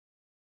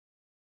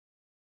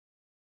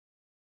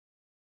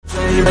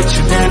way, but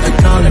you're never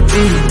gonna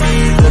beat me.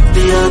 Look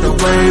the other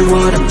way,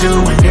 what I'm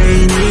doing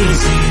ain't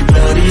easy.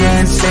 Bloody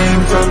hands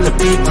stained from the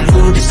people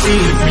who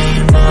deceive me.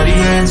 Muddy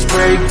hands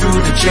break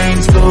through the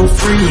chains, go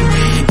free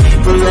me.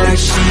 People like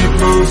sheep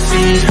move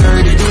feet,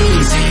 hurt it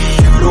easy.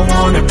 You don't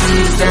wanna be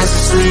fast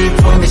asleep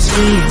when they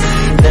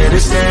scheming. Better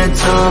stand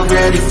tall,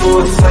 ready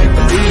for a fight,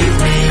 believe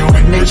me.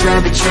 When they try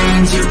the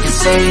chains, you can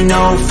say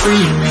no,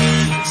 free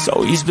me.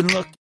 So he's been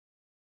looking.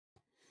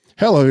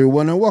 Hello,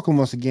 everyone, and welcome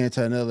once again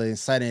to another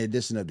exciting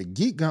edition of the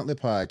Geek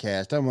Gauntlet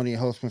Podcast. I'm one of your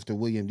hosts, Mr.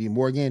 William D.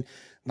 Morgan.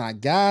 Now,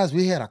 guys,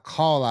 we had a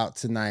call out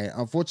tonight.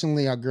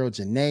 Unfortunately, our girl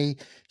Janae,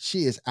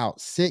 she is out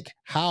sick.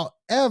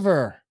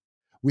 However,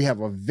 we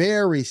have a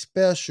very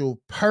special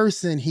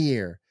person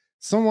here.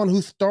 Someone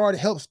who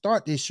helped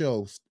start this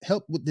show,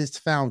 helped with this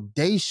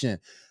foundation.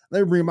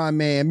 Let me bring my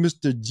man,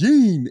 Mr.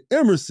 Gene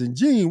Emerson.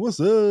 Gene, what's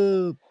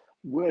up?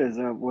 What is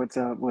up? What's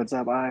up? What's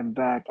up? I'm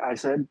back. I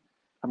said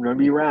I'm going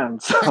to be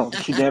around, so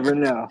you never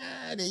know.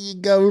 There you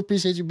go. We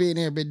appreciate you being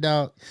here, big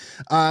dog.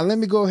 Let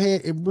me go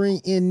ahead and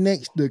bring in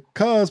next the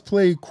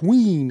cosplay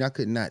queen. I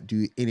could not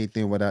do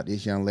anything without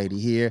this young lady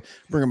here.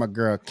 Bringing my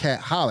girl,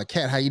 Kat Holler.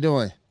 Kat, how you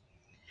doing?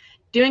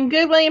 Doing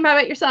good, William. How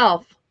about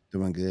yourself?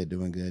 Doing good,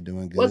 doing good,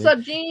 doing good. What's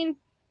up, Gene?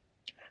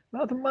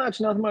 Nothing much.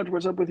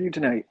 What's up with you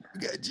tonight?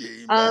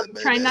 Gene,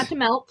 trying not to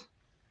melt.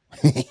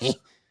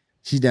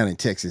 She's down in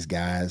Texas,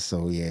 guys.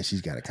 So yeah,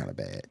 she's got it kind of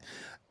bad.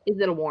 Is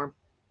it a warm?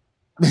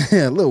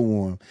 A little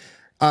warm.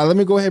 Let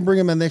me go ahead and bring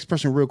in my next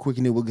person real quick,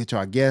 and then we'll get to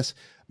our guest.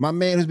 My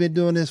man who's been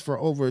doing this for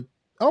over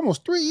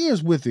almost 3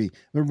 years with me.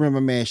 Let me bring my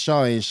man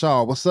Shaw in.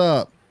 Shaw, what's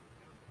up?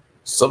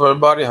 What's up,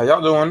 everybody? How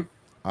y'all doing?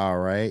 All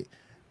right.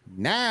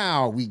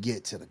 Now we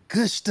get to the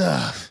good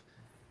stuff.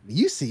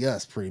 You see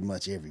us pretty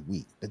much every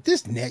week, but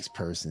this next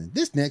person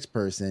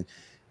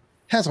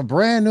has a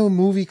brand new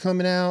movie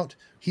coming out.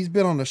 He's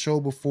been on the show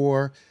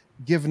before,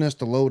 giving us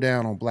the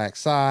lowdown on Black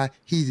Psy.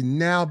 He's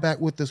now back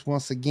with us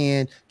once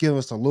again, giving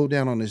us the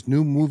lowdown on his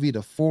new movie,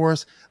 The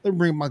Force. Let me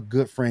bring my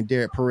good friend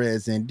Derek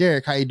Perez in.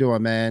 Derek, how you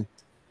doing, man?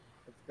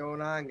 What's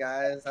going on,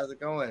 guys? How's it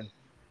going?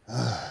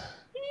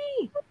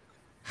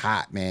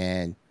 Hot,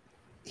 man.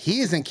 He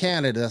is in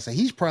Canada, so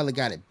he's probably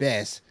got it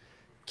best.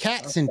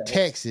 Cat's in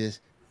Texas.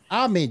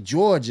 I'm in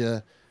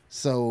Georgia.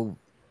 So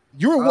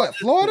you're what,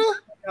 Florida?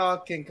 Y'all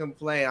can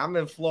complain. I'm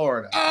in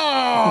Florida.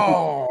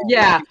 Oh,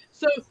 yeah.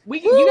 So you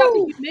got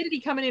the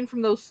humidity coming in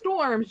from those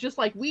storms, just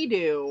like we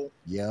do.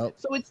 Yep.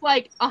 So it's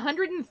like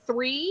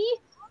 103,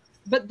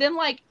 but then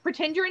like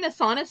pretend you're in a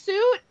sauna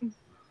suit,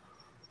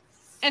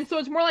 and so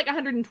it's more like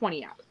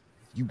 120 out.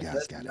 You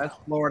guys got it. That's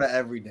Florida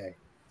every day.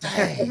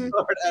 Dang.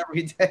 Florida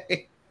every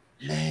day.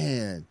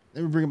 Man,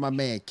 let me bring my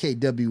man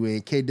KW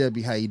in.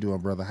 KW, how you doing,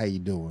 brother? How you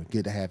doing?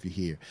 Good to have you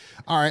here.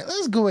 All right,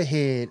 let's go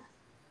ahead.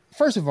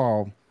 First of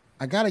all,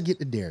 I gotta get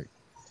to Derek.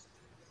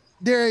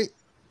 Derek,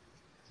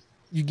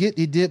 you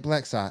did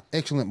Black Psy,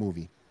 excellent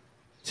movie.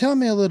 Tell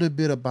me a little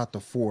bit about The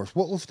Force.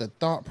 What was the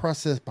thought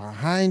process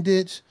behind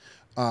it?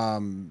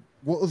 What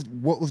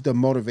was the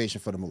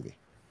motivation for the movie?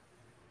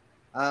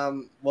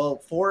 Well,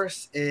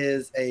 Force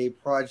is a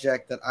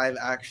project that I've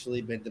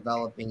actually been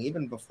developing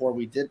even before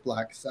we did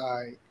Black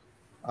Psy.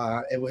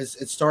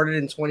 It started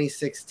in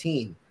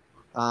 2016,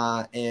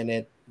 and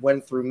it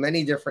went through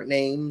many different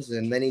names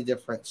and many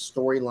different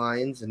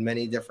storylines and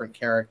many different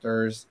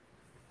characters.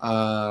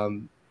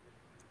 And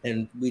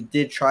we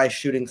did try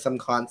shooting some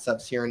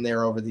concepts here and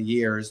there over the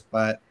years,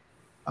 but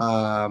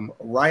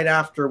right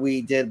after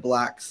we did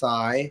Black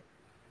Psy,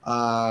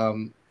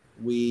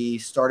 we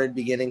started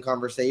beginning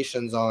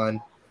conversations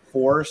on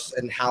Force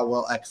and how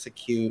we'll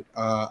execute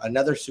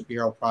another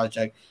superhero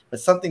project, but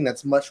something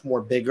that's much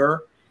more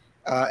bigger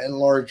and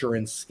larger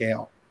in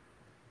scale.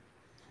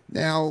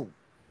 Now,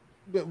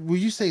 when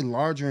you say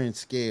larger in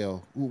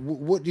scale,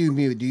 what do you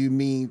mean? Do you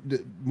mean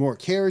more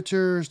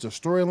characters, the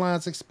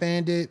storylines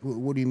expanded?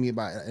 What do you mean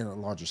by in a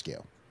larger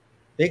scale?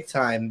 Big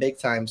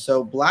time.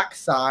 So Black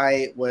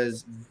Psy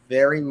was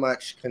very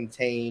much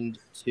contained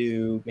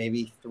to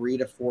maybe 3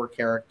 to 4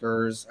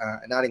 characters,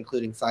 not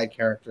including side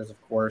characters,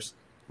 of course.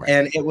 Right.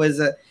 And it was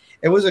a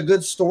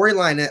good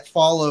storyline that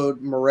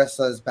followed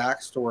Marissa's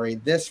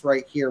backstory. This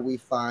right here, we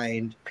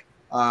find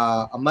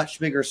a much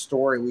bigger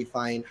story. We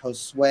find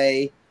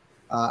Josue,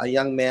 a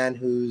young man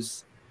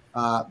who's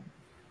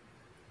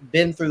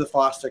been through the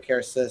foster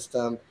care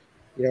system,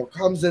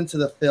 comes into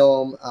the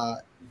film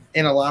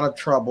in a lot of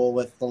trouble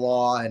with the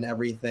law and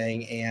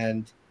everything.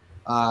 And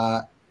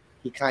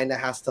he kind of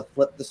has to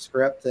flip the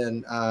script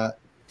and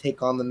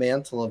take on the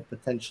mantle of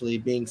potentially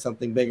being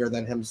something bigger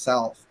than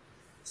himself.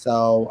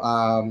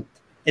 So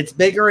it's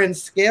bigger in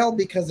scale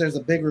because there's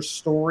a bigger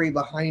story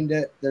behind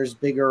it. There's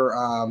bigger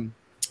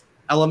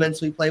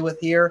elements we play with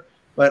here,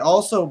 but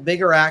also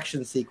bigger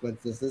action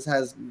sequences. This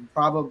has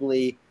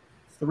probably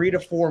 3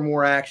 to 4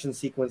 more action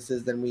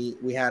sequences than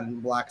we had in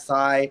Black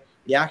Psy.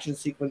 The action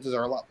sequences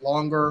are a lot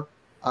longer,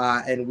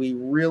 and we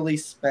really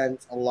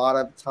spent a lot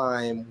of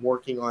time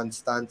working on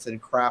stunts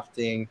and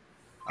crafting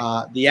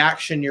the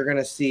action you're going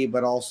to see,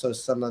 but also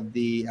some of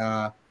the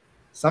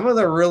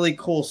really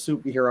cool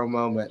superhero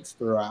moments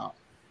throughout.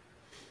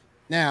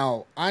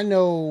 Now I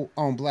know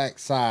on Black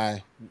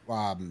Side,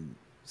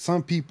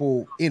 some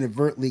people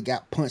inadvertently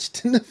got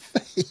punched in the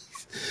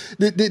face.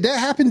 Did that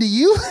happen to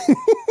you?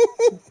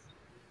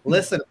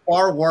 Listen,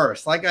 far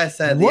worse. Like I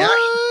said, the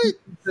action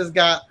just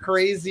got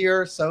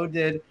crazier. So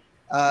did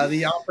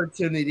the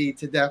opportunity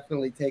to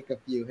definitely take a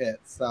few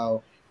hits.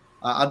 So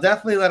I'll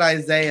definitely let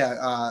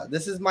Isaiah.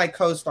 This is my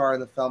co-star in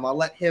the film. I'll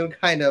let him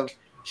kind of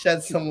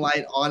shed some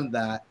light on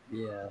that.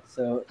 Yeah.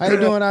 So How you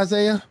doing,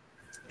 Isaiah?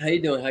 How you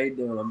doing?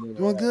 I'm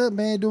doing good,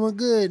 man. Doing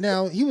good.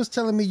 Now he was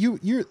telling me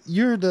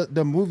you're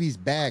the movie's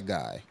bad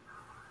guy.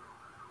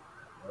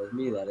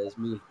 That is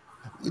me.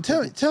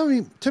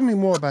 Tell me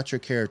more about your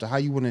character. How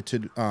you went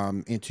into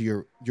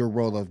your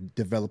role of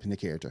developing the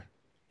character.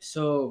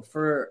 So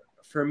for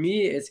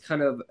me, it's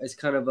kind of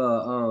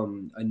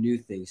a new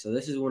thing. So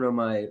this is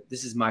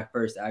my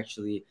first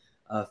actually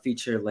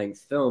feature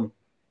length film,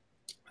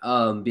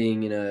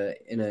 being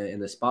in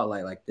the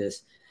spotlight like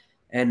this,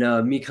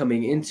 and me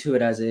coming into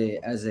it as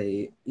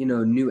a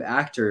new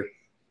actor.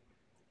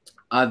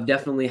 I've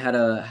definitely had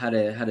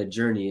a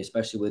journey,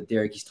 especially with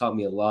Derek. He's taught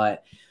me a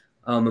lot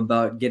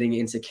about getting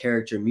into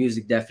character.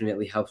 Music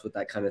definitely helps with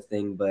that kind of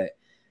thing, but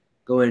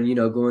going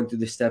through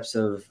the steps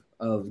of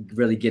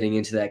really getting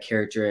into that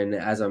character, and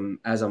as I'm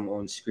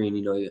on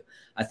screen,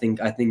 I think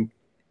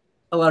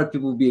a lot of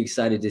people will be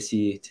excited to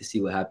see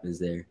what happens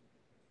there.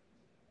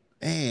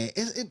 Man,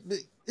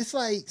 it's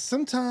like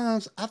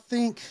sometimes I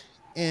think,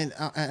 and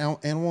I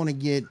want to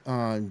get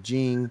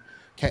Gene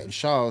Cat and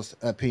Shaw's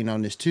opinion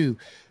on this too.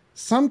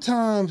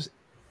 Sometimes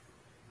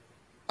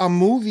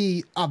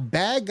a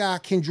bad guy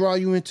can draw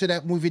you into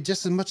that movie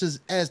just as much as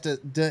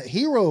the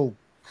hero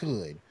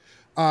could.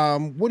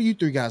 What do you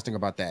three guys think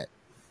about that?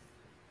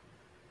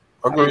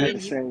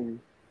 Agreed.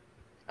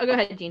 Oh, go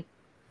ahead, Gene.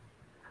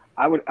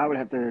 I would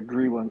have to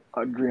agree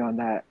on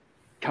that.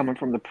 Coming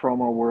from the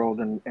promo world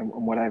and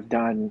what I've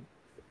done,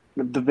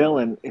 the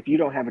villain. If you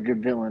don't have a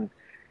good villain,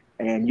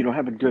 and you don't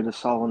have a good, a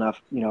solid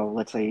enough,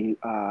 let's say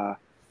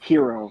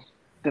hero,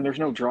 then there's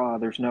no draw.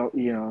 There's no,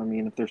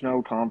 if there's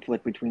no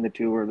conflict between the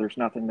two, or there's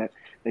nothing that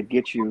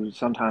gets you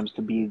sometimes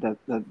to be the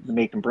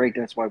make and break.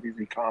 That's why we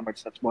read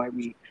comics. That's why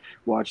we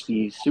watch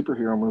these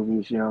superhero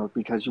movies,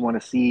 because you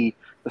want to see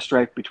the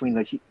strife between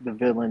the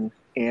villain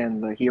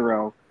and the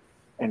hero,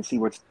 and see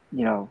what's,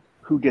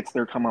 who gets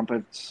their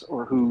comeuppance,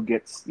 or who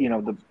gets,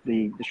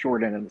 the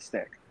short end of the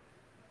stick.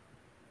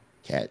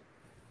 Cat.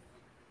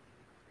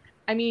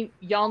 I mean,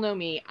 y'all know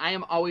me. I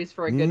am always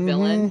for a good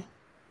villain.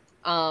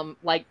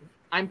 Like,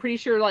 I'm pretty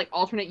sure, like,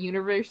 alternate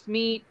universe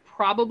me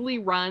probably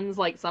runs,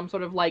 like, some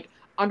sort of, like,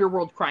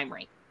 underworld crime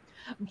ring.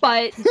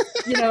 But,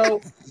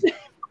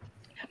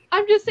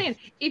 I'm just saying,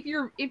 if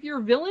your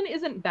villain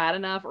isn't bad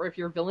enough, or if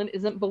your villain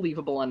isn't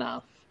believable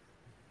enough,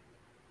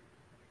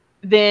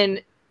 then,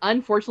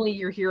 unfortunately,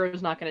 your hero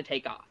is not going to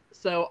take off.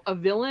 So, a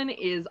villain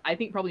is, I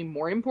think, probably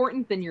more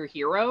important than your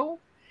hero,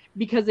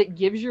 because it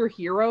gives your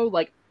hero,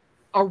 like,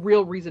 a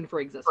real reason for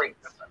existence.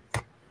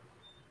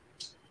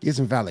 Get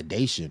some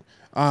validation.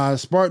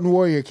 Spartan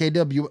Warrior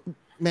KW,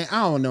 man,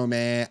 I don't know,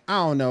 man. I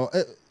don't know.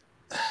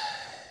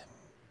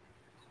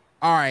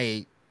 All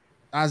right,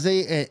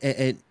 Isaiah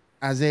and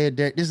Isaiah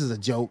Derek, this is a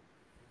joke.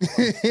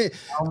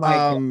 Oh my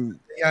God.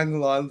 Young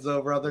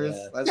Lonzo brothers.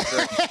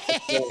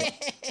 Yeah.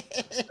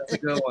 That's a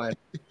good one.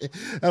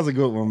 That's a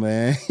good one,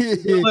 man.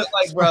 You look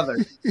like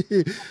brothers.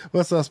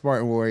 What's up,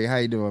 Spartan Warrior? How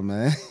you doing,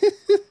 man?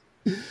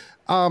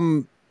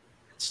 Go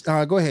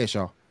ahead,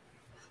 Shaw.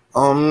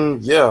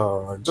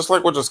 Yeah, just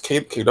like what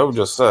KW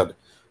just said.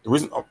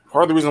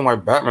 Part of the reason why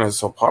Batman is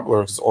so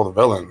popular is all the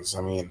villains.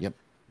 I mean,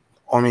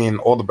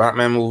 all the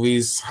Batman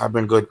movies have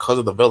been good because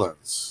of the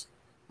villains,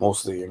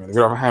 mostly. I mean,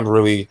 we haven't had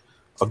really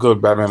a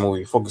good Batman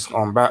movie focused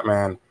on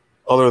Batman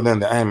other than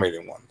the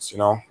animated ones,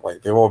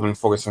 Like, they've all been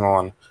focusing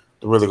on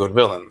the really good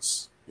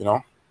villains,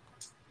 Now,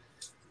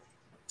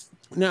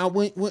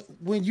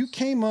 when you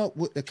came up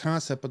with the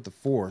concept of the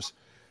Force,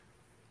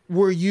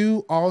 were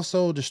you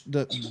also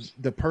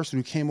the person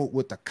who came up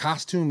with the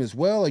costume as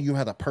well, or you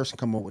had a person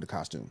come up with the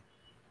costume?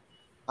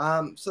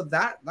 So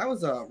that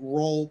was a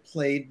role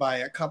played by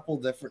a couple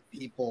different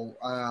people.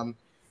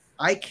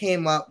 I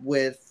came up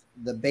with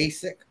the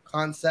basic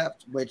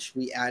concept, which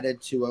we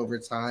added to over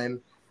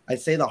time.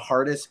 I'd say the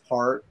hardest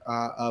part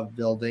of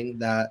building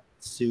that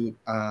suit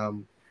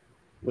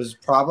was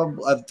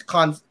probably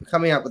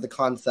coming up with the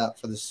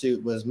concept for the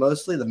suit was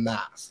mostly the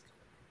mask.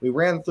 We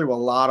ran through a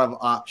lot of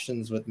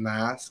options with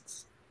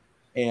masks,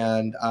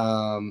 and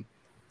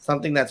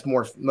something that's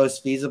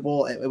most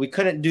feasible. We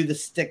couldn't do the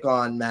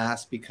stick-on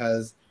mask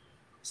because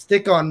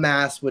stick-on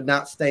mask would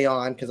not stay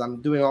on, because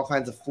I'm doing all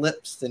kinds of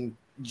flips and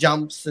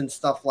jumps and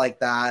stuff like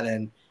that,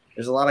 and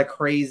there's a lot of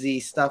crazy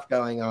stuff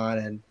going on,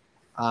 and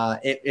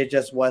it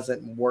just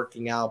wasn't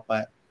working out.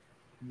 But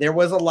there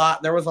was a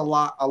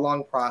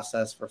long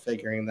process for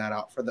figuring that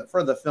out for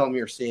the film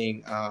you're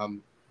seeing.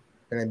 Going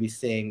to be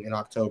seeing in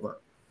October.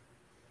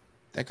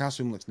 That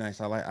costume looks nice.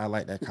 I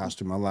like that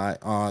costume a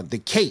lot. The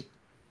cape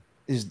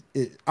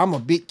I'm a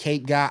big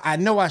cape guy. I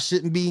know I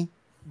shouldn't be,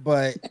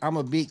 but I'm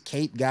a big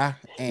cape guy,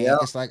 and Yeah.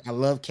 it's like I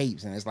love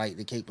capes, and it's like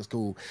the cape was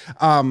cool.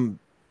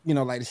 You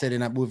know, like they said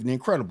in that movie, The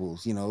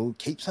Incredibles, you know,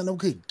 capes are no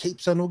good,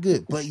 capes are no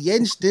good, but yet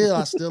and still,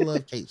 I still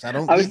love capes. I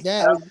don't get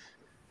that.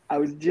 I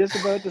was just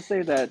about to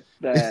say that.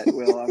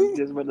 Well, I was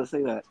just about to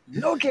say that.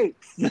 No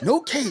capes. No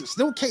capes,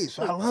 no capes.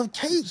 I love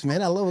capes,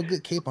 man. I love a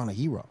good cape on a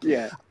hero.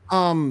 Yeah.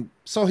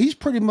 So he's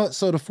pretty much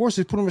the Force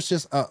is pretty much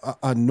just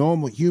a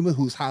normal human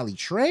who's highly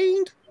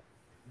trained.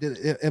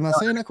 Am I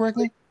saying that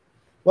correctly?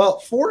 Well,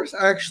 Force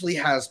actually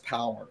has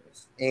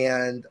powers,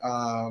 and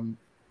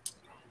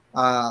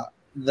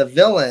the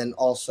villain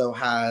also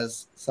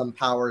has some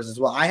powers as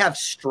well. I have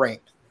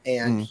strength,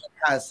 and he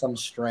has some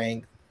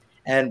strength.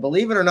 And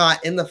believe it or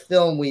not, in the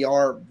film, we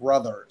are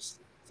brothers.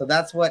 So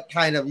that's what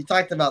kind of, you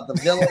talked about the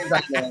villain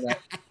dynamic.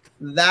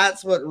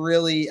 That's what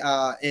really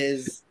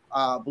is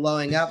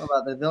blowing up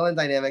about the villain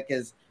dynamic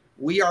is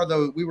we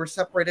were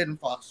separated in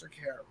foster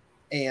care,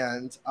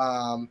 and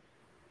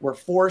we're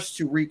forced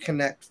to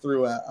reconnect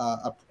through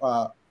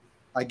a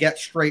Get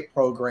Straight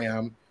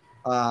program.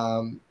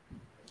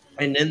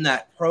 And in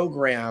that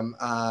program,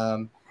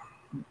 on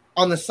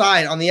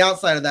the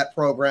outside of that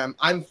program,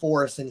 I'm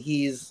Force and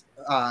he's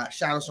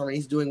Shadowstorm, and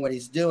he's doing what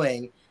he's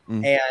doing.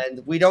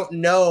 And we don't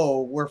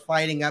know we're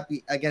fighting up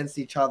against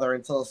each other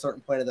until a certain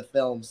point of the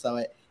film.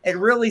 So it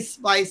really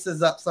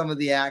spices up some of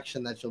the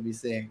action that you'll be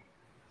seeing.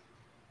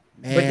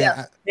 Man, but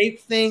yeah, cape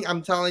thing,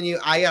 I'm telling you,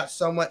 I got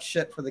so much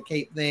shit for the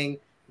cape thing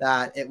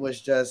that it was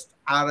just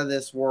out of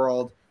this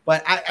world.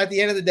 But at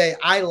the end of the day,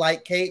 I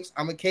like capes.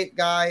 I'm a cape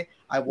guy.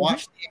 I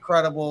watched The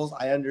Incredibles.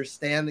 I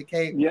understand the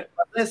cape. Yeah.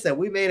 But listen,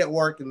 we made it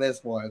work in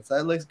this one, so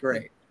it looks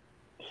great.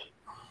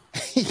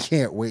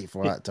 Can't wait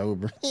for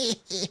October.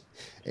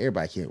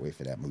 Everybody can't wait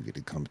for that movie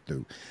to come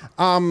through.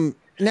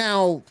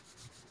 Now,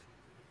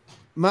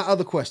 my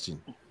other question.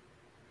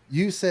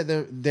 You said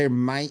there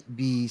might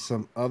be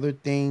some other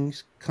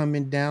things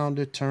coming down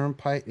the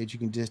turnpike that you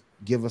can just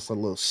give us a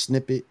little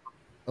snippet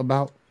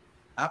about.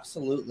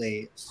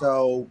 Absolutely.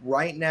 So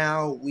right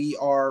now we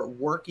are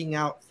working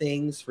out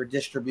things for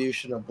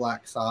distribution of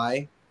Black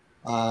Sai.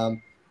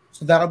 So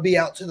that'll be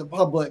out to the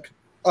public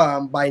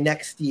by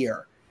next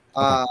year.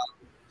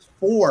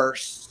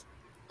 Force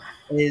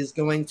is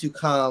going to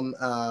come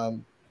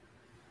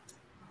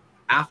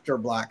after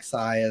Black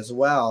Sai as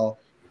well.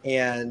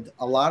 And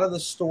a lot of the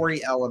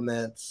story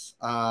elements,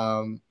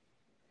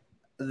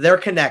 they're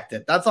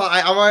connected. That's all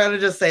I'm going to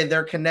just say.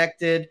 They're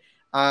connected.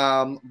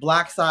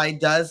 Black Sai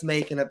does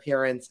make an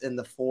appearance in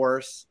the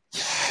Force.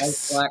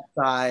 Yes. Black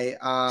Sai.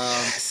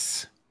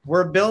 Yes.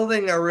 We're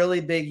building a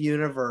really big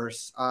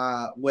universe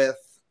with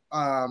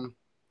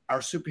our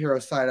superhero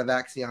side of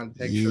Axion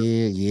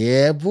Pictures.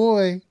 Yeah,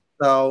 boy.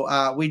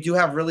 So we do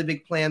have really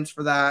big plans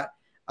for that.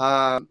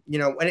 You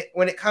know,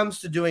 when it comes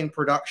to doing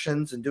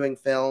productions and doing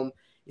film,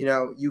 you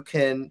know, you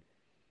can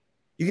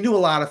do a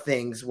lot of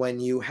things when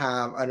you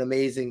have an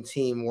amazing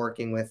team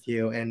working with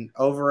you. And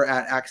over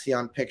at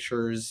Axion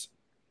Pictures,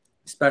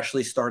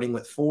 especially starting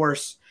with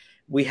Force,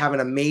 we have an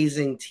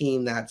amazing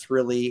team that's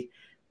really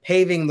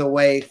paving the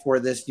way for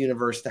this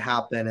universe to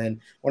happen.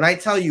 And when I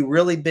tell you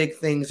really big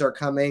things are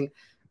coming,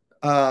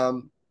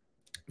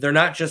 they're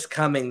not just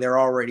coming, they're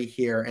already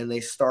here, and they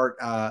start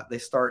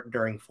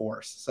during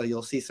Force. So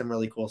you'll see some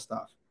really cool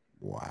stuff.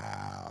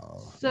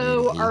 Wow.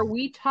 So are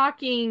we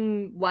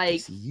talking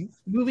like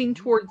moving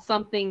towards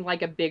something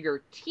like a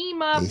bigger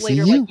team up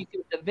later, like you see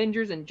with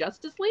Avengers and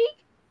Justice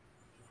League?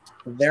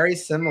 Very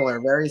similar,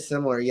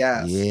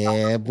 yes.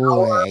 Yeah,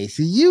 boy.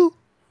 ACU.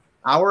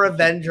 Our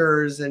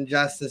Avengers and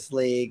Justice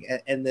League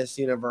in this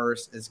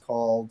universe is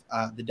called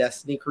the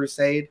Destiny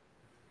Crusade.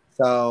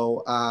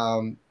 So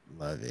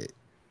love it.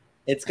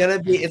 It's gonna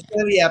be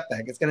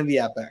epic. It's gonna be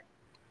epic.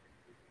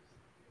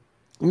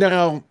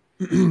 Now,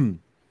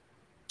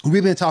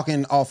 we've been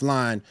talking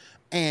offline,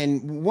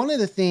 and one of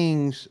the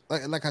things,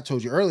 like I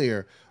told you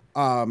earlier,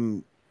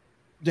 the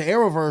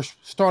Arrowverse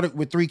started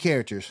with 3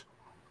 characters,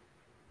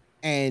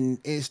 and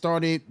it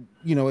started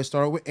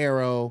with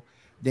Arrow,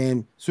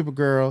 then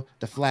Supergirl,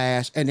 the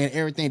Flash, and then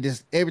everything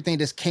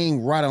just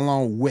came right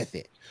along with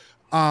it.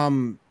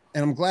 And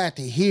I'm glad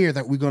to hear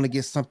that we're going to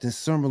get something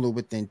similar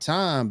within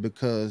time,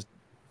 because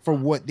for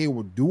what they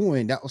were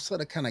doing, that was sort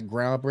of kind of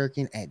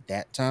groundbreaking at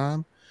that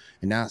time,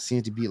 and now it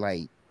seems to be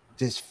like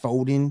just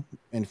folding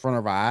in front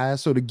of our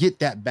eyes. So to get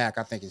that back,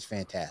 I think is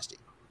fantastic.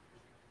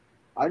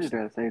 I just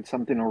gotta say it's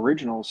something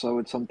original, so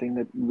it's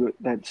something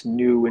that's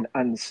new and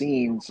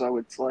unseen. So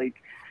it's like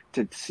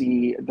to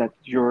see that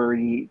you're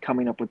already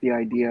coming up with the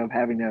idea of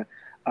having a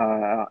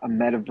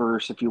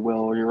metaverse, if you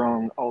will, or your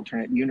own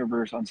alternate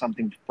universe on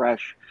something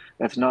fresh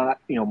that's not,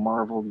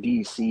 Marvel,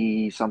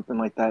 DC, something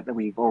like that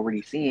we've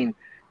already seen.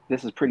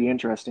 This is pretty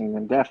interesting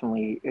and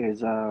definitely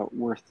is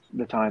worth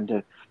the time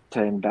to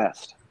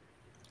invest.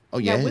 Oh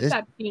yeah. Now, with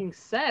that being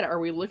said, are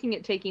we looking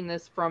at taking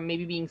this from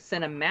maybe being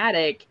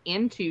cinematic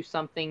into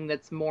something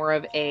that's more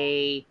of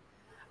a,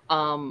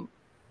 I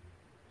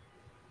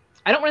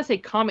don't want to say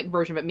comic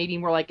version, but maybe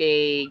more like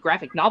a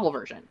graphic novel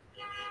version?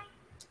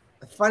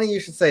 It's funny you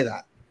should say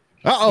that.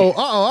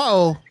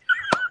 Uh-oh.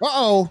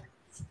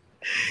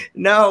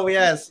 No,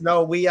 yes,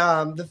 no. We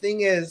the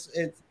thing is,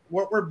 it's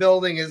what we're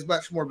building is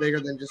much more bigger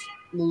than just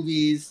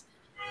movies.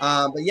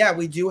 But yeah,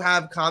 we do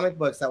have comic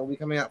books that will be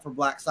coming out for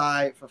Black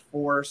Side, for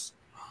Force,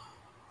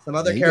 some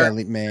other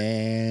characters.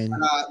 Man.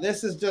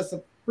 This is just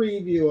a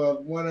preview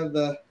of one of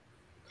the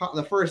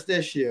first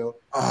issue.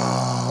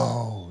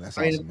 Oh, that's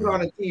I mean, awesome, put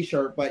on a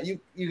T-shirt, but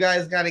you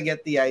guys got to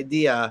get the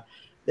idea.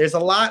 There's a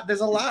lot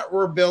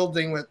we're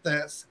building with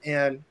this,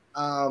 and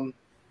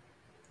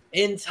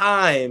in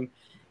time,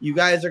 you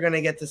guys are going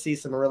to get to see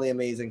some really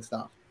amazing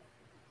stuff.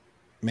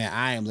 Man,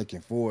 I am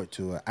looking forward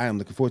to it.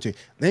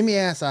 Let me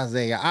ask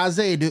Isaiah.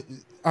 Isaiah,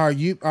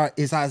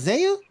 is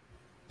Isaiah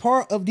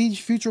part of these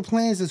future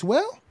plans as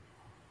well?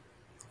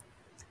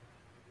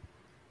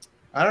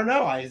 I don't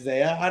know,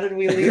 Isaiah. How did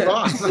we leave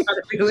off? Is he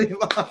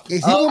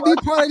gonna be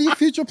part of these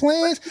future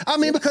plans? I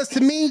mean, because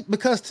to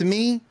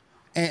me,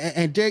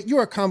 and Derek,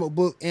 you're a comic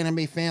book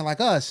anime fan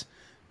like us.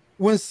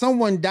 When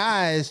someone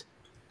dies,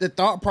 the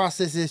thought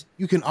process is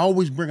you can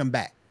always bring them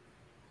back.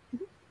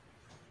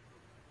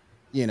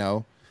 You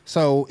know,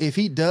 so if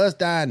he does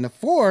die in the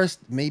Force,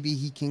 maybe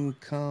he can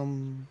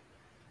come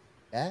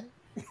back.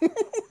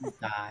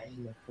 Die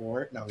in the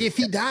Force? No, if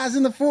he dies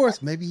in the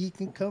Force, maybe he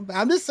can come back.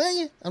 I'm just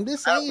saying. I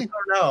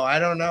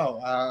don't know.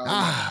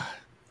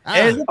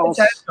 There's a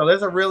potential.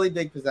 There's a really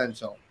big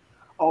potential.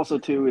 Also,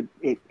 too,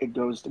 it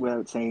goes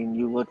without saying.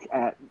 You look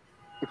at,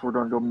 if we're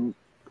going to go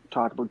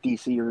talk about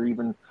DC or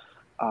even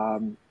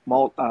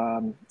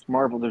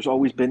Marvel, there's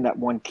always been that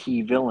one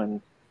key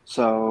villain.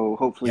 So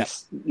hopefully,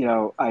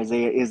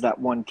 Isaiah is that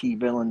one key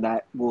villain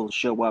that will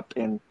show up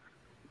in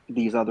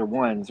these other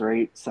ones,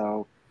 right?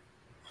 So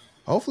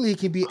hopefully he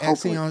can be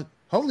Axion.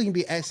 Hopefully he can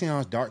be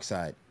Axion's dark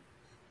side.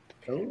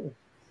 Cool.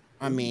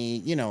 I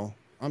mean,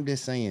 I'm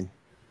just saying.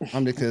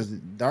 Because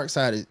dark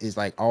side is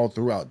like all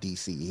throughout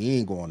DC. He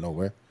ain't going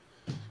nowhere.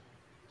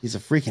 He's a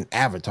freaking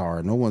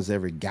avatar. No one's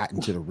ever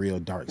gotten to the real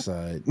dark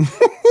side.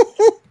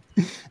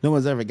 No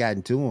one's ever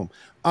gotten to him.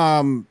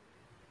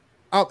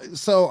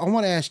 So I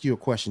want to ask you a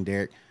question,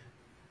 Derek.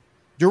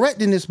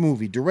 Directing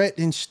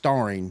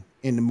starring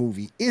in the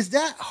movie, is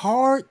that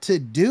hard to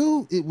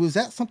do? Was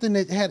that something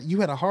that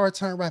you had a hard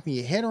time wrapping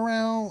your head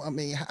around? I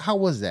mean, how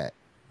was that?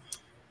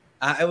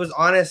 It was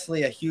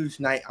honestly a huge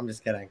night. I'm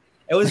just kidding.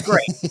 It was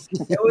great.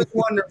 It was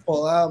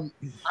wonderful.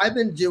 I've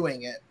been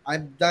doing it.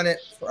 I've done it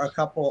for a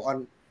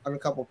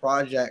couple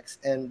projects.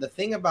 And the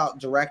thing about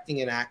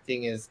directing and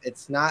acting is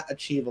it's not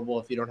achievable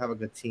if you don't have a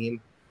good team.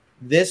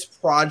 This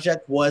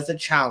project was a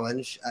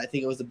challenge. I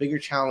think it was a bigger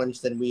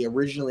challenge than we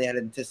originally had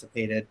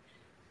anticipated,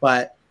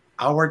 but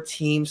our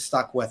team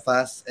stuck with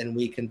us and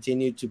we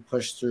continued to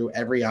push through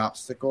every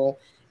obstacle.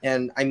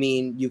 And I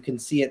mean, you can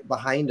see it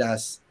behind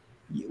us.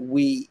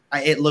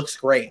 It looks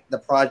great. The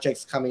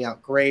project's coming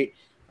out great.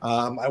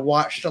 I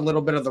watched a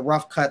little bit of the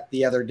rough cut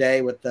the other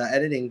day with the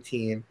editing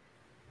team,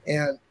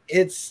 and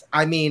it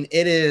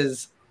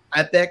is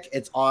epic.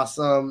 It's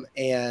awesome.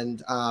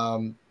 And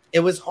it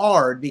was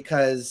hard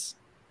because,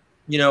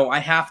 I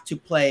have to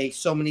play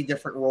so many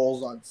different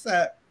roles on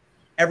set.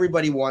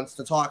 Everybody wants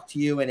to talk to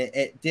you. And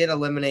it did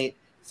eliminate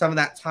some of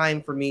that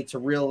time for me to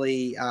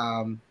really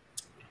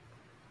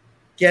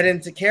get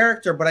into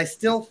character. But I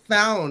still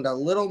found a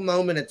little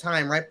moment of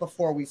time right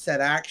before we set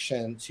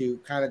action to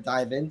kind of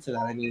dive into that.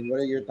 I mean, what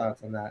are your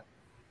thoughts on that?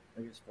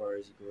 Like as far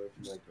as you go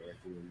from like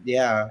directing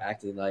and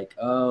acting, like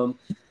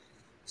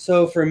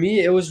so for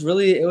me it was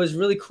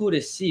really cool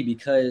to see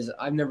because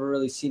I've never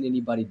really seen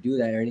anybody do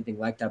that or anything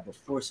like that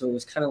before. So it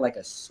was kind of like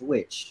a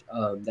switch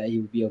that he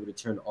would be able to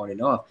turn on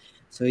and off.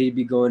 So he'd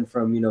be going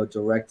from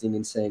directing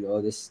and saying,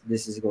 oh, this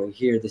is going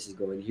here, this is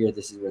going here,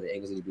 this is where the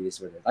angles need to be, this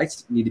is where the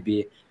lights need to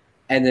be,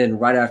 and then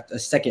right after a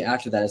second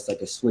after that it's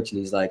like a switch and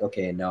he's like,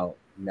 okay, now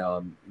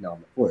I'm the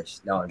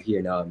Force, now I'm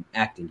here, now I'm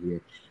acting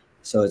here.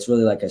 So it's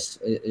really like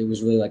it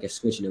was really like a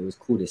switch, and it was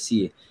cool to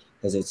see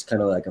because it's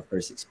kind of like a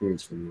first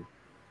experience for me.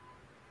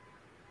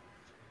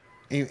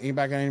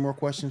 Anybody got any more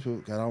questions?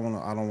 I don't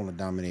want to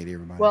dominate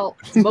everybody. Well,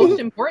 most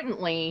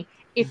importantly,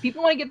 if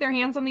people want to get their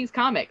hands on these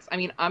comics, I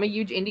mean, I'm a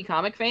huge indie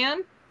comic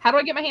fan. How do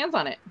I get my hands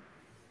on it?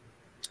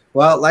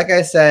 Well, like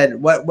I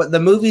said, what the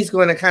movie's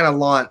going to kind of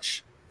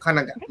launch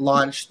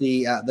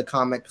the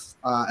comics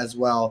as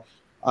well.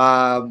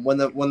 When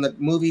the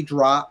movie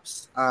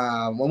drops,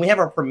 when we have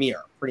our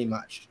premiere, pretty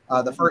much,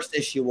 the first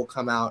issue will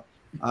come out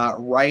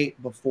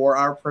right before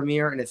our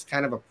premiere, and it's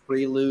kind of a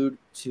prelude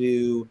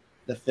to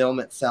the film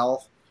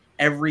itself.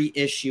 Every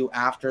issue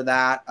after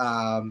that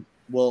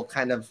will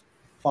kind of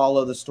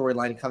follow the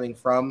storyline coming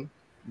from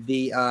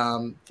the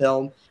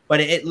film,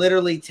 but it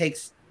literally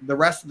takes the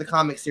rest of the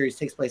comic series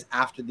takes place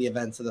after the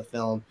events of the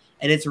film,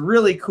 and it's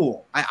really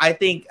cool. I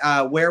think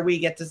where we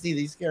get to see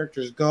these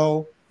characters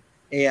go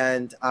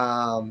and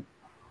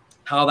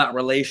how that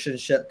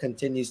relationship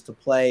continues to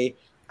play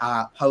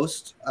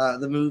post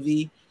the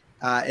movie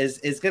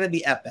is going to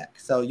be epic.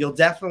 So you'll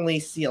definitely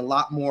see a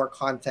lot more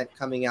content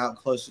coming out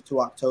closer to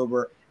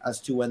October as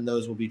to when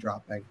those will be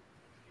dropping.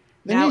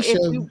 Now,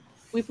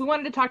 if we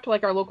wanted to talk to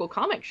like our local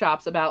comic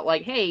shops about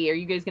like, hey, are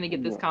you guys going to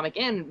get this comic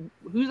in?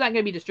 Who's that going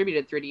to be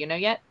distributed through? Do you know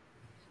yet?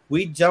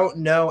 We don't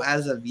know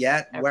as of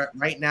yet.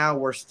 Right now,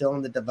 we're still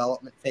in the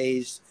development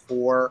phase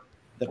for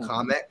the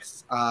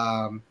comics.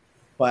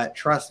 But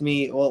trust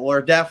me,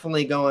 we're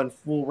definitely going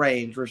full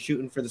range. We're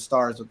shooting for the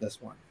stars with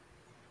this one.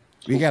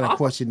 We got a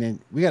question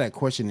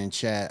in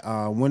chat.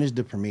 When is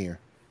the premiere?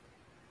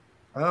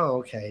 Oh,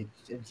 okay.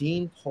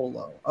 Dean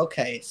Polo.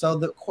 Okay, so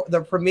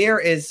the premiere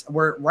is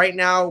right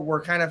now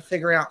we're kind of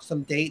figuring out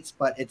some dates,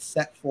 but it's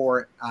set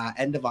for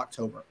end of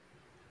October.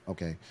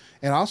 Okay,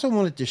 and I also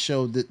wanted to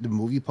show the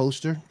movie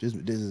poster. This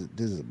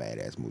is a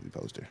badass movie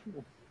poster.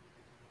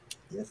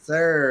 Yes,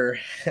 sir.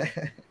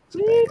 It's a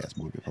badass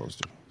movie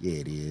poster. Yeah,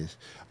 it is.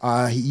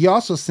 He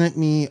also sent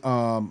me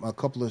a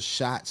couple of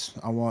shots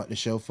I want to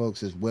show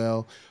folks as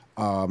well.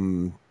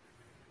 Some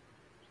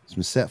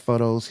set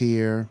photos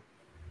here.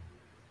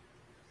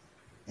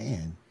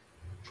 And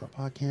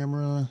tripod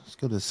camera. Let's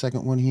go to the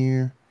second one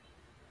here.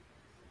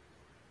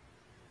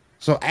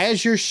 So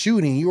as you're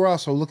shooting, you're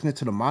also looking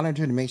into the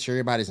monitor to make sure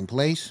everybody's in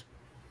place.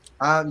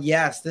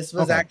 Yes, this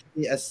was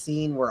actually a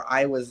scene where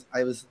I was,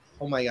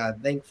 oh my God,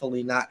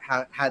 thankfully not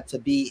had to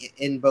be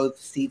in both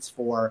seats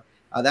for.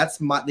 That's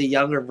the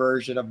younger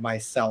version of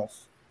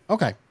myself.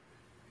 Okay.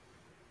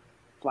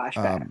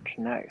 Flashback.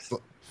 Nice.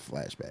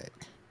 Flashback.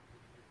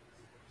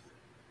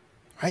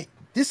 All right.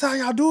 This how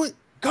y'all do it?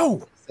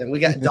 Go. And we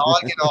got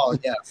dog and all,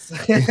 yes.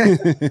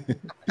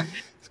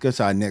 Let's go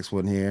to our next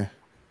one here.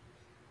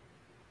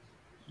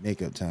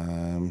 Makeup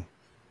time.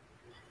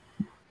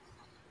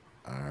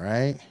 All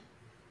right.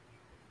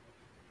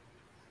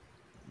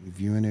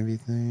 Reviewing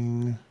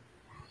everything.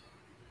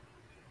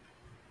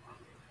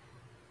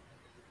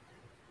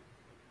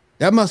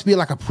 That must be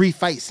like a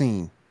pre-fight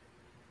scene.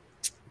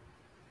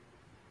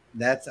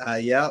 That's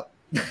yep.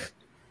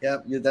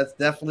 Yep, that's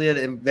definitely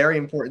a very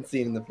important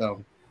scene in the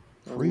film.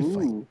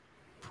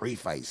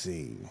 Pre-fight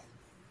scene.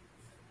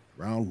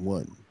 Round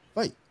 1.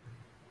 Fight.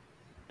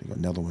 There's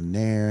another one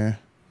there.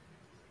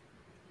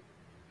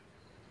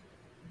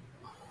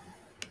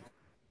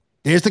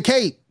 There's the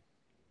cape.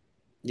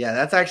 Yeah,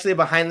 that's actually a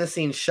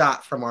behind-the-scenes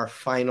shot from our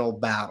final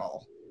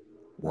battle.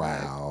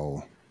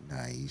 Wow.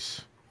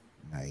 Nice.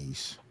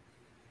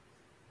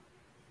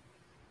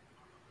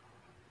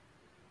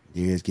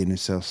 He's getting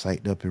himself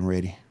psyched up and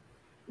ready.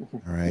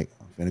 All right.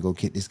 I'm gonna go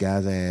kick this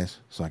guy's ass,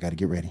 so I got to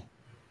get ready.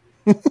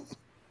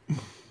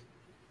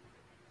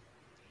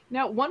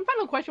 Now, one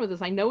final question with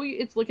this. I know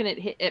it's looking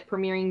at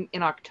premiering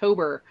in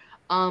October.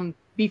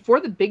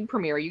 Before the big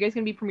premiere, are you guys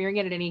going to be premiering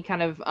it at any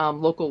kind of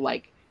local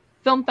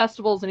film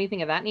festivals,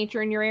 anything of that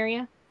nature in your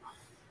area?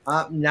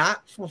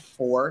 Not for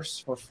Force.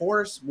 For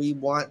Force, we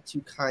want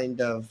to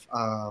kind of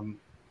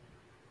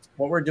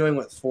what we're doing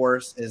with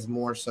Force is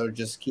more so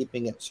just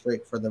keeping it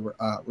straight for the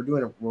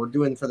we're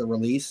doing for the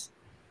release.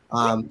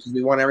 Because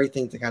we want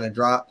everything to kind of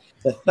drop.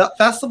 The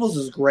festivals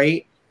is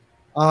great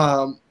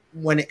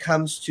when it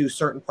comes to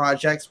certain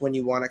projects, when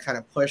you want to kind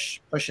of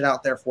push it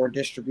out there for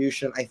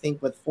distribution. I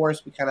think with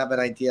Force, we kind of have an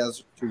idea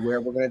as to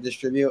where we're going to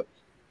distribute,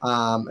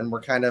 and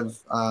we're kind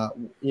of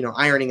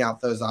ironing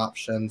out those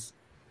options.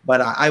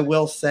 But I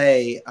will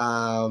say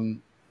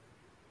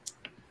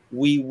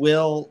we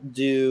will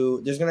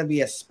do. There's going to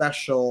be a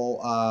special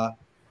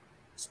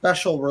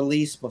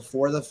release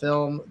before the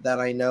film that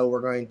I know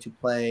we're going to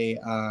play.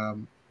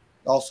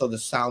 Also the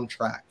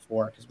soundtrack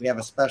for, because we have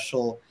a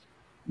special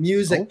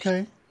music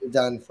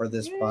done for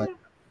this project.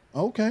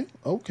 Okay.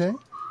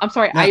 I'm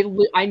sorry, now,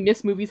 I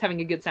miss movies having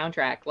a good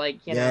soundtrack.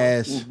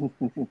 Yes.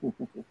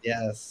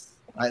 Yes.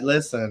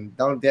 Listen,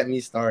 don't get me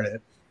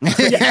started. Let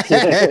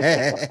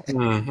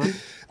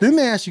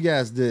me ask you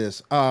guys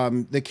this: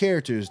 the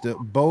characters,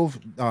 both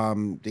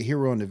the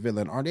hero and the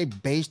villain, are they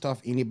based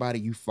off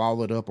anybody you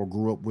followed up or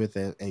grew up with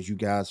as you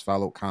guys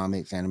followed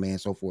comics, anime, and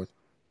so forth?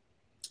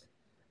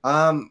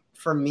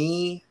 For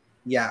me,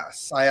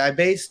 yes. I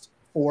based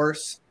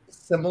Force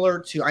similar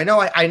to. I know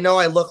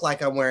I look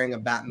like I'm wearing a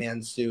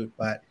Batman suit,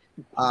 but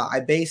I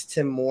based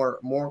him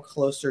more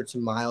closer to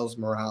Miles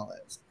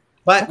Morales,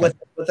 but with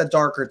a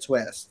darker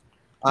twist.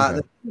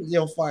 The thing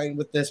you'll find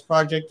with this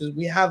project is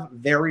we have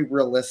very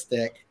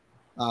realistic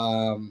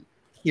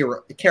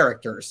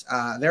characters,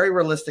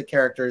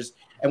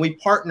 and we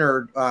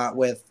partnered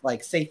with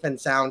Safe and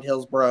Sound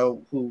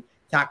Hillsborough, who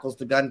tackles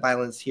the gun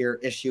violence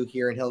issue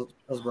here in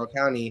Hillsborough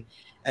County.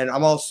 And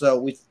I'm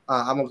also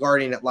I'm a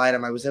guardian at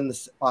Lytton. I was in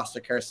the foster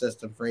care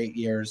system for 8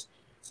 years,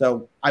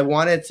 so I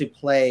wanted to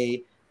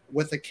play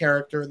with a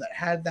character that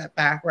had that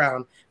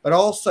background, but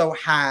also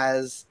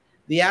has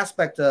the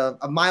aspect of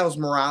Miles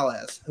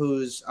Morales,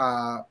 who's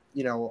our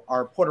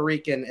Puerto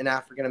Rican and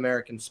African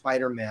American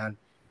Spider-Man.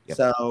 Yep.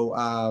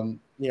 So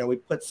we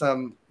put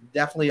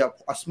definitely a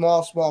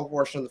small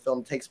portion of the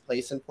film takes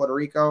place in Puerto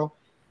Rico,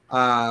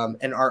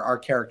 and our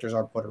characters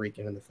are Puerto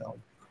Rican in the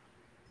film.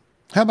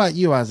 How about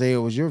you, Isaiah?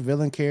 Was your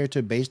villain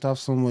character based off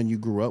someone you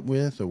grew up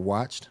with or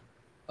watched?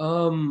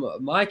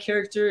 My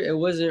character, it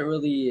wasn't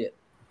really.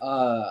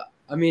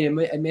 It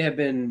may have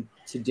been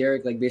to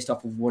Derek, based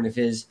off of one of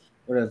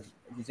the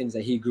things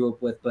that he grew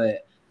up with.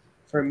 But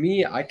for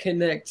me, I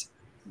connect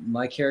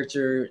my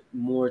character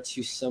more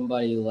to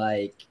somebody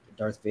like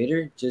Darth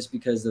Vader, just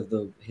because of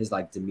his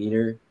like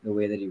demeanor, the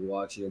way that he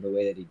walks, the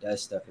way that he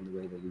does stuff, and the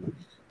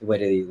way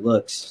that he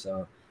looks.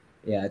 So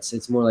yeah,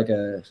 it's more like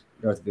a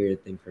Darth Vader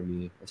thing for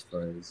me as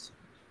far as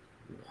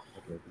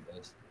what he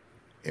does.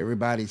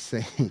 Everybody's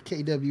saying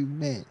KW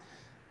man.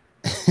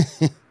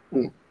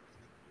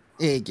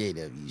 Hey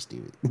KW,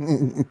 stupid.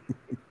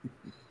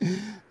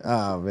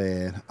 Oh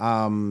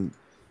man.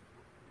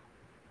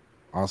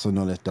 Also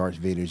known as Darth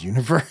Vader's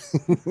universe.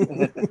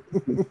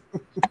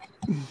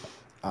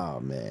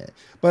 Oh man.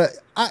 But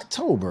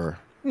October.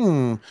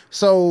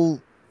 So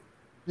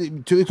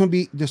it's gonna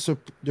be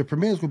the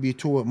premiere is gonna be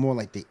toward more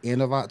like the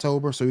end of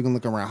October. So we're gonna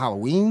look around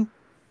Halloween.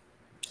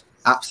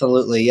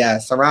 Absolutely,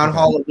 yes. Around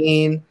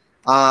Halloween.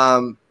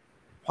 I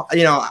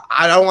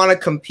don't want to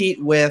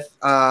compete with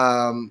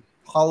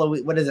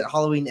Halloween. What is it?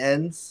 Halloween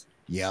Ends.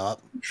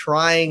 Yep.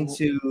 Trying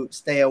to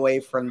stay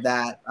away from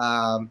that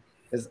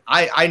because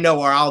I know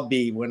where I'll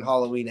be when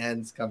Halloween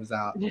Ends comes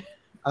out.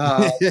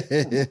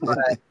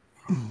 But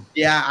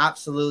yeah,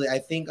 absolutely. I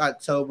think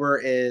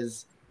October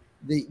is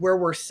where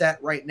we're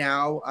set right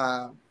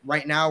now.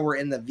 Right now we're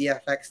in the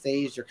VFX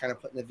stage. They're kind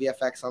of putting the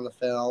VFX on the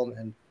film,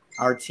 and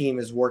our team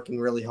is working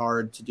really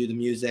hard to do the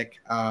music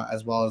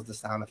as well as the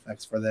sound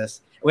effects for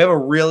this. We have a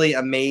really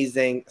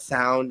amazing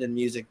sound and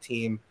music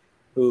team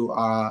who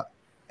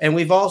and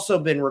we've also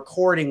been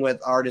recording with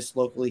artists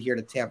locally here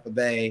to Tampa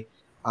Bay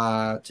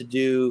to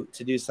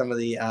do some of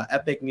the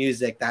epic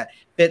music that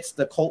fits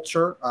the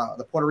culture,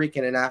 the Puerto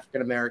Rican and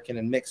African American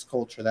and mixed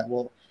culture that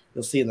you'll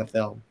see in the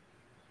film.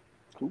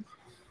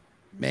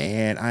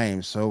 Man, I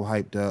am so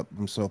hyped up.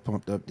 I'm so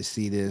pumped up to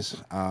see this.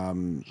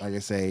 Like I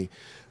say,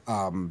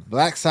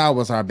 Black Side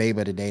was our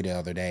baby today the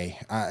other day.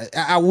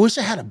 I wish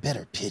I had a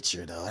better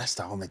picture though. That's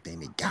the only thing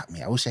that got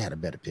me. I wish I had a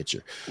better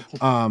picture.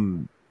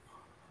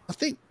 I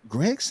think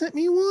Greg sent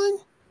me one.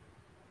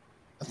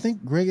 I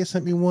think Greg has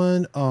sent me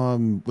one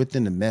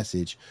within the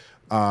message.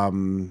 I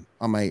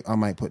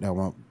might put that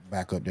one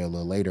back up there a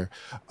little later.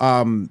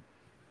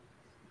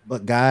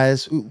 But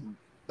guys,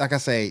 like I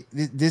say,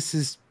 this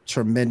is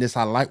tremendous.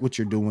 I like what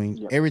you're doing.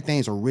 Yep.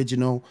 Everything's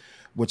original,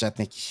 which I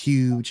think is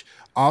huge.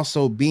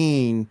 Also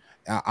being,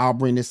 I'll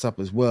bring this up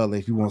as well.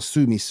 If you want to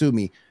sue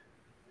me.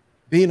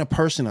 Being a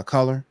person of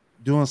color,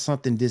 doing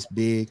something this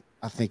big,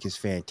 I think is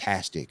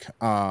fantastic.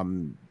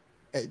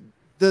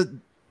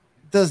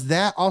 Does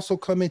that also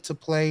come into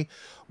play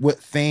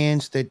with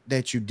fans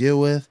that you deal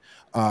with?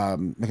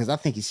 Because I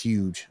think it's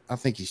huge.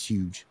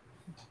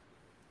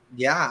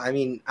 Yeah, I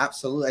mean,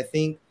 absolutely. I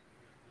think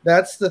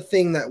that's the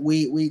thing that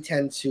we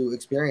tend to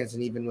experience,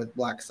 and even with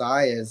Black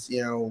Sai is,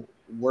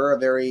 we're a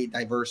very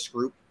diverse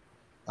group,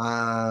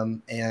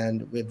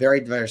 and we have very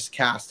diverse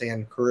cast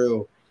and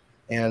crew.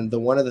 And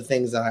one of the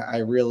things that I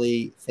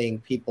really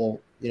think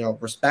people,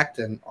 respect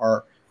and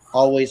are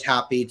always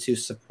happy to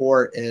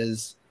support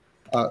is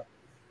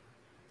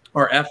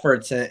our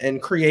efforts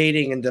in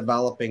creating and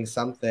developing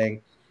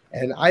something.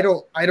 And I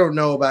don't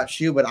know about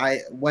you, but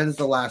when's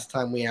the last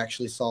time we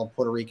actually saw a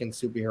Puerto Rican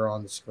superhero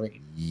on the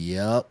screen?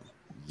 Yep.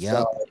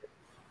 So,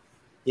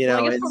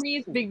 I guess for me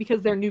it's big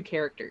because they're new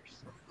characters.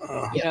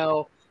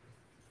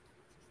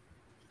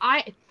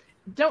 I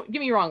don't get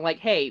me wrong, like,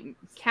 hey,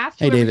 cast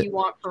whoever you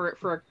want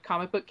for a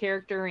comic book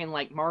character in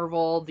like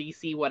Marvel,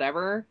 DC,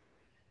 whatever.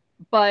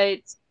 But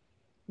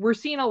we're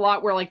seeing a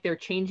lot where like they're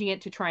changing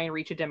it to try and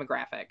reach a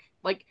demographic.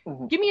 Like,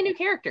 give me a new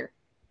character.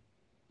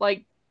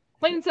 Like,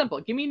 plain and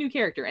simple, give me a new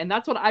character. And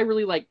that's what I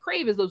really like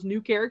crave is those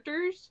new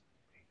characters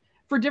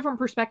for different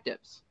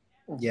perspectives.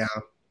 Yeah,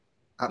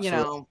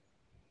 absolutely.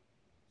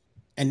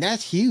 And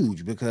that's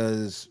huge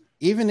because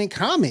even in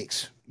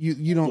comics,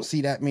 you don't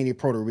see that many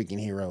Puerto Rican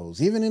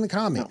heroes, even in the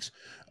comics.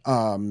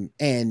 No.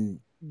 And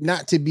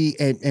not to be,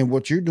 and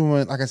what you're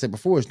doing, like I said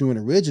before, is doing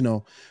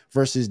original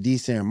versus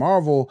DC and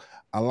Marvel.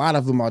 A lot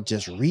of them are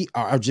just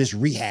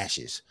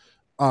rehashes.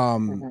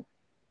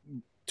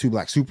 Two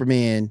Black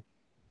Superman,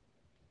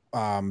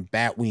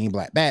 Batwing,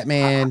 Black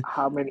Batman.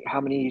 How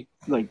many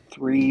like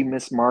 3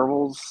 Miss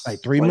Marvels?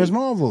 Like 3 Miss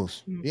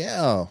Marvels.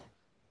 Yeah.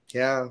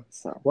 Yeah.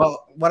 So,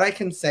 well, what I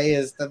can say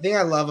is the thing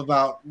I love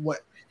about what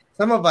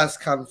some of us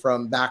come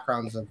from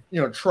backgrounds of,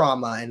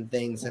 trauma and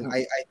things. And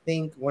I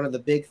think one of the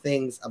big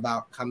things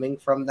about coming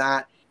from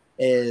that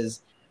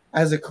is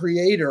as a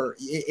creator,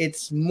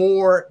 it's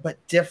more but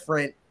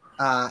different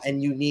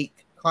and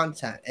unique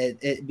content.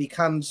 It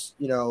becomes,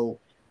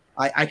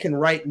 I can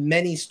write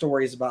many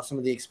stories about some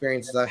of the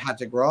experiences I've had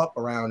to grow up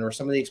around or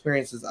some of the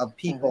experiences of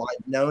people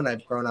I've known,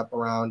 I've grown up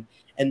around.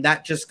 And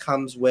that just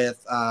comes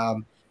with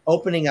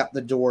opening up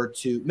the door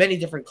to many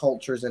different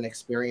cultures and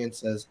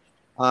experiences.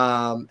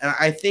 And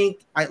I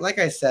think, like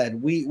I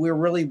said, we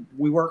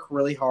work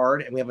really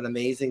hard and we have an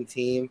amazing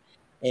team.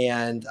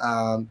 And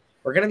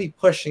we're going to be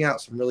pushing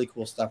out some really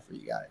cool stuff for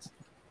you guys.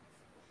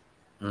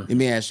 Let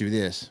me ask you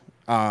this.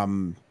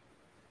 The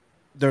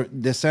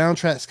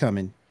soundtrack's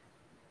coming.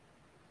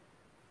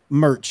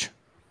 Merch.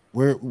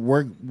 Where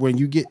when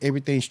you get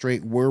everything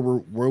straight, where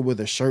will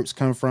the shirts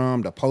come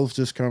from? The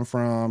posters come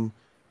from?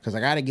 because I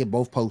gotta get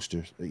both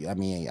posters. I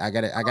mean, I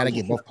gotta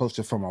get both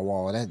posters for my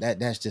wall.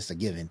 That's just a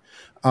given.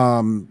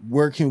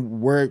 Where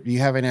do you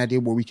have any idea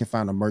where we can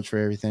find the merch for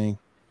everything?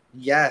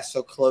 Yeah,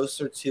 so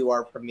closer to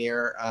our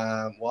premiere,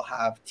 we'll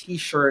have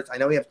T-shirts. I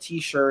know we have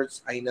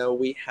T-shirts. I know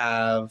we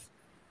have.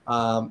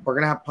 We're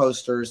gonna have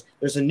posters.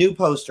 There's a new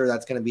poster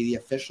that's gonna be the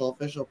official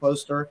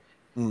poster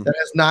that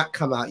has not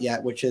come out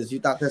yet. Which is, you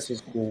thought this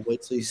was cool.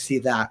 Wait till you see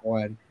that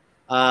one.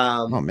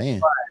 Oh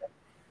man.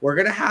 We're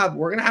gonna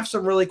have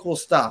some really cool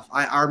stuff.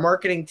 Our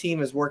marketing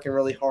team is working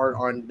really hard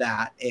on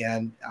that,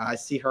 and I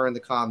see her in the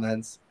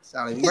comments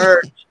sounding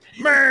merch.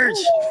 Really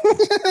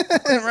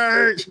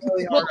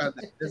hard on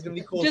that. There's gonna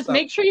be cool just stuff.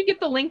 make sure you get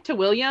the link to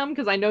William,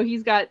 because I know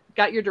he's got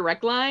your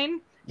direct line.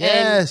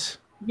 Yes.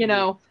 And, you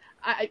know,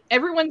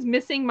 everyone's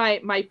missing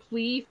my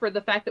plea for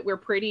the fact that we're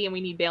pretty and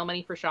we need bail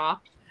money for Shaw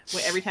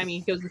every time he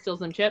goes and steals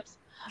them chips.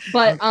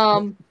 But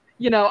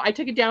you know, I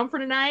took it down for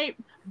tonight.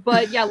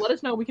 But yeah, let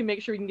us know. We can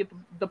make sure we can get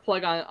the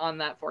plug on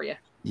that for you.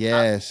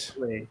 Yes.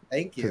 Absolutely.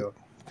 Thank you.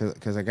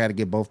 Because I gotta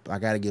get both. I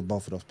gotta get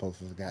both of those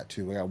posters. I got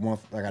two. I got one.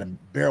 I got a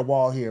barrel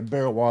wall here,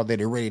 barrel wall there.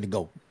 They're ready to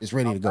go. It's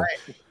ready to go,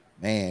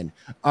 man.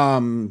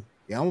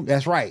 Yeah,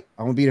 that's right.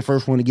 I'm gonna be the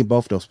first one to get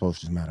both those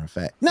posters. Matter of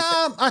fact, no,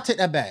 I take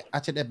that back. I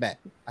take that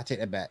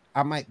back.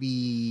 I might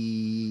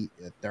be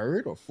a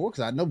third or fourth,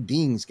 because I know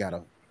Dean's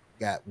got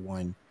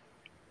one,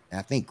 and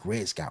I think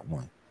Greg's got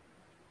one.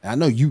 And I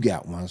know you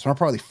got one, so I'm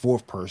probably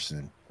fourth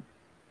person.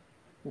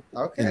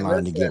 Okay, in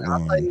line to get I'll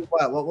one. tell you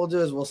what we'll do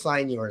is we'll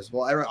sign yours.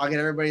 I'll get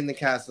everybody in the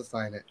cast to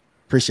sign it.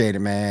 Appreciate it,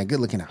 man. Good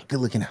looking out. Good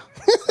looking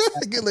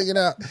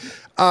out.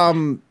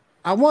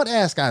 I want to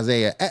ask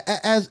Isaiah,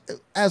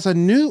 as a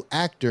new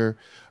actor,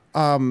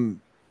 how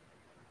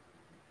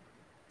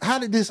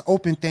did this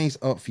open things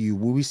up for you?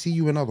 Will we see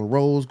you in other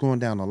roles going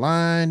down the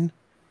line?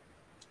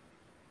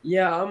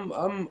 Yeah,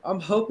 I'm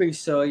hoping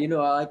so. You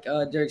know, like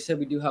Derek said,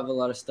 we do have a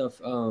lot of stuff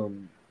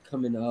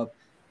coming up.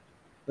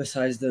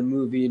 Besides the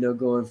movie, you know,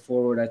 going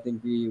forward, I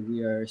think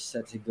we are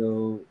set to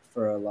go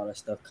for a lot of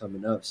stuff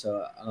coming up.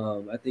 So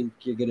I think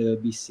you're gonna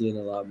be seeing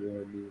a lot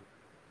more of me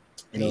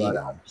and a lot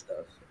of other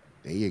stuff.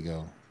 There you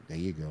go.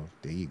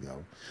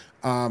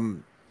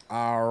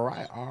 All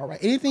right.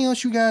 Anything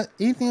else you guys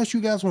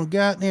want to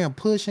goddamn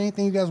push?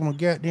 Anything you guys want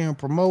to goddamn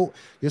promote?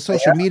 Your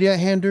social media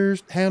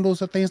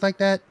handles or things like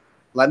that?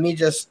 Let me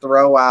just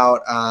throw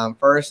out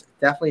first,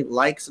 definitely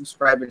like,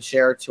 subscribe, and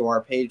share to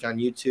our page on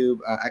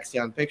YouTube,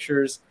 Exion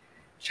Pictures.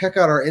 Check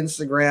out our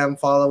Instagram,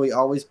 follow. We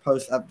always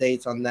post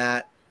updates on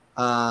that.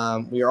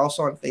 We are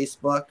also on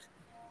Facebook.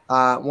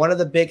 One of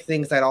the big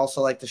things I'd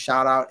also like to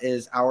shout out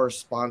is our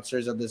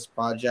sponsors of this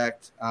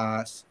project,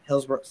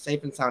 Hillsborough,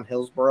 Safe and Sound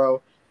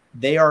Hillsborough.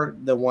 They are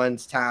the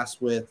ones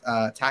tasked with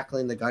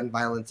tackling the gun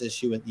violence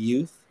issue with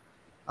youth.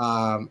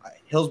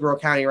 Hillsborough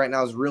County right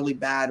now is really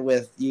bad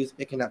with youth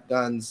picking up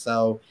guns.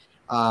 So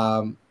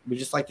we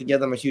just like to give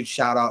them a huge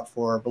shout out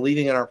for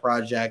believing in our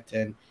project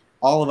and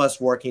all of us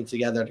working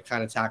together to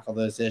kind of tackle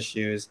those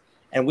issues.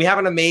 And we have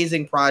an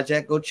amazing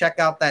project. Go check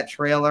out that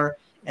trailer.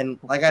 And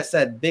like I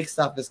said, big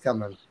stuff is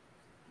coming.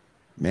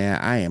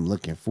 Man, I am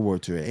looking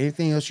forward to it.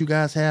 Anything else you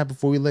guys have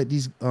before we let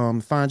these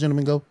fine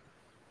gentlemen go?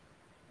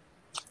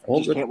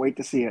 Just can't wait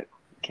to see it.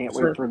 Can't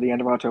wait for the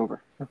end of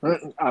October.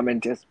 I'm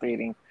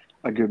anticipating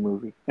a good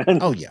movie.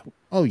 Oh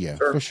yeah,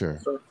 for sure.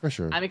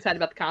 I'm excited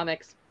about the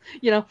comics.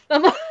 You know.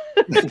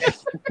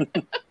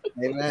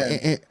 Amen.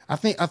 And I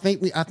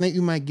think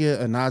you might get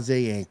a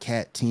Najee and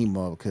Cat team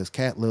up, because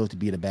Cat loves to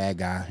be the bad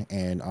guy,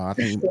 and I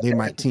think they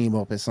might team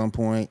up at some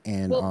point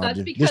and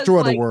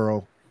destroy the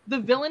world. The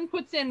villain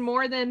puts in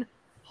more than.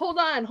 Hold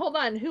on.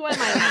 Who am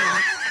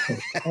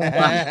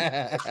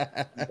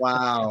I?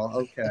 Wow.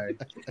 Okay.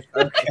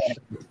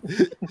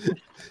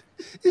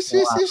 It's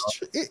just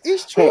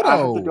it's true. Hey,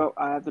 though.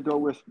 I have to go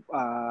with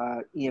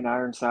Ian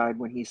Ironside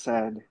when he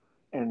said,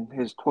 and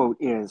his quote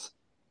is,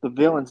 "The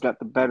villain's got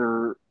the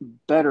better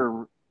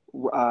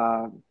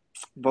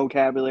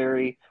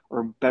vocabulary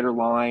or better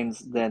lines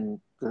than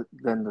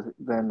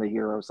the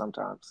hero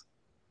sometimes."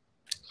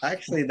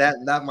 Actually,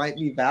 that might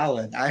be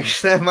valid.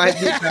 Actually, that might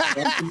be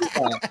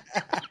valid.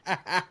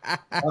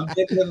 I'm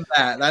giving them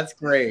that. That's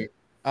great.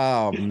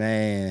 Oh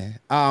man.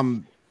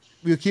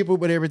 We'll keep up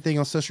with everything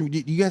on social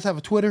media. Do you guys have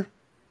a Twitter?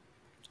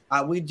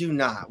 We do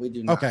not.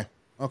 Okay.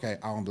 I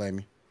don't blame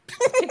you.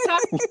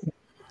 TikTok.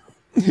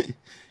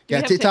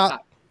 Got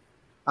TikTok?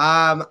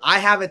 I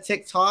have a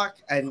TikTok,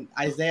 and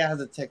Isaiah has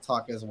a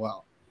TikTok as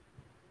well.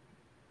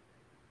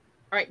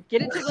 All right,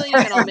 get it to William,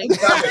 and I'll make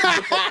sure.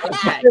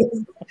 Okay.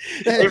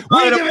 Hey,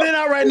 we ain't giving it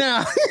out right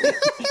now.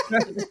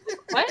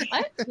 What?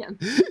 Yeah.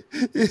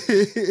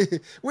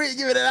 We ain't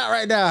giving it out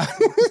right now.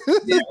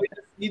 Yeah,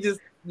 you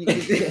just You get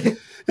it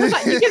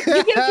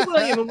to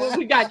William, and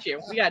we got you.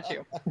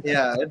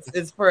 yeah,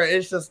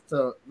 it's just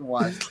to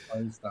watch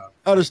fun stuff.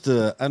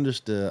 Understood.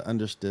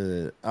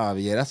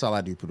 Yeah, that's all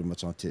I do pretty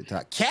much on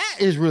TikTok. Kat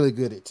is really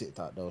good at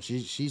TikTok though.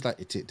 She's like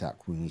the TikTok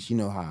queen. She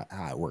know how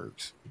it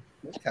works.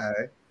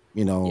 Okay.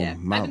 You know, Yeah,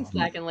 I've been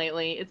slacking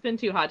lately. It's been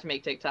too hot to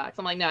make TikToks.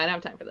 I'm like, no, I don't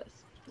have time for this.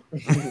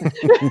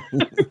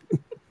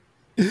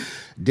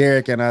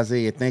 Derek and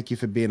Isaiah, thank you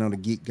for being on the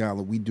Geek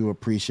Gauntlet. We do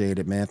appreciate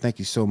it, man. Thank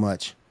you so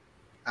much.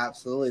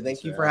 Absolutely.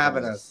 Thank you for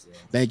having us. Yeah.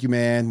 Thank you,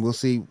 man. We'll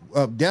see.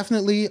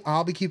 Definitely,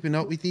 I'll be keeping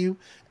up with you,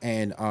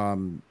 and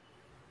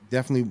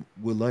definitely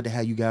would love to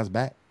have you guys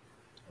back.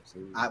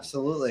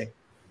 Absolutely.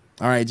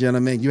 All right,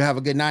 gentlemen. You have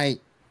a good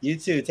night. You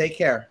too. Take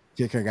care.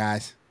 Take care,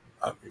 guys.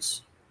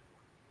 Peace.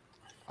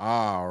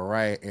 All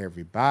right,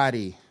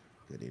 everybody.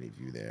 Good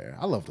interview there.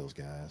 I love those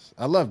guys.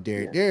 I love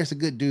Derek. Yeah. Derek's a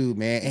good dude,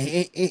 man,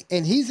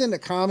 and he's in the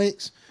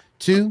comics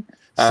too.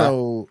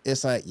 So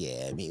it's like,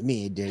 yeah,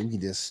 me and Derek, we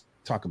can just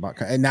talk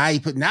about. And now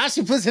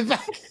she puts it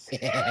back.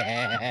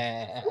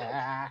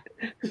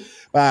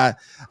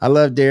 I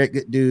love Derek,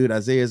 good dude.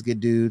 Isaiah's good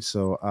dude.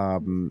 So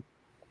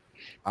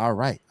all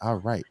right.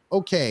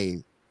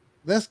 Okay,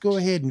 let's go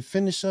ahead and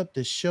finish up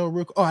the show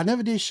real quick. Oh, I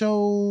never did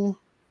show.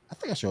 I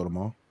think I showed them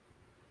all.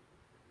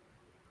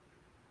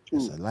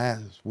 It's the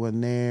last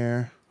one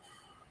there.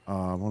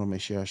 I want to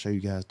make sure I show you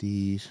guys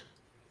these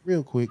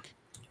real quick.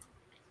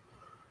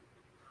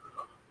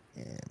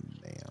 And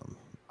bam.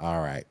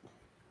 All right.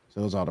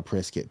 So those are the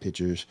press kit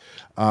pictures.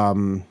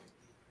 Now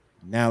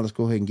let's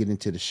go ahead and get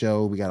into the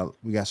show. We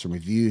got some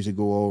reviews to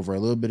go over, a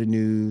little bit of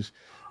news,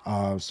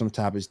 some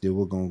topics that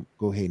we're gonna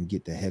go ahead and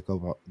get the heck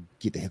up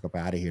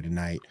out of here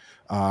tonight.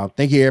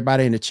 Thank you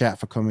everybody in the chat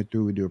for coming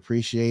through. We do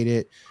appreciate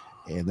it.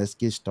 And let's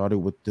get started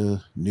with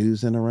the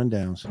news and the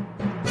rundowns.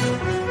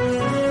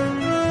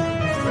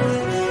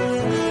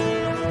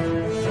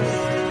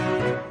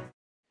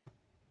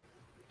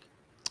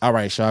 All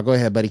right, Shaw, go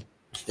ahead, buddy.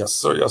 Yes,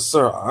 sir. Yes,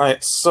 sir. All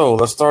right, so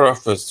let's start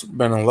off with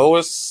Superman and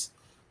Lois.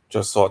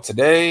 Just saw it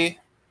today.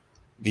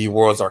 The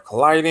worlds are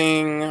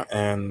colliding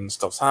and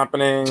stuff's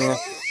happening. God,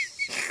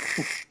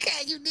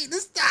 you need to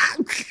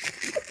stop.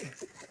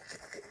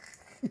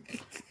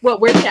 Well,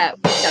 where's Cat?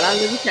 I'm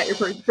going to Cat, your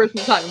person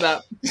you're talking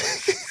about.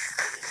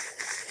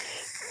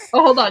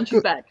 Oh, hold on.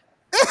 She's back.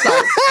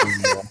 Sorry.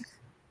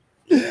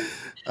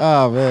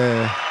 Oh,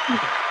 man.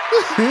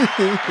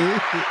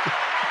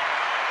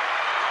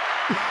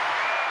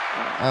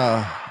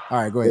 All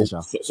right, go ahead,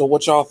 Sean. So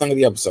what y'all think of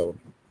the episode?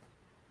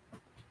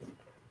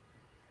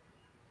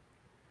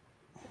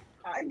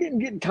 I didn't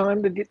get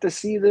time to get to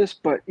see this,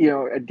 but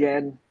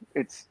again,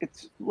 it's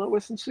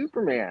Lois and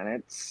Superman.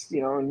 It's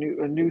a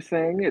new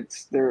thing.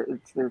 It's their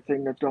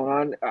thing that's going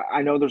on.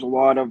 I know there's a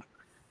lot of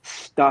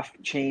stuff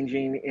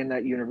changing in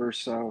that universe,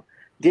 so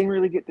didn't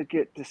really get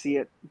to see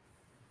it.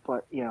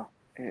 But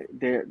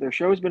their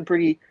show's been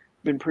pretty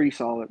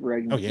solid,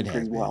 right?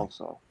 Pretty well.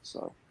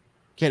 So.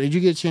 Kat, did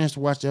you get a chance to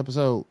watch the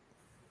episode?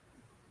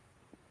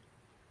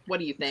 What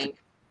do you think?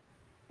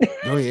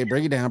 Go ahead,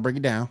 break it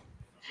down.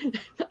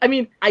 I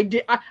mean, I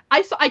did.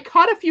 I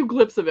caught a few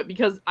glimpses of it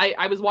because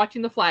I was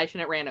watching The Flash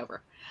and it ran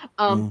over.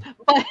 But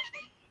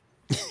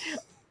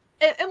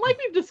and like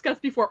we've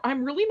discussed before,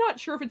 I'm really not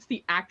sure if it's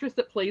the actress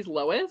that plays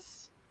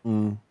Lois.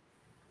 But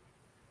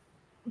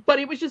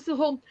it was just the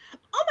whole,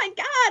 oh my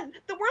God,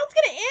 the world's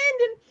gonna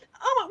end, and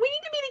oh, we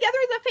need to be together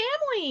as a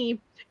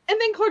family. And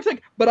then Clark's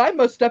like, but I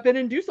must step in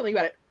and do something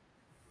about it.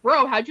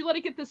 Bro, how'd you let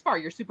it get this far?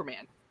 You're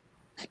Superman.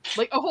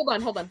 Like, oh, hold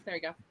on. There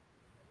you go.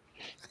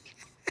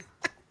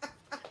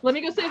 Let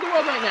me go save the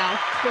world right now.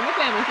 Save my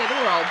family, save the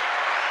world.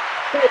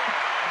 But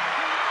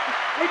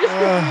I just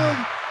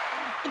feel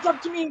it's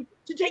up to me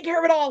to take care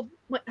of it all.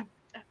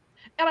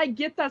 And I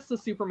get that's the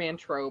Superman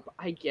trope.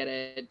 I get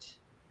it.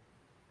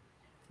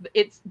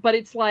 But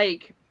it's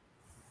like,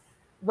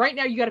 right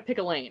now you got to pick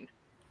a lane.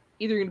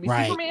 Either you're going to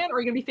be Superman or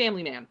you're going to be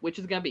Family Man. Which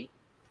is going to be?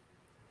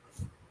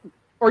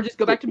 Or just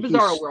go back to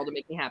Bizarro World and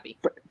make me happy.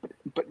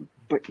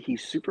 But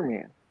he's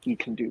Superman. He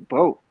can do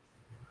both.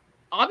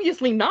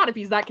 Obviously not if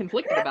he's that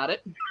conflicted about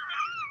it.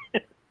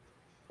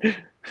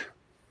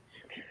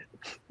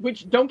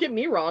 Which, don't get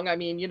me wrong, I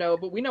mean,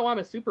 but we know I'm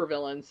a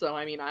supervillain, so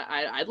I mean,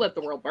 I'd let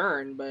the world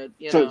burn, but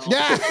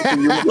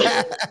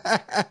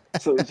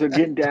So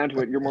getting down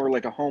to it, you're more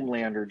like a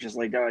Homelander, just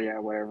like, oh yeah,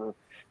 whatever.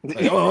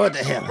 Like, oh, what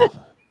the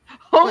hell?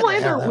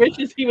 Homelander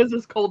wishes he was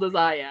as cold as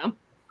I am.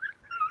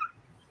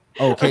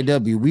 Oh,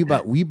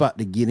 KW, we about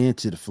to get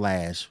into the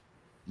Flash.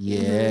 Yeah.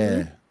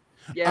 Mm-hmm.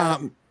 Yeah.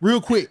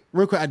 Real quick,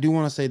 I do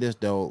want to say this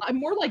though. I'm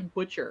more like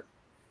Butcher.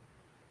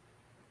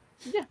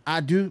 Yeah. I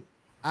do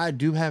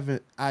have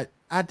it. I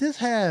just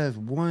have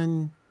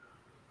one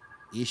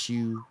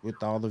issue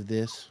with all of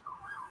this.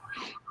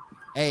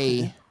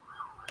 The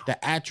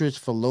actress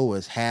for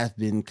Lois has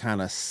been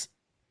kind of,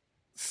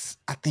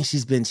 I think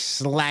she's been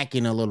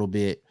slacking a little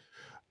bit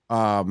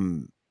as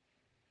an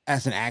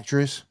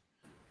actress.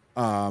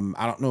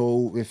 I don't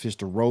know if it's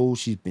the role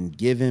she's been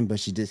given, but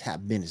she just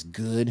hasn't been as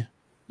good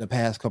the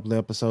past couple of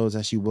episodes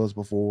as she was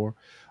before.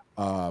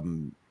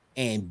 And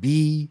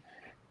B,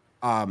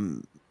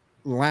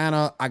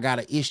 Lana, I got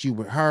an issue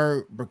with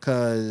her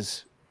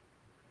because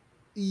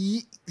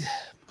when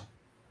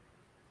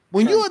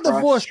you're a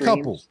divorced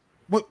couple,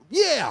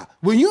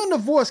 when you're a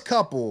divorced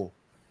couple,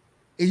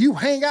 if you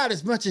hang out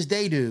as much as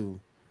they do,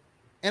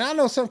 and I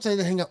know sometimes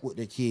they hang out with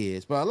their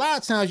kids, but a lot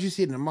of times you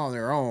see them on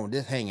their own,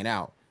 just hanging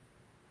out.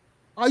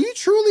 Are you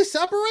truly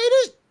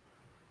separated?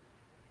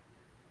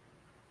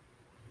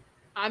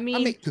 I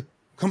mean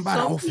come by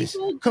the office.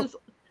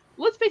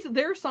 Let's face it,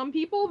 there are some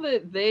people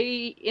that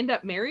they end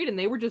up married and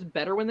they were just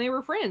better when they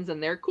were friends,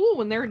 and they're cool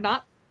when there's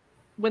not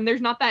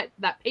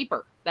that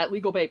paper, that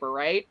legal paper,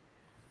 right?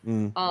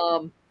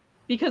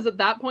 Because at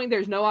that point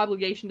there's no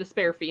obligation to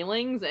spare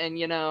feelings, and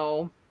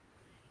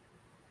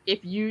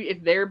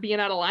if they're being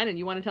out of line and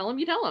you want to tell them,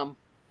 you tell them.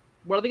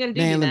 What are they going to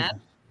do, Matt?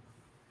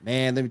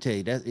 Man, let me tell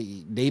you,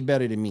 they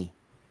better than me,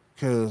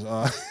 cause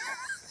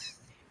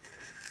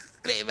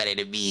they better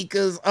than me,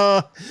 cause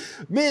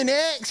me and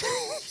X.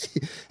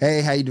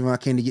 Hey, how you doing? I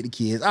came to get the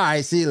kids. All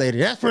right, see you later.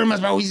 That's pretty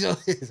much how we go.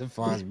 As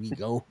far as we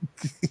go.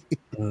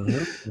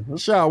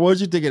 Shaw, what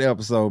did you think of the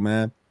episode,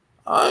 man?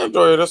 I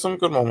enjoyed it. There's some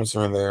good moments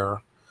here and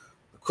there.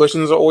 The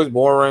questions are always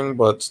boring,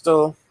 but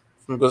still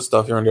some good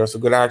stuff here and there.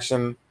 Some good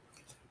action.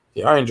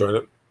 Yeah, I enjoyed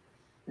it.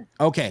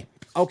 Okay.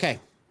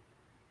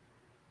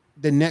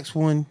 The next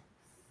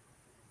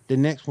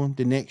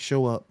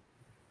show up,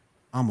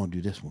 I'm gonna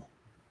do this one.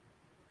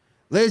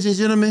 Ladies and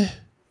gentlemen,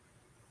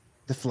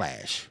 The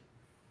Flash.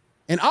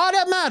 And all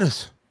that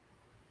matters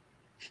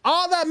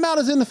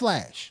in The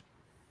Flash.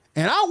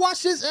 And I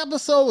watched this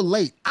episode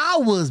late. I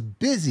was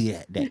busy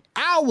at that.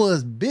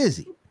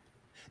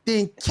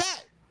 Then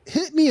Kat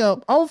hit me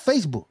up on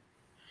Facebook.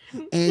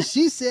 And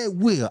she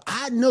said, Will,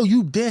 I know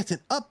you dancing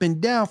up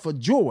and down for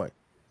joy.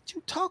 What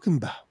you talking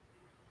about?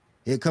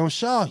 Here comes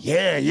Shaw.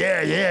 Yeah.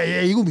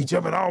 You gonna be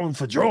jumping on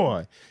for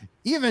joy.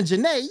 Even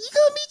Janae, you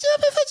gonna be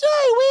jumping for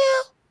joy,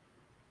 Will.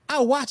 I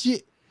watch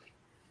it.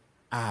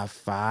 I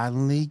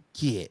finally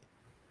get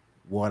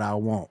what I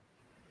want.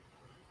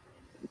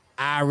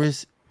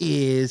 Iris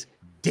is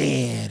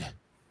dead.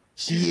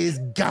 She is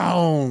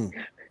gone.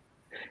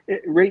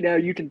 Right now,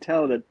 you can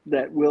tell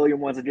that William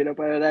wants to get up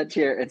out of that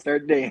chair and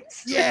start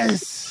dancing.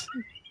 Yes.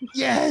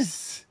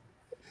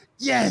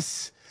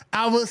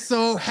 I was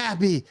so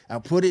happy. I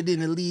put it in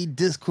the lead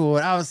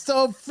Discord. I was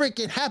so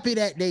freaking happy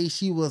that day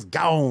she was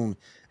gone.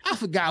 I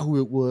forgot who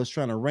it was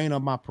trying to rain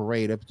on my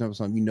parade. Up to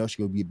something, she's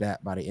gonna be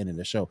back by the end of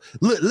the show.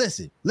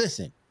 Listen.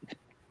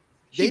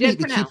 She They need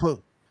to dead for keep now.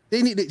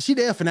 her. She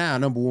dead for now.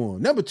 Number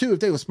one. Number two, if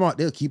they were smart,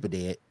 they'll keep her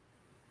dead,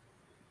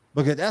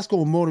 because that's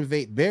gonna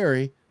motivate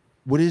Barry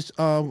with his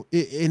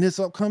in his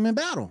upcoming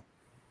battle.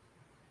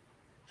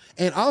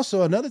 And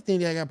also another thing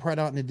that I got put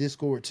out in the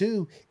Discord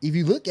too. If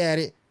you look at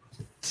it,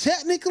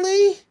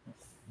 technically,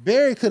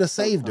 Barry could have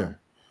saved her.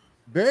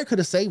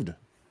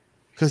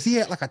 Because he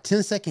had like a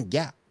 10-second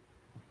gap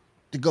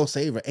to go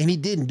save her, and he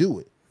didn't do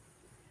it.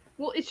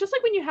 Well, it's just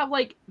like when you have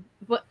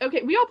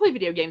okay, we all play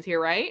video games here,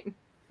 right?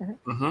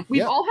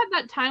 We've all had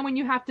that time when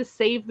you have to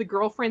save the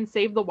girlfriend,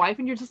 save the wife,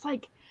 and you're just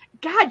like,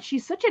 God,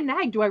 she's such a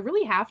nag. Do I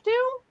really have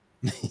to?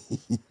 And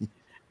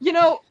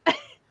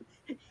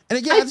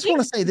again, I just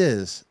want to say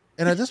this.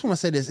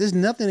 There's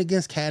nothing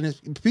against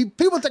Candace.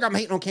 People think I'm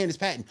hating on Candace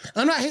Patton.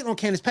 I'm not hating on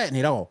Candace Patton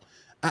at all.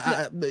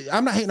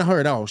 I'm not hating on her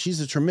at all. She's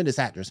a tremendous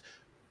actress.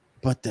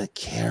 But the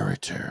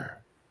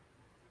character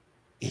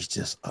is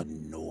just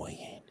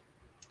annoying.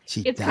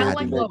 It's kind of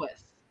like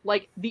Lois.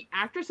 Like, the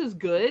actress is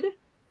good,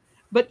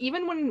 but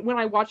even when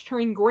I watched her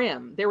in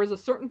Grimm, there was a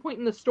certain point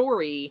in the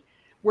story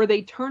where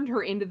they turned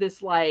her into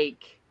this,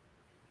 like,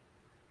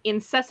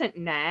 incessant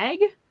nag.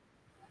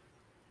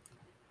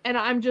 And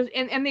I'm just,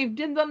 and they've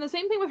done the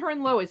same thing with her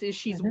and Lois, is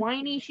she's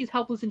whiny, she's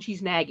helpless, and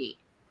she's naggy.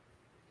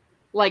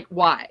 Like,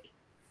 why?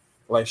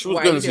 Like, she was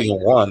good in season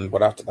 1,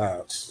 but after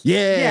that.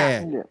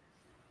 Yeah,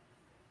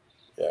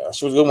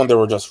 she was good when they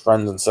were just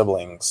friends and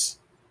siblings.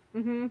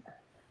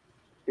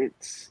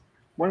 It's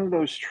one of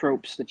those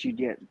tropes that you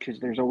get, because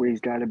there's always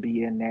got to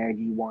be a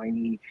naggy,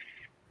 whiny,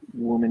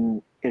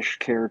 woman-ish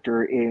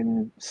character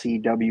in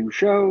CW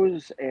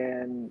shows.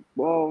 And,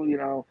 well,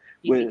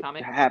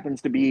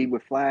 happens to be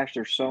with Flash,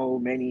 there's so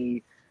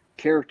many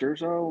characters,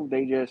 so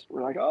they just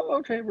were like, oh,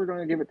 okay, we're going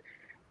to give it.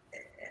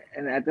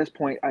 And at this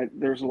point,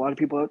 there's a lot of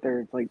people out there,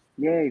 it's like,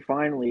 yay,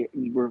 finally,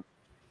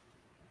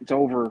 it's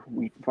over.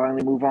 We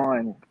finally move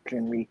on.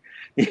 Can we,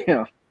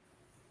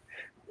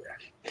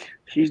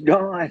 she's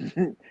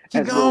gone.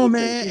 She's gone,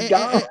 man. She's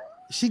gone.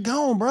 She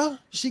gone, bro.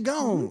 She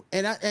gone.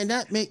 And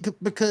that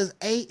because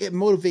A, it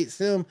motivates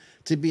them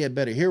to be a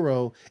better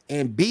hero,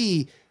 and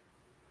B,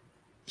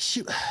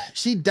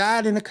 she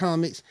died in the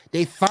comics.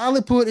 They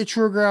finally put the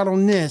trigger out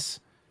on this,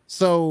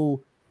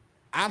 so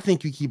I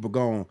think you keep her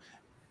going.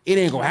 It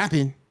ain't gonna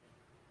happen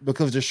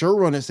because the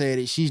showrunner said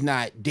that she's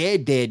not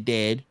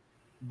dead,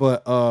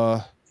 but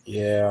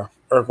yeah,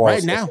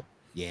 right now,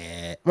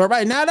 yeah, but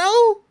right now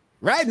though,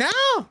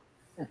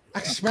 I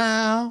can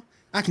smile,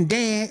 I can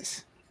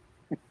dance,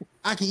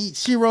 I can eat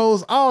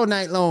Cheetos all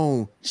night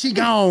long. She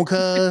gone,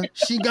 cuz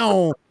she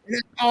gone.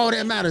 That's all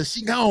that matters.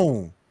 She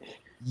gone.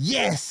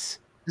 Yes.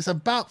 It's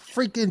about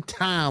freaking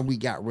time we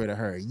got rid of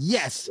her.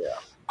 Yes. Yeah.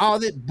 All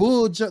that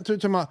bull jump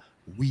to my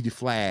we the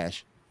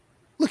Flash.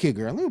 Look here,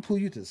 girl. Let me pull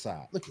you to the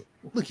side. Look here.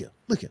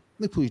 Let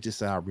me pull you to the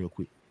side real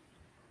quick.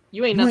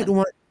 You ain't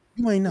nothing.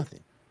 You ain't nothing.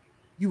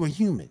 You a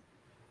human.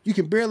 You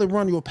can barely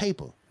run your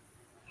paper.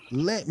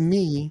 Let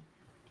me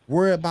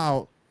worry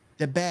about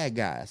the bad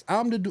guys.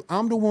 I'm the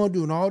one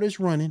doing all this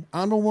running.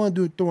 I'm the one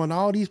throwing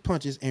all these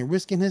punches and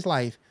risking his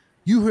life.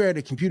 You here at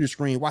the computer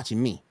screen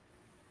watching me.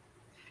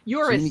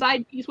 You're a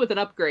side piece with an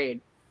upgrade.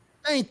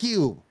 Thank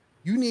you.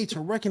 You need to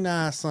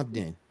recognize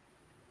something.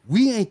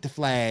 We ain't the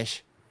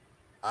Flash.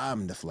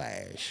 I'm the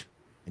Flash.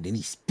 And then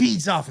he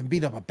speeds off and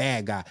beat up a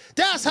bad guy.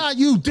 That's how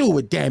you do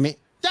it, damn it.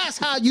 That's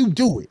how you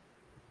do it.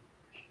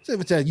 So if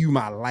I tell you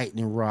my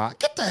lightning rod,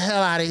 get the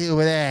hell out of here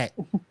with that.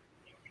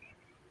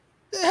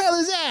 The hell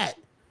is that?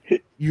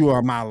 You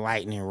are my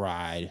lightning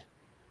rod.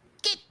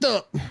 Get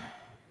the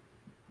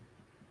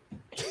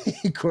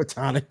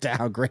Cortana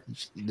downgrade.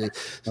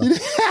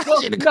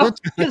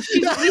 Because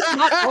he's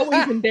not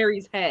always in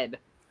Barry's head.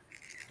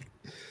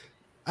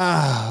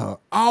 Oh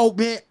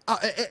man.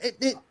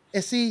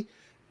 And see,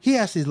 he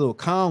has his little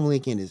comm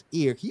link in his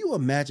ear. Can you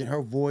imagine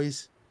her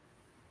voice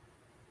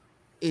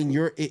in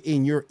your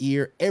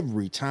ear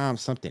every time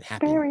something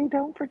happens? Barry,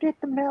 don't forget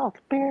the milk.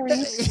 Barry,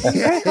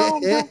 get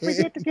home. Don't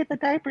forget to get the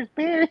diapers,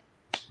 Barry.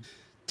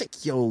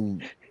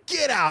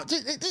 Get out.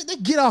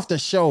 Just get off the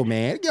show,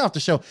 man. Get off the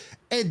show.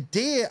 And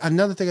then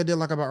another thing I did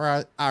like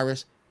about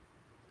Iris,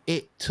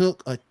 it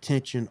took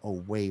attention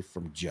away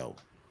from Joe.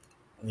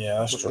 Yeah,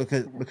 that's true.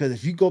 Because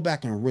if you go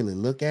back and really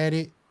look at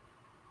it,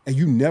 and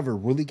you never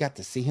really got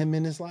to see him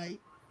in this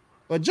light,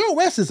 but Joe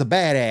West is a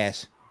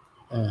badass.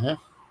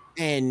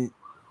 And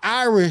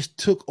Iris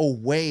took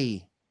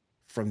away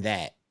from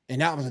that.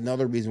 And that was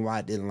another reason why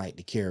I didn't like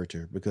the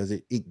character, because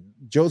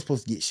Joe's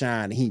supposed to get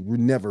shine and he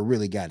never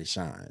really got his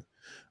shine.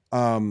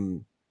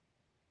 Also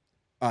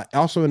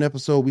in the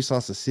episode, we saw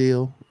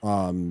Cecile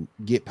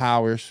get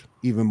powers,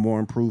 even more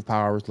improved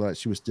powers, like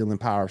she was stealing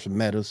powers from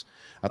Metas.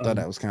 I thought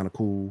that was kind of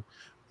cool.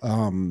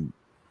 I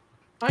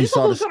just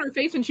saw the look on her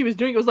face when she was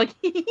doing it. It was like,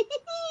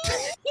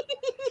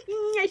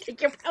 I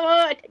take your power,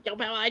 I take your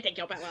power, I take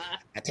your power.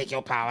 I take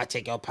your power, I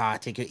take your power, I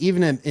take your...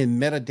 Even in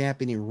meta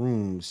dampening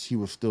rooms, she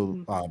was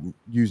still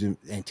using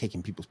and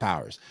taking people's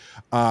powers.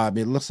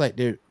 It looks like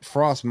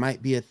Frost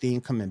might be a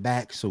thing coming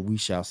back, so we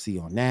shall see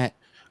on that.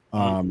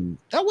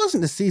 That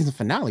wasn't the season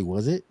finale,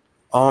 was it?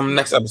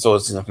 Next episode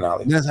is season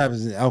finale. Next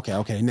episode,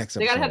 okay. Next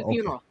episode. They gotta have a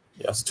funeral.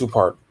 Yeah, it's a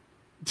 2-part.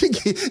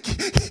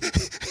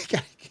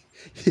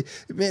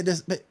 Man,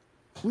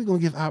 we're gonna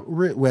give out.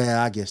 Well,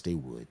 I guess they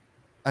would.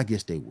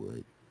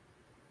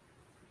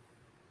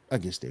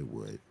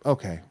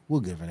 Okay,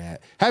 we'll give her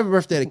that. Happy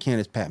birthday to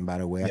Candace Patton, by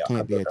the way. I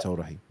can't be a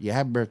total hater. Yeah,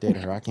 happy birthday to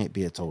her. I can't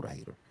be a total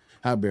hater.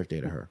 Happy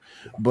birthday to her.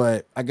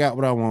 But I got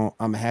what I want.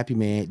 I'm a happy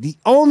man. The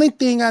only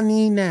thing I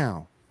need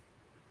now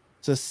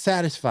to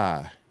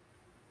satisfy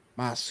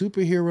my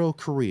superhero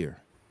career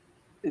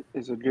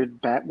is a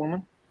good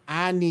Batwoman.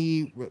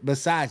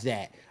 Besides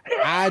that,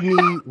 I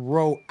need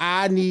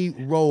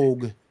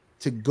Rogue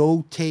to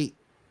go take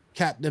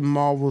Captain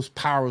Marvel's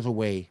powers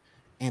away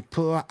and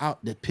pull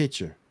out the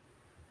picture.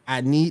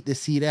 I need to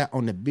see that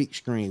on the big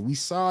screen. We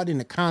saw it in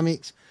the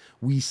comics.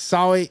 We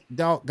saw it,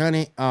 doggone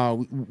it.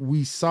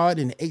 We saw it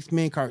in the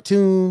X-Men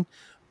cartoon.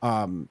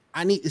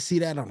 I need to see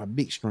that on a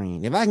big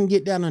screen. If I can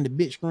get that on the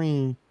big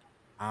screen,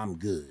 I'm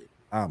good.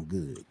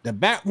 The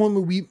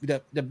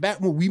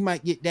Batwoman, we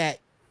might get that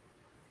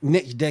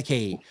next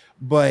decade,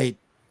 but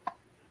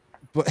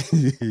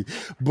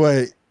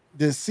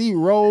to see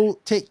Rogue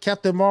take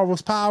Captain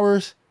Marvel's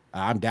powers,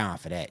 I'm down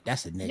for that.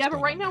 That's the next. Yeah,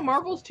 but right now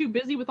Marvel's too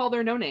busy with all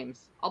their no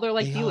names, all their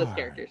like D-list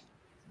characters.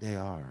 They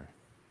are.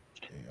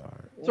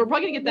 So we're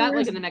probably gonna get that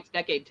like in the next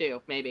decade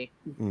too, maybe.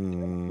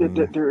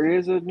 There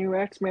is a new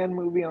X-Men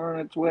movie on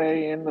its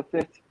way in the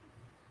 5th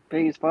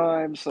Phase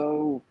 5,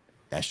 so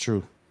that's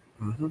true.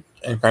 And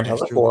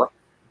Fantastic Four.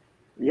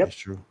 Yep, that's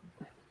true.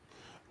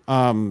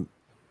 Yeah,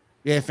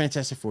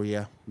 Fantastic Four.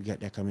 Yeah, we got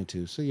that coming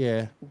too. So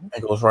yeah,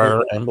 and Ghost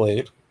Rider and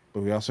Blade.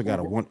 But we also got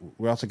a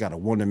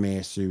Wonder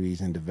Man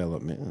series in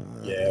development.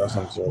 Yeah, that's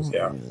what it is.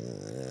 Yeah.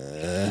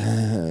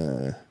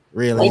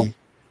 Really? Well,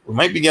 we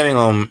might be getting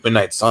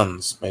Midnight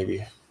Suns,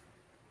 maybe.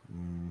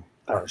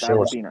 That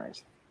would be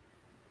nice.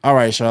 All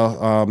right,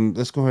 y'all.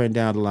 Let's go ahead and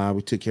down the line.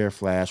 We took care of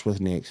Flash. What's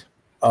next?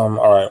 All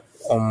right.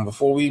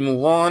 Before we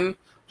move on,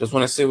 just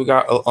want to say we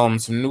got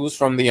some news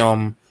from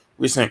the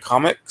recent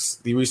comics,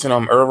 the recent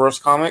Arrowverse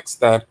comics,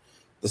 that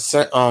the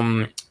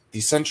Spectre,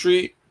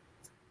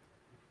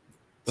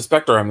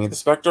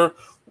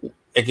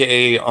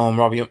 aka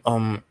Robbie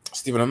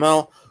Stephen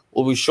Amell,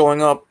 will be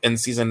showing up in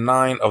season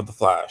 9 of The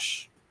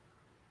Flash.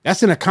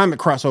 That's in a comic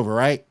crossover,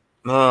 right?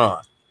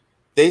 No.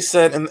 They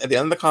said at the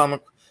end of the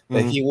comic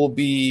that he will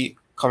be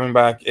coming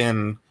back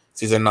in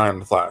season 9 of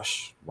The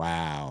Flash.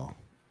 Wow.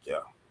 Yeah.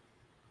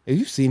 Have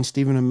you seen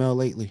Stephen Amell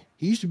lately?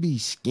 He used to be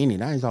skinny.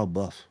 Now he's all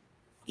buff.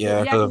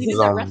 Yeah, he did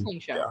that wrestling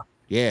show.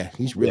 Yeah,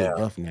 he's really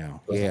buff now.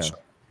 Yeah.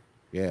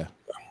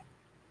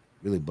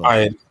 Really buff. All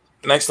right.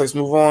 Next, let's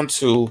move on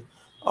to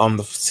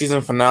the season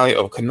finale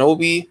of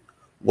Kenobi.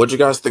 What'd you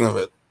guys think of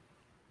it?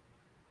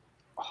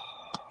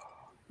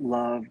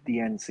 Loved the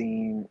end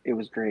scene. It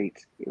was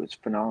great. It was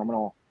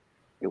phenomenal.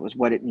 It was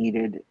what it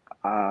needed.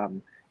 I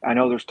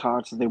know there's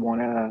talks that they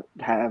want to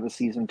have a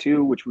season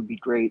 2, which would be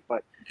great,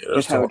 but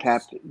just how they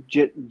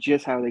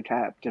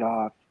tapped it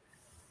off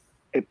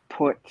it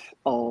put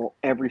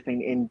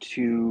everything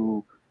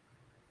into.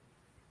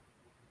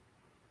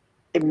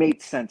 It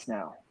made sense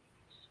now.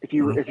 If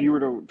you were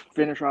to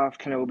finish off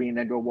Kenobi and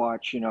then go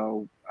watch,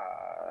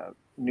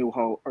 New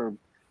Hope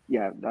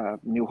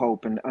New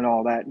Hope and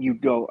all that,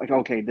 you'd go like,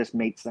 okay, this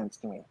made sense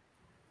to me.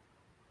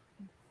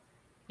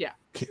 Yeah.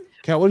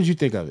 Cal, what did you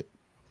think of it?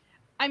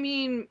 I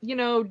mean,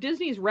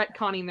 Disney's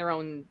retconning their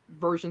own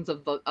versions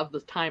of the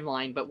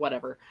timeline, but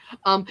whatever.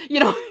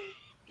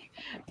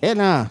 Yeah,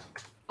 nah.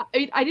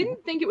 I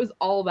didn't think it was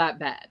all that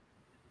bad.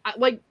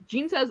 Like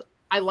Gene says,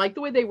 I like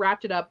the way they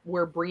wrapped it up.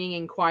 We're bringing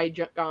in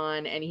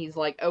Qui-Gon, and he's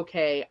like,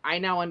 okay, I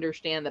now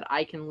understand that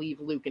I can leave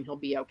Luke and he'll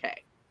be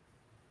okay.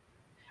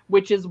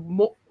 Which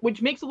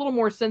makes a little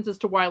more sense as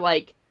to why,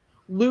 like,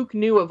 Luke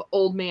knew of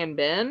Old Man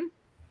Ben,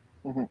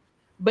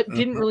 but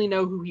didn't really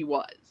know who he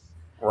was.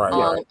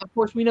 Right. Of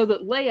course, we know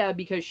that Leia,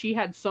 because she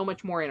had so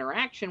much more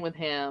interaction with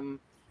him,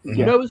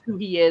 knows who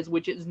he is,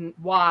 which is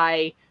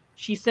why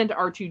she sent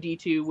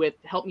R2-D2 with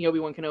 "Help me,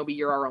 Obi-Wan Kenobi,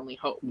 you're our only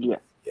hope." Yeah.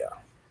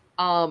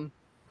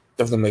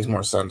 Definitely makes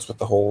more sense with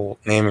the whole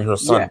naming her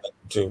son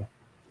too.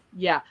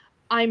 Yeah.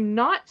 I'm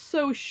not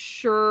so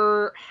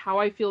sure how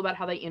I feel about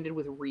how they ended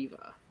with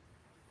Reva.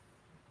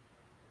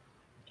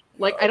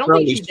 Like, I don't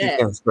think she's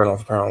dead.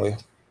 Apparently.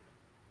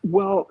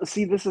 Well,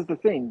 see, this is the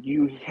thing.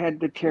 You had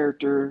the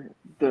character,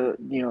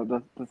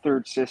 the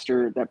third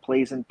sister that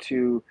plays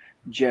into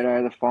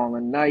Jedi: The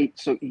Fallen Knight.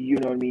 So you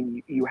know what I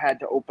mean. You had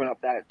to open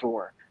up that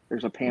door.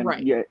 There's a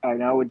Yeah, I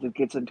know it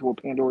gets into a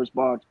Pandora's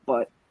box,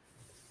 but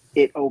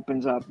it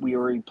opens up. We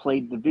already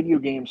played the video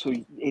game, so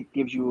it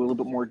gives you a little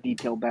bit more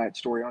detailed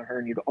backstory on her,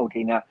 and you go,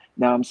 okay, now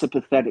I'm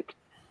sympathetic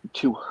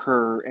to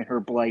her and her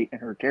blight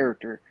and her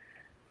character.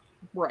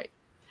 Right.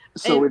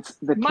 So and it's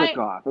the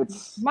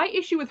kickoff. My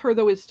issue with her,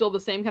 though, is still the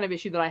same kind of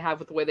issue that I have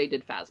with the way they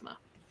did Phasma.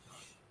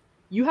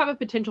 You have a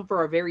potential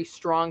for a very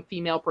strong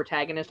female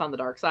protagonist on the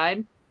dark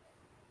side,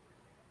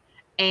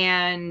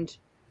 and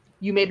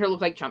you made her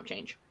look like chump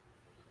change.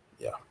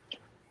 Yeah.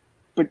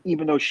 But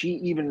even though she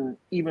even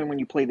when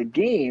you play the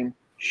game,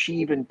 she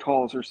even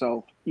calls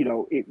herself,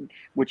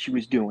 what she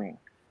was doing.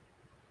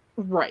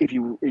 Right. If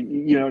you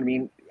know what I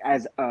mean,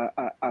 as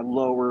a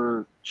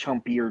lower,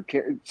 chumpier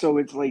character. So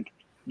it's like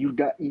you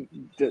got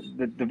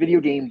the video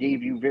game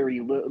gave you very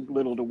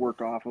little to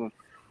work off of.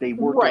 They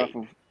worked off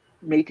of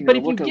making her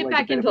look like a bit of a badass.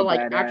 But if you get back into like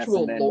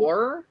actual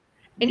lore,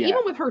 and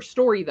even with her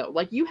story though,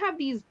 like you have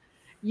these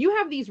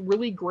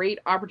really great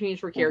opportunities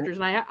for characters,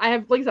 and I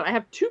have, like I said, I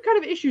have two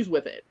kind of issues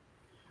with it.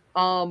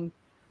 I'm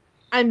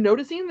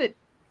noticing that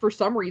for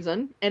some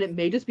reason, and it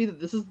may just be that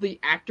this is the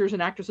actors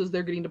and actresses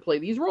they're getting to play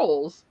these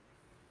roles,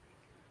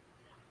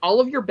 all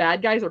of your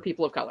bad guys are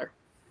people of color.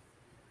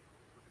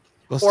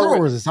 Well, Star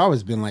Wars has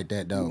always been like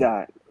that,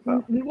 though.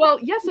 Well,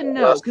 yes and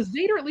no, because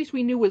Vader, at least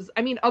we knew was,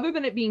 I mean, other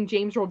than it being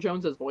James Earl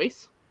Jones's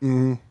voice.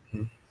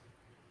 Mm-hmm.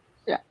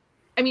 Yeah.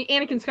 I mean,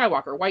 Anakin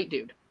Skywalker, white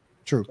dude.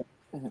 True.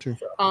 If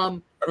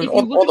you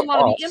look at a lot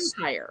of the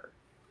Empire,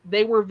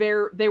 they were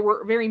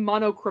very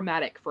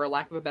monochromatic, for a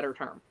lack of a better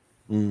term.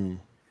 Mm.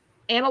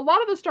 And a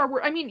lot of the Star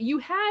Wars, I mean, you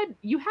had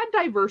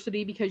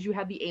diversity because you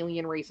had the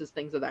alien races,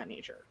 things of that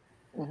nature.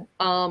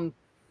 Mm-hmm.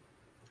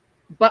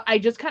 But I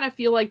just kind of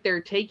feel like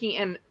they're taking,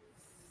 and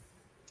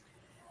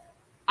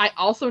I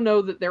also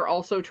know that they're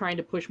also trying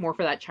to push more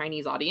for that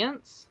Chinese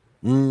audience.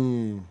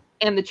 Mm.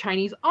 And the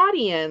Chinese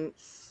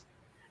audience,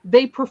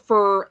 they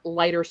prefer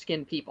lighter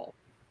skinned people.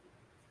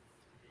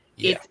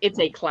 Yeah. It's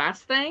a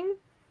class thing.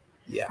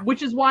 Yeah.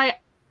 Which is why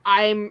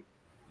I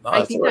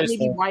think that may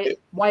be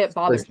why it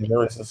bothers me.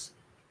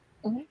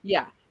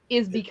 Yeah.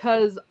 Is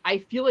because I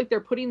feel like they're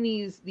putting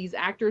these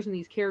actors and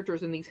these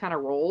characters in these kind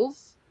of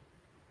roles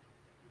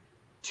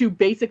to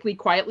basically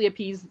quietly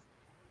appease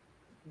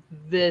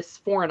this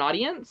foreign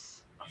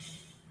audience.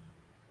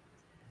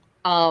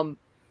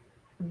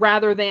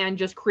 Rather than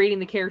just creating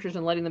the characters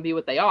and letting them be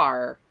what they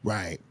are.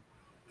 Right.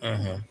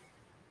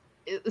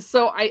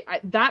 So I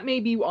that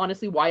may be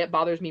honestly why it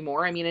bothers me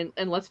more. I mean,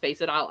 and let's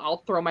face it,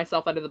 I'll throw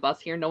myself under the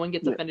bus here. No one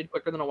gets offended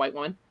quicker than a white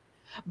woman.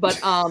 But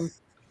but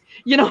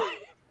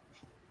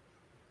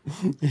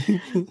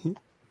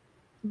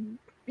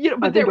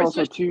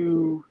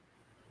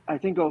I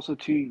think also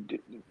too,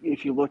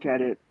 if you look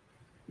at it,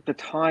 the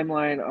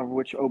timeline of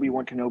which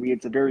Obi-Wan Kenobi,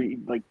 it's a very,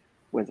 like,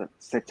 what is it,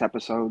 6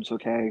 episodes,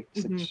 okay?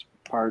 6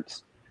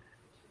 parts.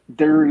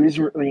 There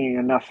isn't really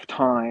enough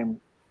time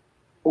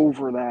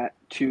over that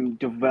to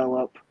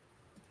develop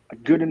a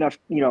good enough,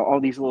 all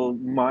these little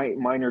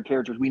minor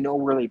characters. We know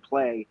where they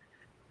play,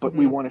 but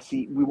we want to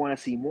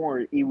see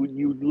more.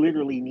 You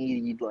literally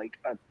need like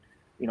a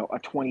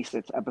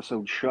 26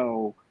 episode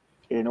show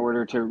in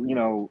order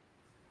to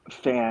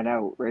fan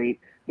out, right?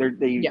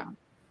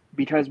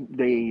 Because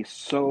they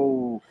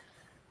so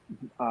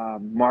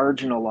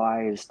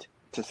marginalized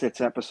to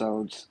 6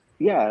 episodes.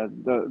 Yeah,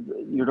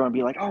 you're going to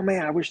be like, oh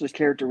man, I wish this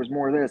character was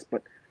more of this,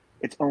 but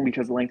it's only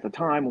because of the length of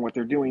time and what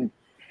they're doing.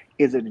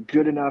 Is it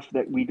good enough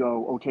that we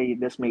go, okay,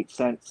 this makes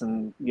sense,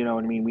 and you know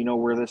what I mean? We know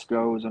where this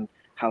goes and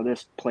how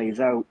this plays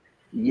out.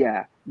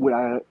 Yeah.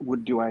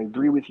 Do I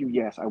agree with you?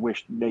 Yes. I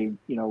wish they,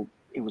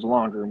 it was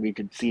longer and we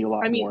could see a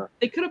lot more.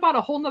 They could have bought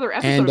a whole nother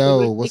episode.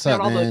 Ando, what's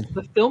up, man?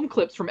 The film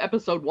clips from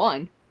episode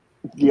 1.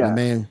 Yeah, my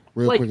man.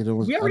 Real quick,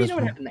 we already know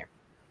what happened there.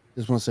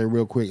 Just want to say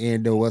real quick,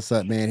 Ando, what's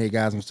up, man? Hey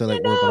guys, I'm still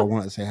at work, but I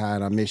wanted to say hi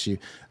and I miss you.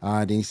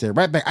 Then he said,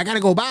 right back. I gotta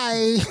go.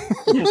 Bye.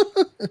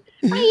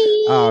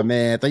 Bye. Oh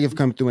man, thank you for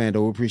coming through,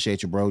 Ando. We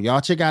appreciate you, bro. Y'all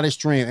check out his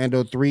stream,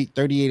 Ando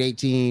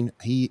 3818.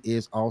 He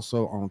is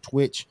also on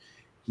Twitch.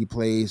 He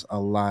plays a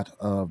lot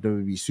of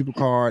WWE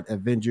Supercard,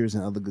 Avengers,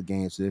 and other good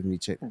games. So definitely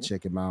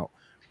check him out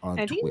on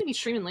Twitch. I think he's gonna be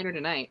streaming later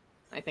tonight.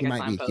 I think I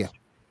saw him post.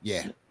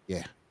 Yeah.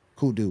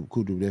 Cool dude.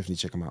 Definitely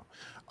check him out.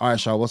 All right,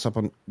 Shaw. What's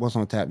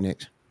on tap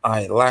next? All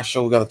right, last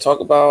show we got to talk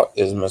about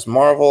is Ms.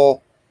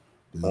 Marvel.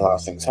 A lot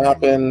of things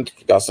happened.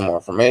 We got some more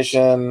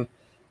information.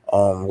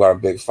 We got a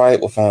big fight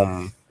with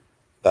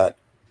that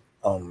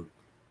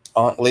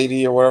aunt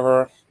lady or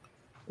whatever.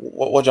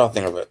 What y'all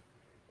think of it?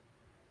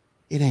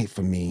 It ain't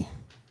for me.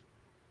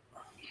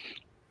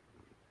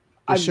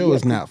 The show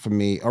is not for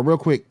me. Real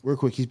quick,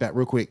 he's back.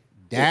 Real quick,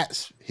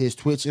 that's his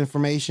Twitch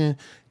information.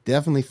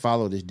 Definitely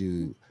follow this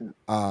dude.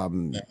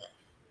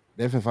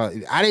 Definitely follow.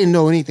 I didn't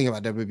know anything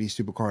about WWE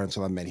Supercard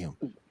until I met him,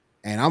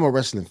 and I'm a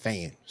wrestling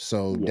fan.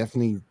 So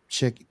definitely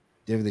check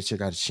out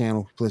his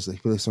channel. He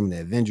plays some of the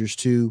Avengers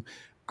too.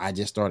 I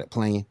just started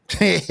playing.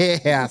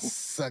 I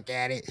suck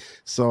at it.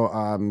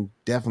 So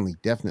definitely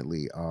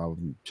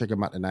check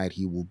him out tonight.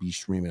 He will be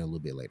streaming a little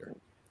bit later.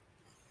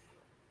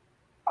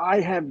 I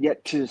have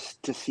yet to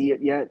see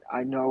it yet.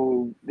 I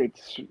know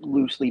it's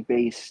loosely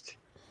based.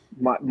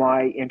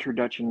 My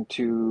introduction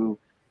to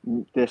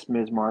this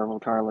Ms. Marvel,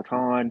 Carla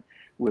Khan,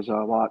 was a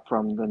lot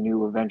from the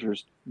new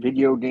Avengers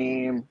video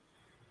game.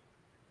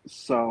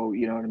 So,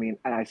 you know what I mean?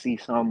 And I see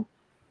some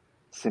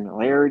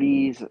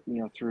similarities,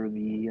 through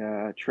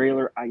the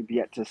trailer. I've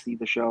yet to see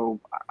the show.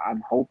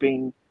 I'm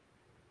hoping,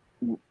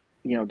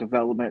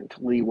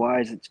 developmentally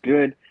wise, it's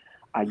good.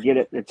 I get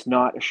it. It's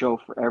not a show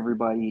for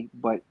everybody,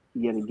 but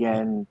yet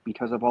again,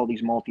 because of all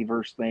these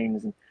multiverse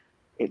things,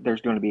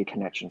 there's going to be a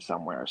connection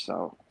somewhere.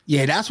 So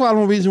yeah, that's why the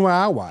only reason why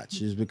I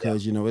watch is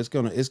because it's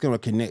gonna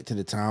connect to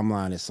the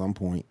timeline at some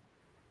point.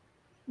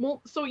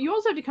 Well, so you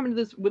also have to come into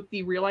this with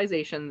the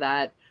realization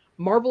that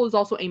Marvel is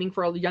also aiming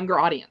for a younger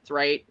audience,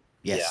 right?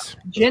 Yes.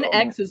 Gen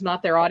X is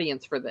not their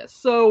audience for this.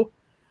 So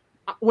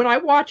when I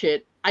watch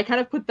it, I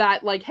kind of put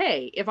that like,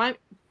 hey, but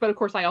of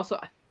course I also,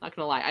 not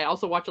gonna lie, I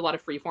also watch a lot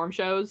of freeform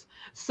shows.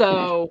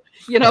 So,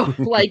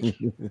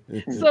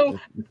 so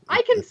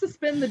I can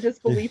suspend the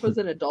disbelief as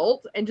an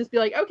adult and just be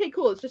like, okay,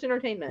 cool, it's just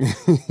entertainment.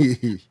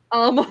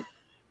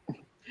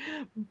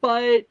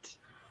 But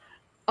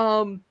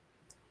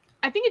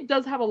I think it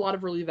does have a lot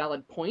of really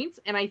valid points,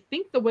 and I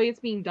think the way it's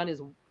being done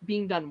is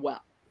being done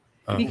well.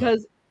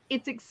 Because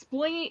it's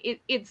explaining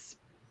it's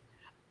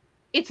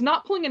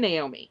not pulling a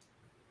Naomi.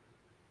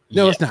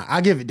 No, it's not.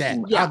 I'll give it that.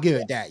 Yeah. I'll give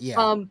it that.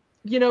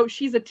 Yeah.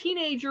 She's a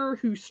teenager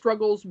who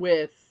struggles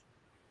with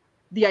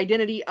the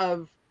identity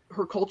of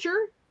her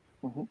culture,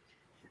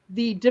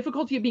 the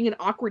difficulty of being an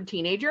awkward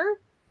teenager,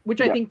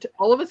 which I think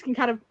all of us can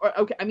kind of,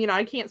 okay. I mean,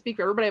 I can't speak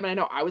for everybody, but I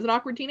know I was an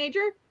awkward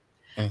teenager.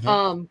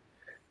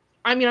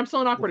 I mean, I'm still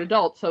an awkward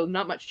adult, so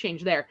not much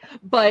change there.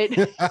 But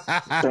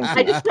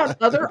I just found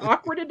other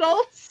awkward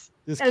adults,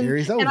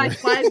 and I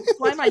fly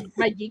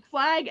my geek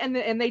flag,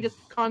 and they just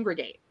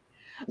congregate.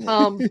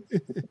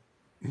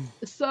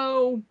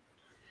 So,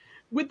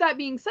 with that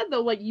being said,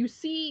 though, like you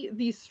see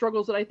these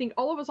struggles that I think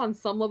all of us on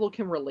some level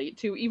can relate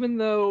to, even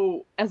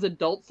though as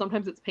adults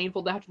sometimes it's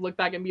painful to have to look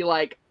back and be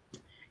like,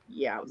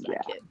 "Yeah, I was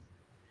that kid."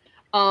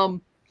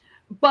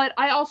 But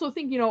I also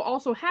think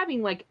also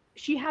having like.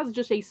 She has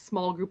just a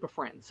small group of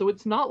friends. So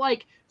it's not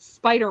like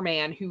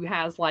Spider-Man who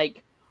has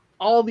like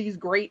all these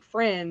great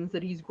friends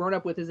that he's grown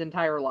up with his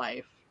entire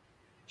life.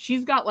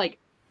 She's got like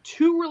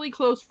 2 really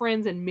close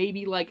friends and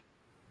maybe like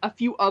a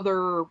few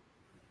other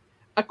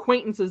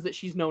acquaintances that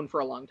she's known for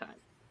a long time.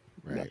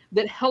 Right.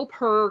 That help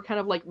her kind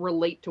of like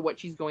relate to what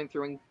she's going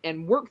through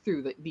and work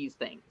through these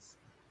things.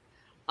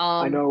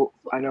 I know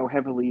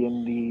heavily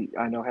in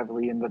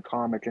the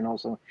comic and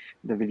also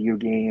the video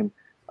game.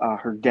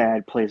 Her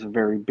dad plays a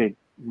very big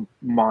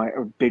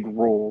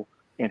role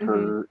in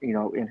her,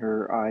 in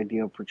her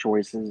idea for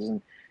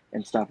choices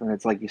and stuff. And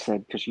it's like you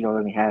said, because she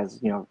only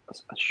has, a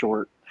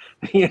short,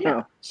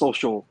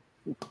 social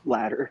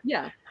ladder.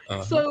 Yeah.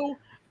 So,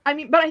 I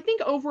mean, but I think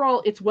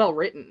overall it's well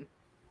written.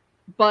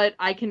 But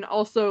I can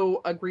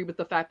also agree with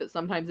the fact that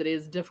sometimes it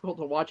is difficult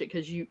to watch it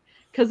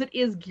because it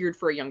is geared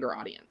for a younger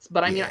audience.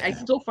 But I mean, I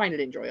still find it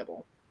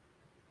enjoyable.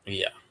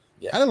 Yeah.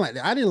 I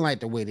didn't like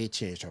the way they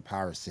changed her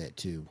power set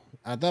too.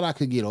 I thought I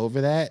could get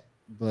over that,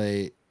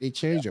 but they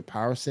changed her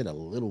power set a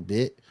little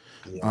bit.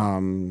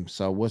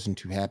 So I wasn't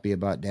too happy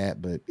about that,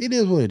 but it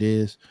is what it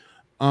is.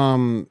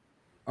 All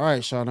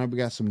right, Sean, now we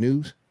got some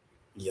news.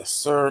 Yes,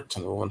 sir. To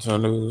move on to the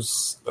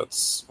news.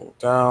 Let's move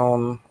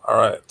down. All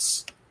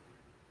right.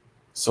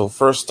 So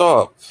first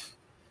up,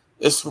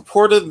 it's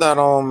reported that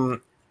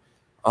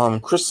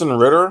Kristen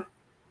Ritter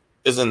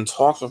is in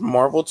talks with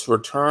Marvel to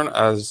return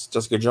as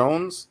Jessica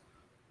Jones.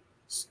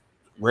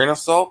 Grain of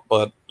salt,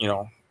 but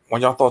what are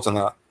y'all thoughts on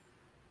that?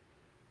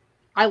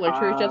 I liked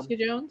her as Jessica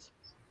Jones.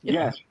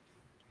 Yeah,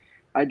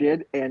 I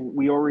did, and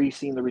we already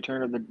seen the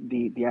return of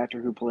the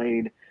actor who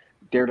played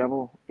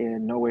Daredevil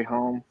in No Way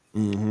Home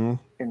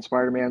in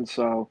Spider-Man.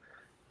 So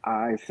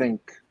I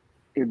think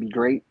it'd be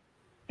great.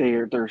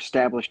 They're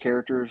established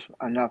characters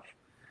enough.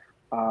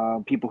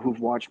 People who've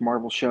watched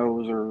Marvel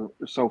shows or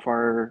so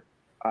far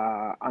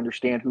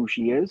understand who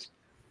she is.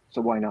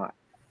 So why not?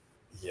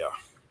 Yeah.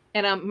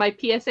 And my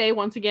PSA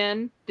once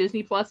again,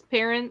 Disney Plus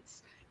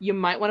parents, you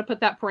might want to put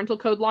that parental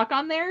code lock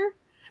on there,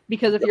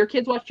 because if your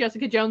kids watch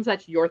Jessica Jones,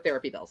 that's your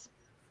therapy bills.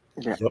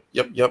 Yeah.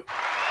 Yep.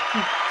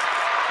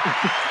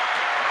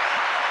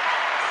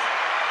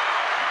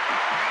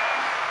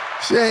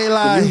 She ain't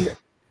lying.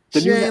 The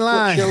new She ain't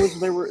lying.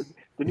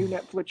 The new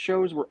Netflix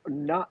shows were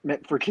not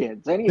meant for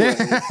kids. Anyway,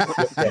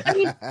 I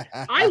mean,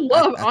 I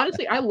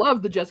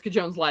love the Jessica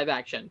Jones live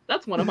action.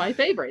 That's one of my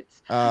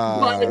favorites.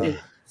 But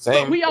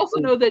we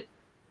also know that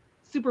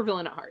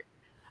supervillain at heart.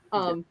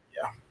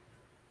 Yeah.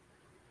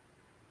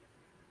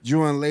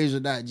 Join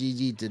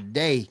laser.gg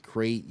today.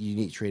 Create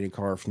unique trading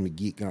card from the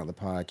Geek Gauntlet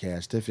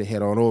podcast. If you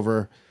head on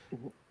over,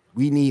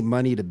 we need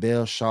money to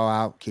bail Shaw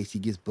out in case he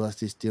gets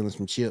busted stealing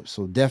some chips.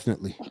 So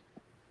definitely.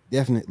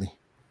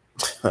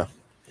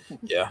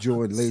 Yeah.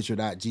 Join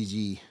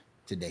laser.gg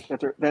today.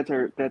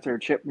 That's our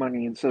chip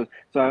money, and so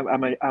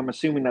I'm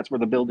assuming that's where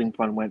the building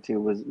fund went to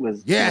was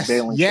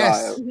bailing Shaw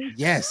out.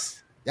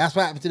 Yes. That's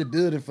what happened to the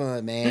building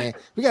fund, man.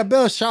 We got to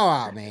bail Shaw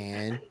out,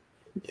 man.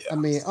 Yeah. I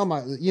mean,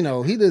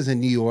 he lives in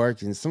New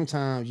York, and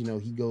sometimes,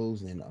 he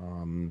goes and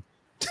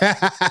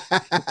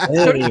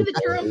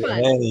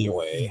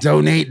Anyway,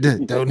 donate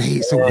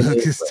so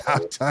we can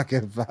stop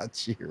talking about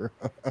Chiro.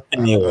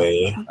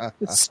 Anyway,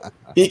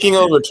 speaking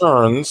of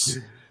returns,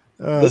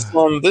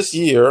 this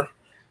year,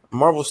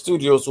 Marvel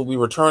Studios will be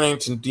returning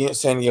to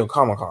San Diego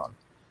Comic-Con.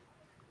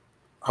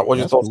 What are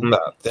your thoughts on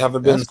that? They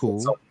haven't been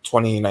since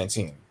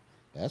 2019.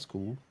 That's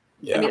cool.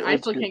 Yeah. I mean, I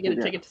still can't get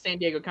a ticket to San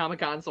Diego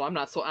Comic-Con, so I'm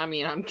not. So I'm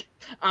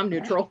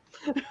neutral.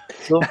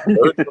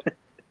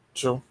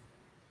 True.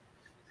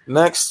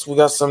 Next, we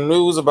got some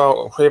news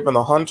about Kraven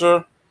the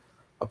Hunter.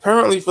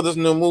 Apparently, for this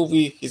new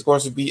movie, he's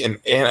going to be an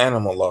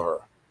animal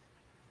lover.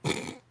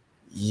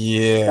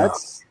 Yeah,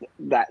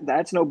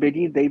 that's no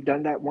biggie. They've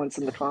done that once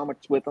in the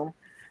comics with him.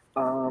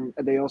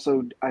 They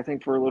also, I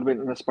think, for a little bit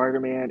in the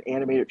Spider-Man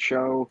animated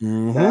show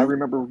that I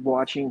remember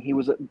watching, he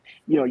was,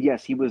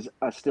 yes, he was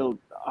still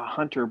a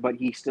hunter, but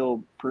he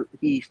still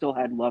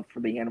had love for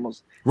the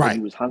animals that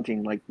he was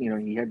hunting. Like,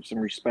 he had some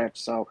respect.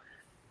 So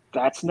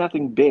that's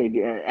nothing big.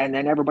 And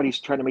then everybody's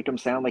trying to make him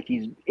sound like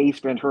he's Ace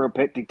Ventura,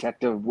 pet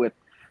detective with,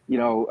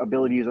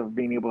 abilities of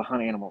being able to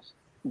hunt animals.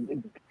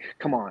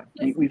 Come on,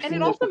 we've seen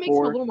it also this makes it a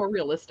before. little more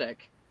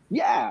realistic.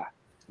 Yeah.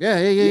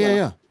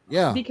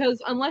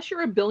 Because unless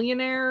you're a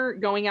billionaire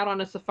going out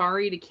on a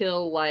safari to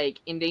kill like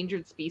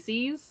endangered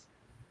species,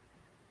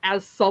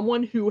 as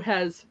someone who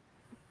has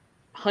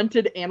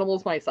hunted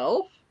animals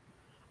myself,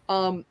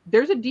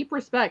 there's a deep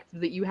respect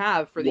that you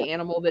have for the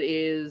animal that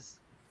is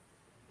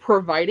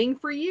providing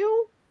for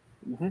you.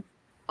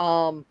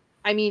 I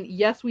mean,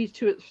 yes, we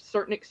to a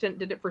certain extent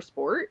did it for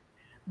sport,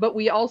 but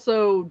we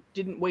also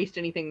didn't waste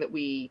anything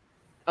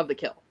of the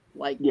kill.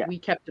 Like we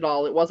kept it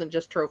all. It wasn't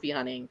just trophy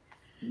hunting.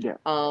 Yeah.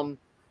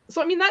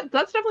 So I mean that's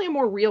definitely a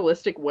more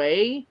realistic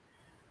way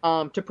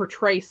to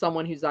portray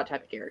someone who's that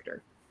type of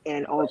character.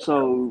 And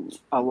also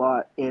a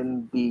lot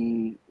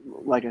in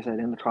like I said,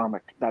 in the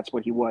comic, that's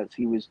what he was.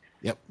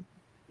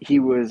 He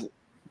was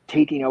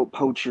taking out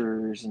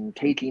poachers and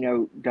taking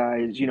out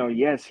guys.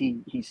 Yes,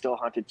 he still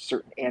hunted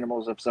certain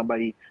animals if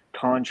somebody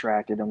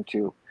contracted him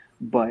to,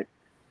 but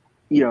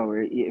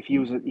if he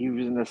was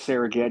in the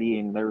Serengeti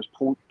and there was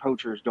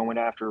poachers going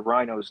after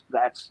rhinos,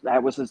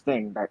 that was his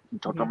thing. That he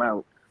took them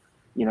out.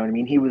 You know what I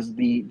mean? He was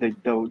the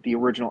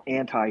original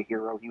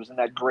anti-hero. He was in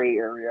that gray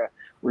area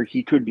where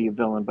he could be a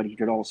villain, but he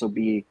could also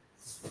be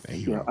a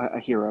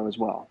hero as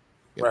well.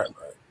 Right.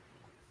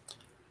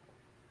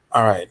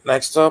 All right.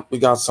 Next up, we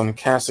got some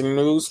casting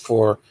news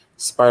for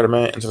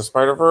Spider-Man Into the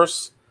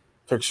Spider-Verse,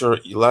 picture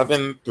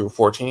 11 through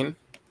 14.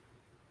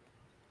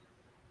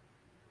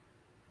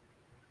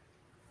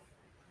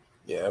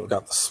 Yeah, we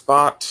got the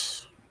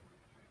Spot.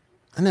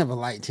 I never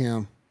liked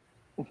him.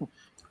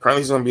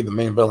 Apparently, he's going to be the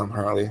main villain,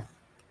 apparently.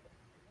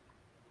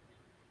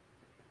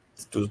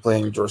 This dude's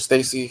playing George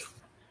Stacy.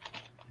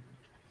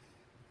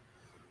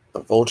 The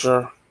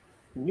Vulture.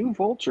 New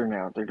Vulture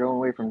now. They're going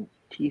away from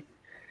Keith.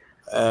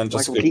 And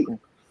just Michael Keaton.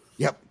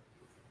 Yep.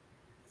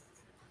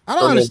 I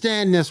don't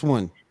understand this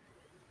one.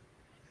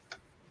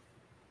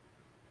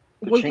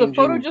 Was the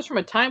photo just from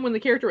a time when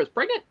the character was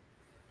pregnant?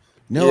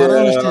 No,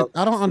 yeah.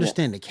 I don't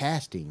understand the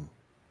casting.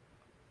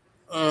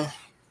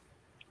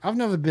 I've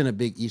never been a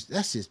big Easter.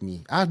 That's just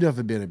me. I've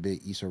never been a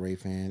big Issa Rae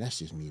fan. That's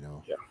just me,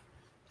 though. Yeah.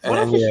 What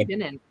else has she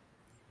been in?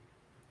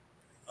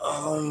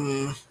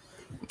 I'm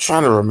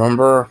trying to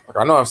remember.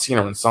 I know I've seen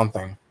her in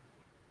something.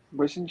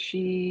 Wasn't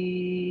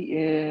she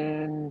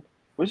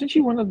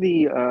one of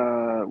the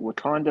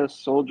Wakanda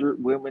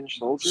women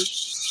soldiers?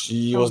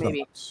 She was not.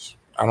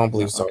 I don't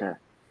believe so. Okay.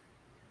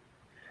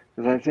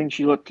 Because I think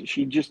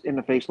she just in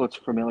the face looks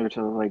familiar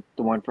to like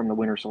the one from the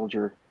Winter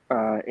Soldier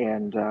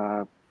and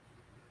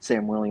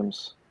Sam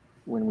Williams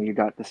when we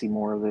got to see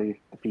more of the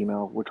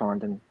female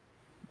Wakandan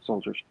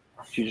soldiers.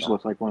 She just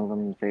looks like one of them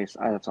in the face.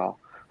 That's all.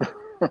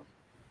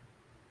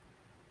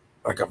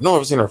 Like I've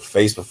never seen her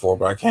face before,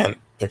 but I can't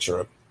picture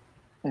it.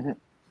 Mm-hmm.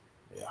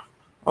 Yeah.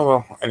 Oh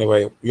well.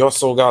 Anyway, we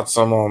also got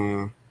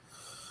some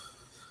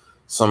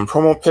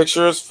promo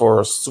pictures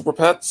for Super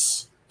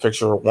Pets,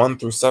 picture 1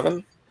 through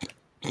 7.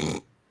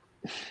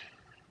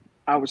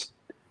 I was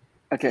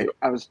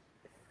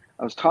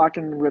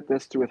talking with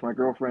my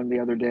girlfriend the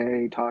other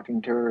day,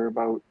 talking to her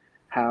about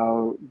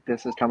how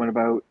this is coming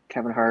about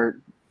Kevin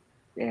Hart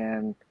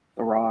and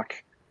The Rock.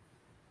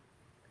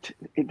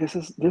 This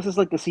is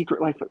like the Secret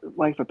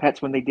Life of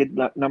Pets when they did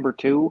number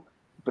 2,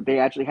 but they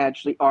actually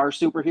are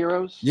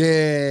superheroes.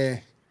 Yeah.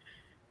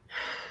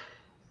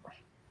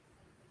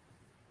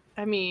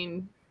 I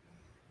mean,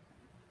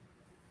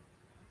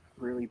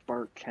 really,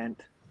 Bart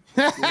Kent.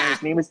 We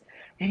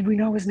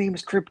know his name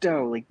is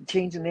Crypto. Like,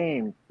 change the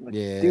name. Like,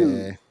 yeah.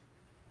 Dude.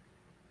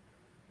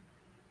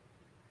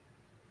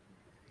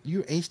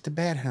 You're Ace the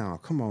Bad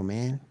Hound. Come on,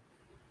 man.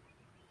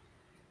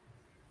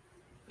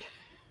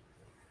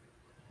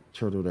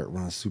 Turtle that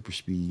runs super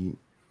speed.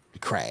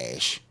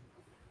 Crash.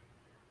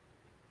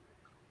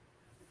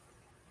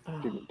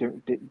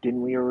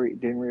 Didn't we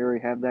already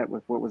have that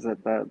with, what was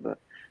it, the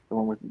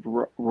one with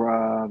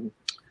Ryan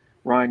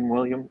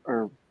Williams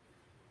or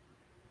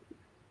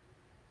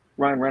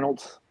Ryan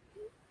Reynolds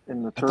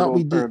and the turtle, or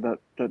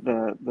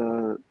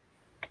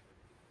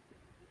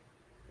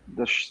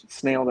the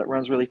snail that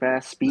runs really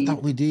fast? Speed. I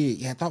thought we did.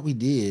 Yeah, I thought we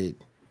did.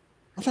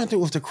 I'm trying to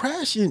think. Was the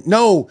Crash in?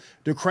 No,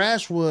 the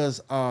Crash was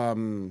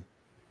doggone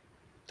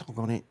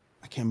it.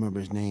 I can't remember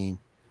his name.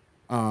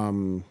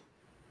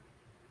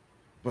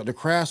 But the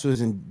Crash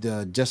was in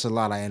Just a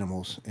Lot of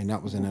Animals, and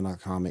that was in another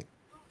comic,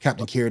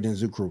 Captain Carradine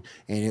Zukru,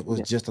 and it was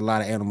just a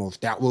lot of animals.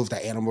 That was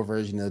the animal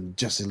version of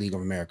Justice League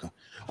of America.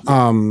 Yep.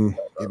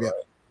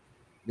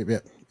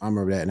 I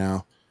remember that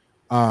now.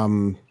 All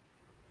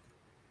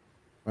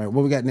right,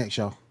 what we got next,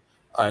 y'all?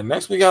 All right,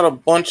 next we got a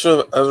bunch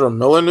of Ezra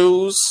Miller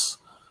news.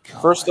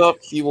 God. First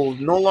up, he will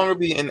no longer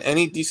be in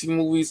any DC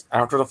movies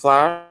after The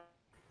Flash.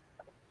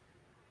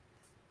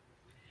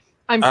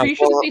 I'm pretty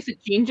sure the face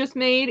that Gene just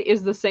made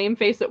is the same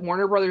face that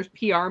Warner Brothers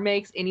PR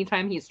makes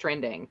anytime he's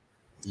trending.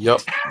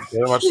 Yep,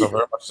 very much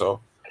so.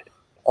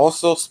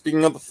 Also,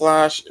 speaking of The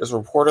Flash, it's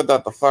reported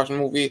that the Flash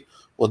movie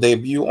will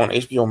debut on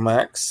HBO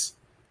Max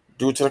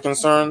due to the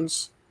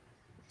concerns.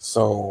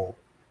 So,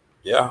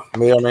 yeah,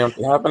 may or may not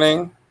be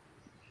happening.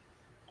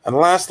 And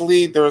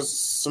lastly, there's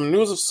some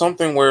news of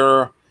something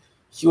where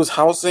he was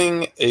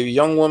housing a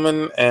young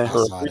woman and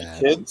her 3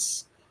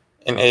 kids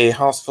in a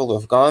house full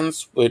of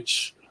guns,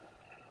 which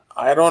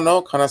I don't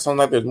know. Kind of sounds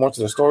like there's more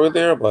to the story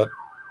there, but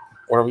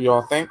whatever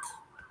y'all think.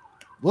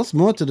 What's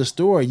more to the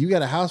story? You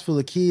got a house full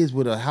of kids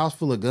with a house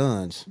full of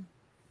guns.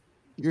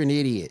 You're an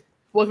idiot.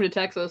 Welcome to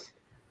Texas.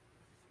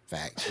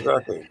 Facts.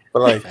 Exactly.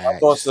 But like, my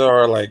thoughts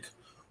are like,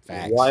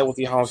 why was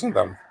he housing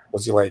them?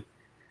 Was he like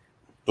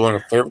doing a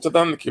favor to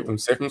them to keep them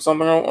safe from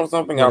something or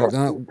something?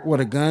 Were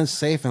the guns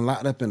safe and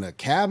locked up in a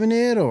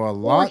cabinet or a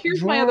locked drawer?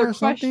 Here's my other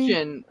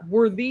question.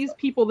 Were these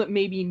people that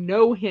maybe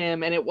know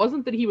him and it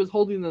wasn't that he was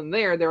holding them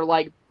there? They're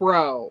like,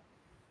 bro.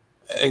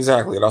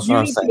 Exactly. That's what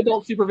I'm saying. You need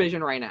adult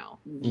supervision right now.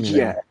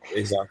 Yeah.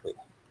 Exactly.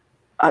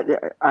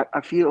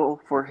 I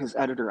feel for his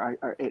editor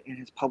and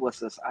his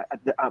publicist.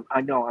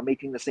 I know I'm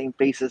making the same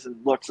faces and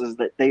looks as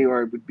that they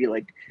would be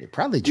like. They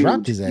probably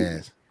dropped his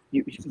ass.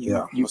 You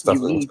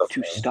need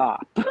to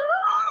stop.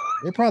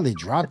 They probably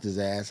dropped his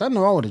ass. I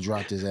know I would have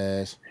dropped his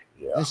ass.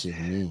 Yeah. That's just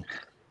me.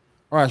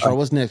 All right, Sean,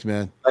 what's next,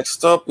 man?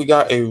 Next up, we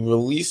got a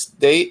release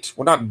date.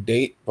 Well, not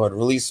date, but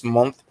release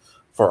month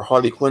for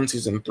Harley Quinn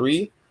Season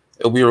 3.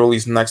 It'll be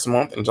released next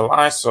month in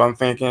July, so I'm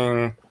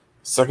thinking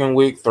 2nd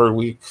week, 3rd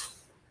week.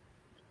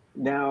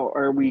 Now,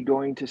 are we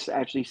going to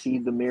actually see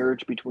the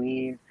marriage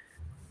between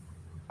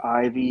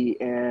Ivy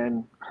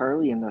and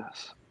Harley in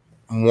this?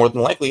 More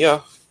than likely,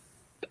 yeah.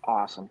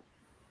 Awesome.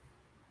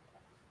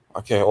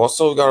 Okay,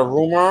 also we got a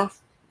rumor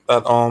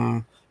that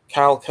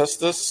Cal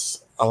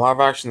Kestis, a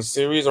live-action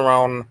series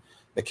around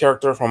the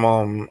character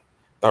from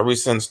that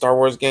recent Star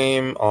Wars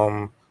game,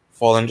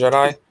 Fallen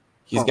Jedi,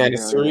 he's getting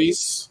a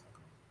series.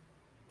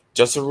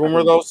 Just a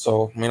rumor, though,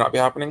 so may not be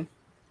happening.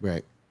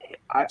 Right.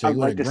 I'd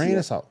like to see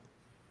it.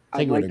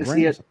 I'd like to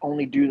see it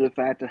only due to the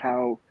fact of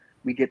how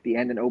we get the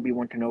end in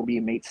Obi-Wan Kenobi.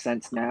 It makes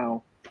sense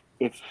now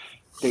if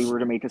they were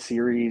to make a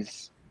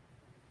series.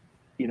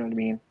 You know what I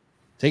mean?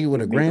 Take it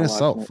with a grain of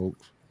salt,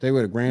 folks. Take it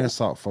with a grain of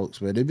salt, folks.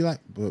 But they'd be like,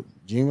 but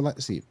Gene would like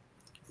to see it.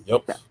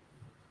 Yep. Yeah.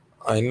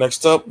 All right,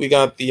 next up, we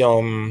got the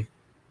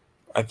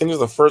I think it's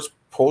the first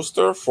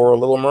poster for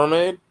Little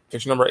Mermaid,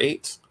 picture number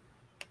 8.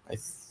 I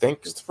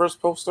think it's the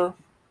first poster.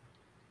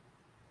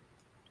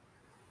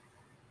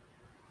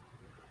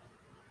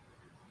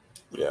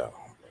 Yeah.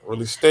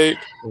 Release date,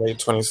 May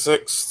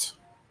 26th,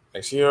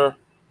 next year.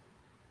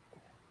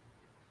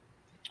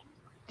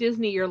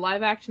 Disney, your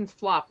live actions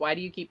flop. Why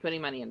do you keep putting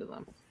money into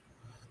them?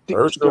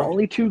 The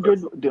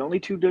only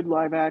two good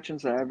live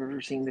actions that I've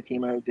ever seen that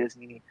came out of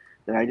Disney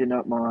that I did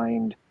not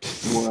mind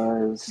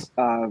was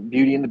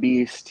Beauty and the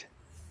Beast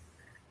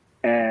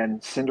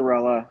and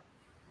Cinderella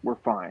were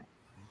fine.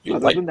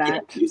 Other than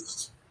that,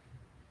 those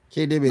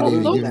lend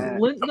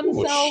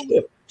themselves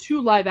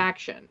to live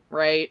action,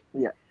 right?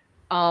 Yeah.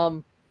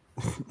 And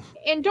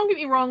don't get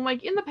me wrong,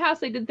 like in the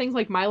past they did things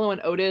like Milo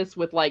and Otis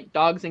with like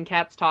dogs and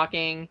cats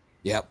talking.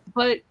 Yep.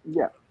 But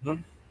yeah.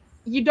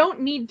 You don't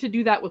need to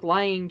do that with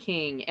Lion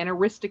King and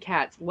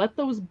Aristocats. Let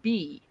those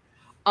be.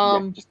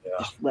 Just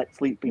let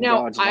sleeping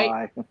dogs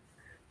lie.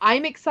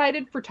 I'm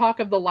excited for talk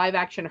of the live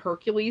action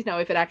Hercules. Now,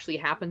 if it actually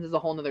happens, is a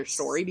whole nother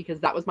story because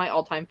that was my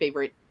all-time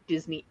favorite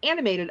Disney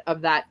animated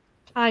of that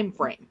time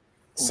frame.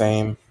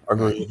 Same.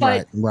 Agreed.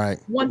 But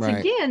once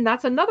again,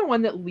 that's another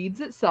one that leads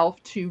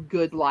itself to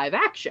good live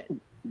action.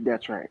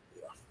 That's right.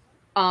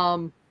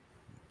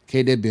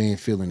 KW ain't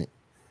feeling it.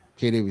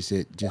 KW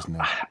said just no.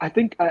 I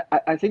think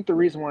the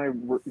reason why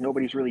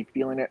nobody's really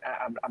feeling it,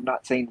 I'm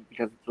not saying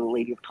because it's the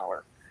Lady of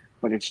Color,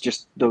 but it's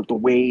just the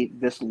way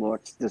this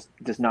looks. This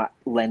does not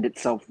lend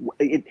itself.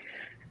 It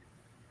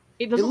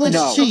doesn't look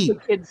cheap.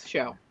 Like a kids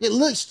show. It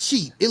looks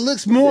cheap. It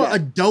looks more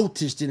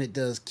adultish than it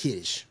does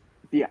kiddish.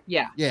 Yeah.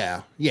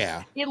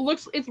 It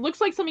looks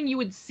like something you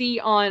would see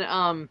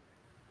on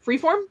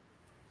Freeform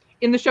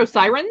in the show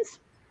Sirens.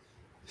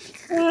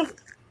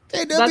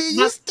 KW,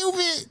 you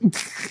stupid.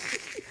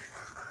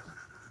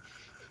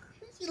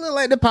 You look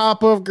like the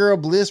Powerpuff Girl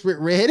Bliss with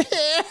red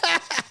hair.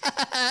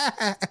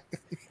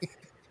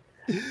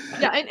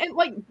 Yeah, and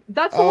like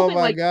that's the whole thing. Oh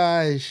my like,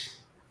 gosh.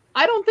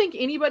 I don't think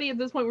anybody at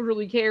this point would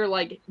really care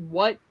like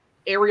what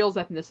Ariel's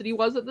ethnicity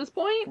was at this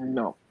point.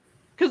 No.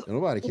 Because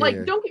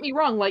like don't get me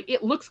wrong, like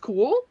it looks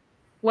cool.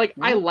 Like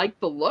I like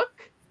the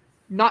look,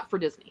 not for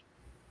Disney.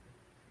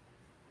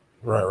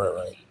 Right.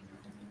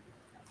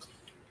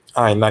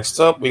 All right, next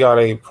up we got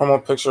a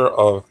promo picture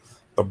of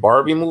the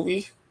Barbie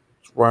movie.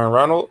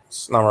 Ryan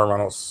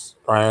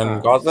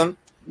Gosling.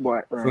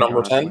 What?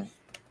 Number 10.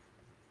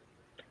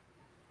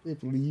 I can't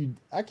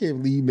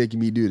believe you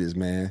making me do this,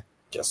 man.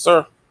 Yes,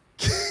 sir.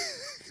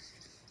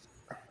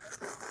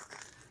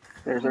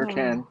 There's our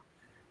Ken,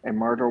 and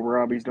Margot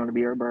Robbie's going to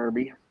be our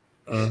Barbie.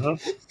 I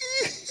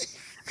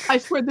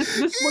swear this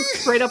looks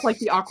straight up like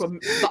the Aqua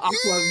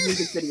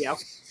music video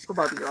for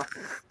Barbie Girl.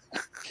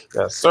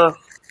 Yes, sir.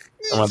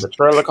 And when the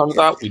trailer comes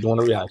out, we're doing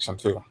a reaction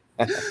too.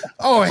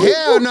 Oh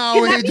hell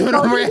no! We ain't doing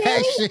a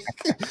reaction.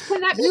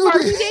 Can that be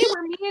Barbie Day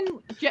where me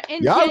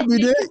and y'all Jen do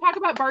that? Talk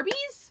about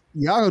Barbies?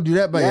 Y'all gonna do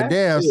that by your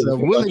damn self.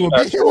 Willie will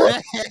be here.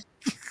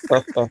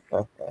 Look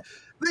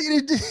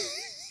at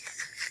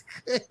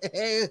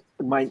it.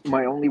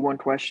 My only one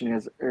question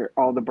is: are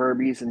all the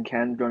Barbies and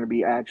Ken going to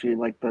be actually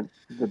like the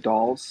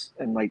dolls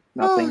and like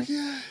nothing?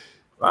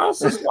 Oh,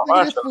 look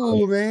at this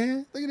fool,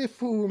 man! Look at this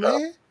fool,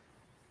 man!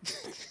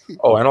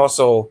 Oh, and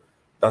also.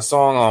 That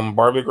song,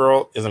 Barbie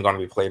Girl, isn't going to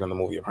be played in the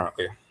movie,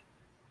 apparently.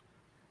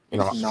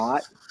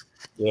 Not?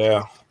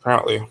 Yeah,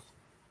 apparently.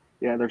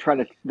 Yeah, they're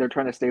trying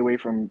to stay away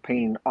from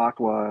paying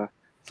Aqua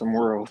some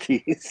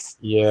royalties.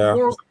 Yeah,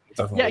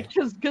 definitely. Yeah,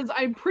 because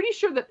I'm pretty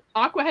sure that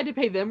Aqua had to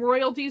pay them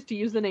royalties to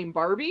use the name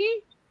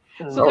Barbie.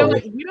 So they're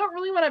like, we don't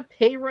really want to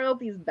pay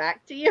royalties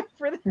back to you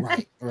for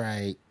that.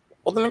 Right.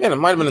 Well, then again, it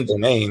might have been in the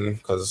name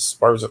because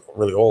Barbie's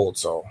really old,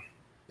 so.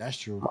 That's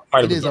true.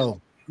 It is old.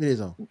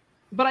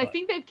 But I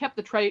think they've kept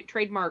the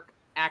trademark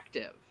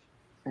active.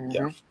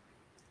 Yeah.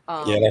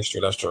 Yeah, that's true.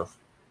 That's true.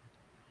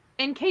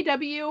 And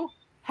KW,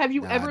 have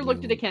you ever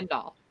looked at a Ken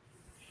doll?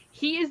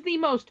 He is the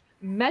most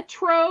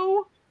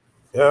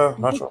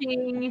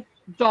looking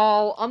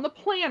doll on the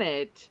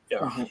planet.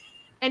 Yeah.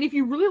 And if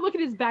you really look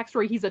at his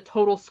backstory, he's a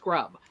total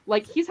scrub.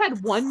 Like, he's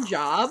had one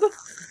job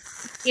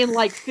in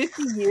like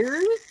 50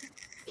 years.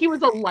 He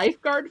was a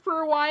lifeguard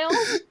for a while.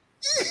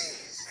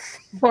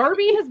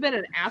 Barbie has been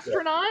an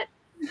astronaut.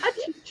 A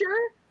teacher,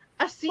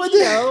 a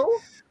CEO,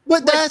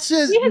 but that's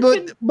just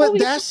but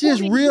that's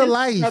just real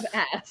life.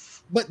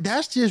 But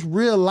that's just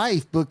real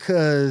life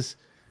because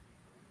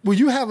when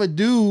you have a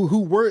dude who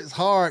works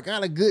hard,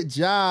 got a good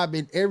job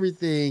and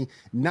everything,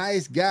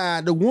 nice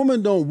guy, the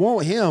woman don't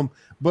want him.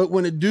 But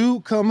when a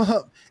dude come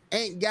up,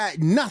 ain't got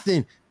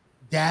nothing,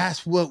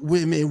 that's what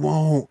women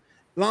want.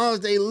 As long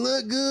as they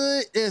look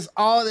good, that's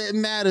all that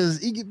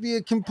matters. He could be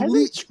a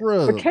complete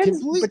scrub. But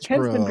Ken's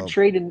been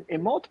portrayed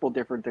in multiple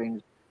different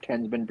things.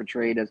 Ken's been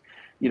portrayed as,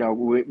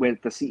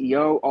 with the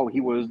CEO. Oh,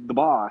 he was the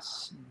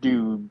boss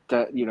dude.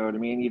 You know what I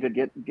mean? You could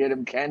get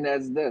him Ken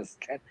as this.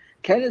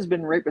 Ken has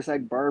been right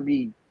beside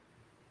Barbie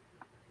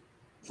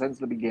since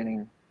the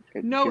beginning.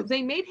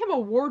 They made him a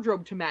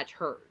wardrobe to match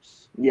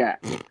hers. Yeah,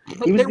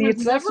 but he was the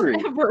accessory.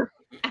 Never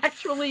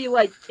actually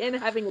like Ken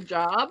having a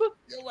job.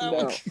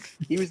 No,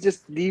 he was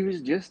just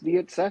the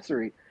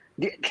accessory.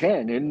 Get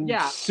Ken in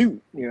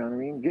suit. You know what I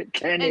mean? Get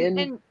Ken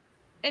in.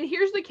 And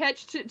here's the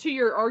catch to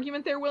your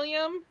argument there,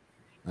 William.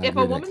 If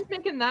a woman's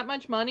making that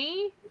much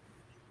money,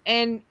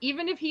 and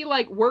even if he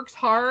like works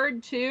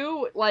hard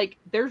too, like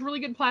there's really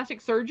good plastic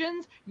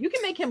surgeons, you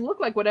can make him look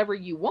like whatever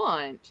you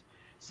want.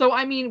 So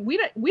I mean, we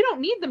don't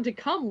need them to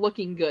come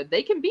looking good.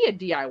 They can be a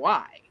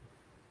DIY.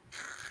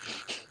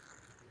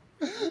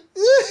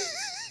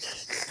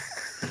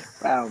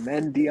 Wow,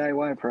 men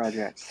DIY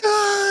projects.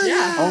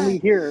 Yeah. Only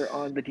here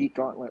on the Geek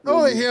Gauntlet.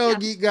 Oh movie. hell,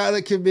 Geek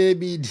Gauntlet can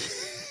be.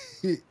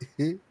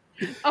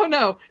 Oh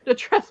no,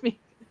 trust me.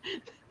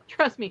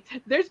 Trust me.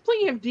 There's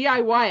plenty of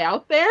DIY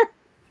out there.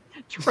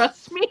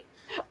 Trust me.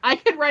 I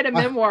could write a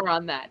memoir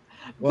on that.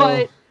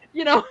 Well,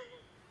 but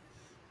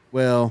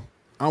Well,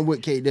 I'm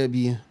with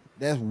KW.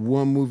 That's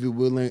one movie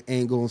we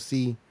ain't gonna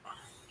see.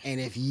 And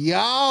if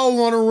y'all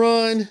want to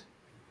run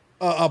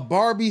a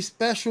Barbie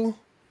special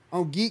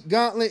on Geek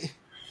Gauntlet,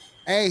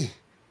 hey,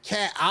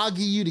 Cat, I'll give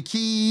you the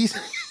keys.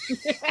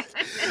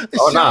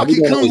 Oh, nah, we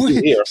doing it with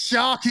you here.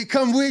 Shaw can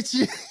come with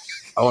you.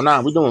 Oh,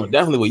 nah, we doing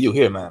definitely with you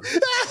here, man.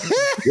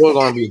 You're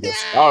gonna be the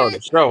star of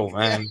the show,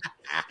 man.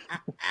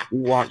 We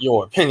want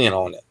your opinion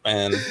on it,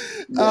 man.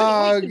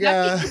 Oh,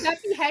 God. Should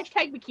that be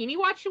hashtag Bikini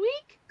Watch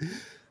Week?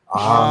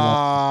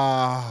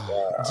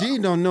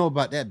 Gene don't know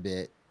about that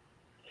bit.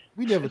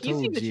 We never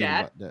told Gene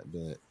about that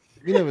bit.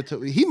 We never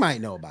told. He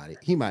might know about it.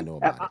 He might know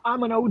about it.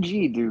 I'm an OG,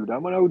 dude.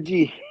 I'm an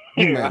OG.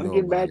 I'm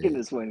getting back in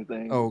this swing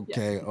thing.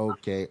 Okay.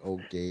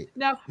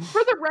 Now,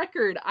 for the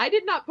record, I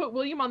did not put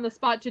William on the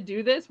spot to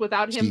do this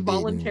without him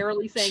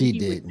voluntarily saying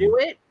he would do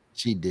it.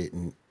 She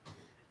didn't.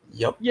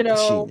 Yep.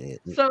 So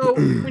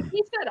when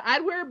he said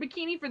I'd wear a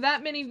bikini for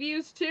that many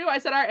views too, I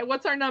said, all right,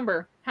 what's our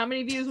number? How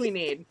many views we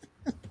need?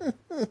 And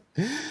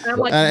I'm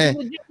like, you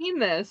legit mean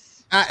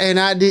this?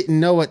 I didn't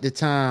know at the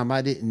time.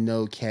 I didn't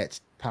know Kat's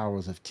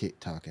powers of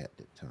TikTok at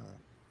the time.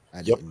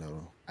 I didn't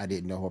know. I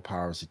didn't know her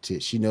powers of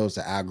TikTok. She knows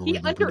the algorithm. He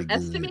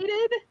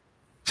underestimated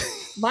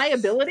my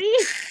ability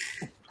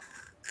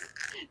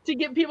to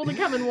get people to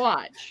come and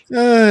watch. So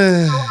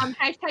I'm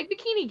hashtag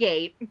Bikini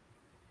Gate.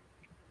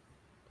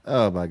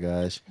 Oh my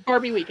gosh.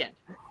 Barbie weekend.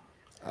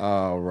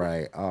 All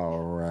right.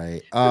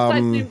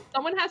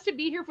 Someone has to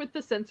be here with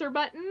the censor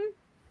button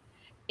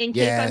in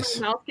case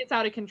my mouse gets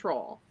out of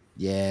control.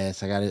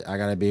 Yes, I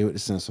gotta be with the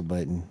censor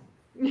button.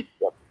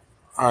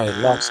 All right,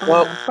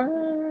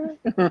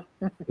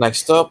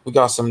 next up, we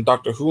got some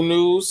Doctor Who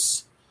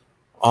news.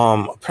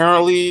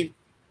 Apparently,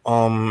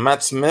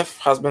 Matt Smith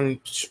has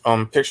been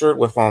pictured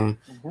with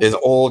his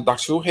old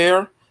Doctor Who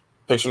hair.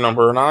 Picture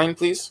number 9,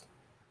 please.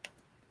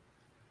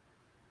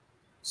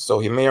 So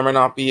he may or may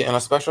not be in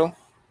a special.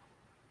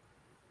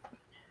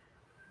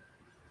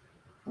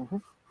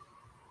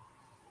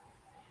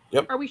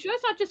 Yep. Are we sure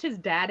that's not just his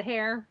dad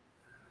hair?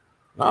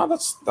 No,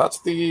 that's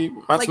the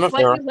Matt Smith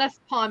hair. Slightly less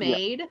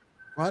pomade. Yeah.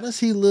 Why does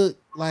he look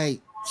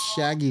like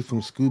Shaggy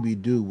from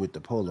Scooby Doo with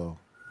the polo?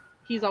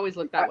 He's always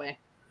looked that way.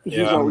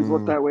 He's always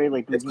looked that way,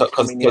 like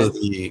because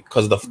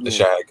the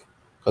shag,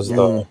 because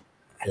the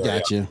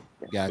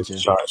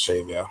gotcha.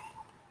 Shave, yeah.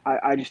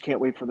 I just can't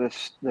wait for the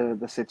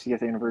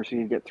 60th anniversary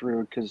to get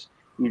through because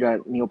you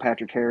got Neil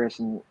Patrick Harris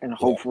and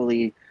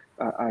hopefully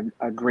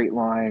a great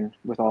line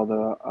with all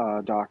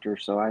the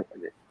doctors. So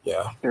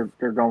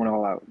they're going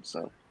all out.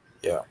 So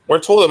yeah, we're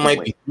told it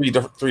might be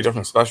three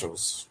different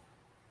specials.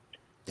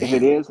 Damn. If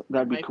it is,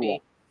 that'd be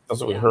cool. That's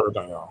what we heard,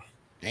 y'all.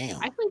 Damn.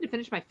 I plan to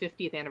finish my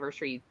 50th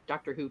anniversary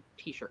Doctor Who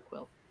t-shirt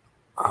quilt.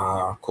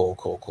 Cool.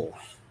 All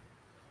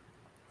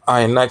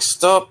right,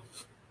 next up,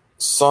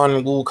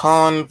 Sun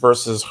Wukong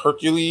versus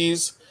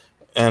Hercules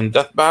and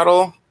Death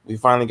Battle. We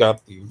finally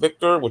got the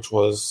victor, which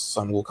was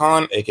Sun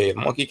Wukong, aka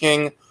the Monkey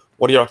King.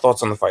 What are your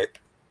thoughts on the fight?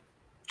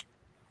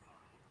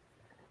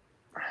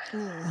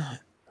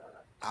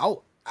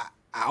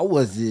 I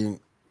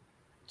wasn't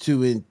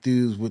too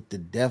enthused with the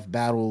Death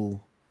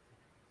Battle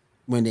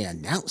when they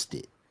announced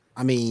it.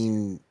 I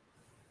mean,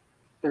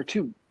 they're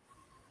too.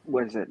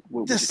 What is it?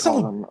 What they're would you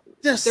call them?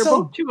 They're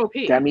both too OP.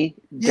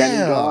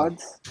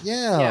 Demigods.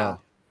 Yeah.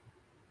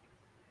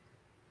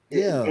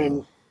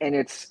 And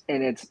it's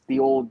the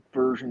old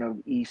version of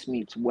East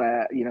meets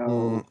West.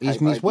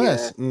 East meets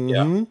West.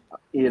 Mm-hmm.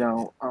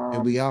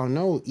 And we all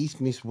know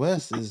East meets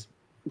West is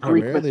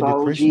Greek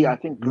mythology. I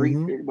think Greek.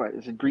 What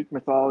is it? Greek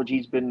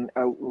mythology's been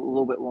out a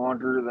little bit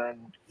longer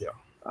than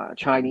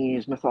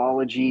Chinese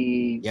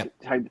mythology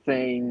type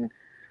thing.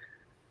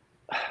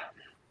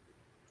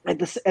 At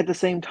the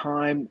same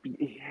time,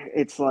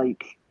 it's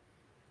like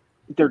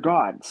they're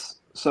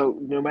gods. So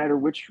no matter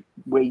which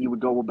way you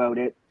would go about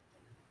it,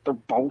 they're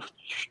both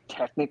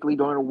technically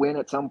going to win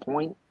at some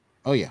point.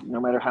 Oh yeah. No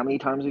matter how many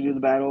times they do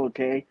the battle,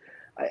 okay.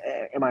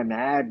 Am I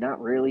mad?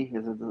 Not really.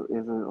 Is it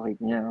like,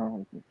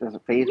 does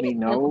it faze me?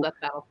 No.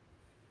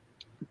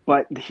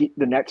 But the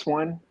next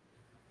one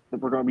that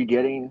we're going to be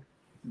getting,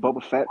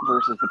 Boba Fett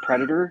versus the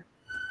Predator.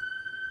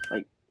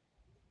 Like,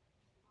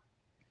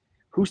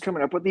 who's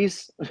coming up with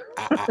these?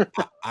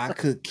 I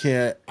could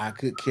care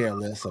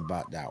less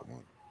about that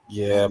one.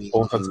 Yeah,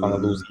 Boba Fett's going to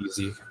lose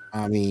easy.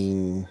 I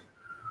mean,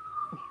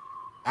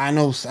 I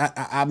know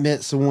I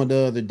met someone the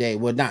other day.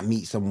 Well, not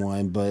meet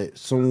someone, but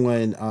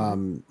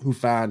someone who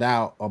found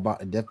out about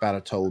the Death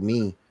Battle told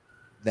me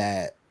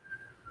that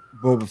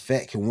Boba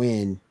Fett can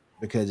win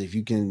because if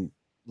you can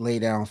lay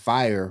down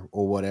fire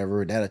or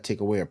whatever, that'll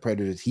take away a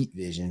Predator's heat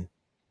vision.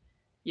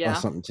 Yeah. Or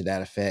something to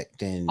that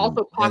effect. And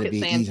also, pocket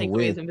be sand easy takes away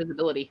win. his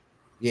invisibility.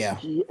 Yeah.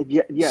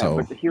 So,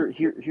 but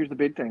here's the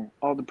big thing.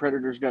 All the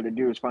Predator's got to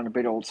do is find a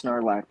big old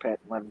Snarlack pet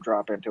and let him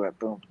drop into it.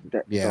 Boom.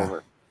 It's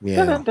over.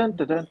 Yeah. Dun, dun,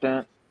 dun, dun,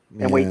 dun.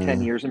 And wait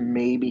 10 years and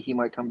maybe he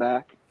might come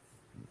back.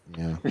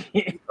 Yeah.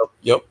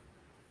 Yep.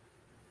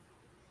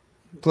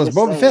 Plus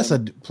Boba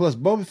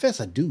Fett's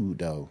a dude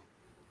though.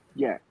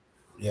 Yeah.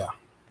 Yeah.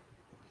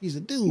 He's a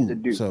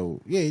dude.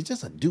 So yeah, he's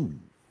just a dude.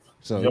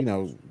 So you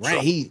know,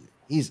 right?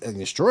 He's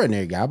an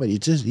extraordinary guy, but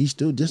he's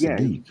still just a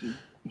dude.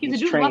 He's a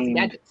dude with lots of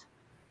gadgets.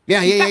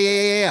 Yeah.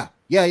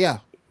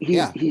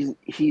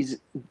 He's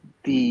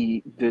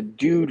the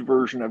dude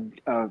version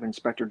of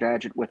Inspector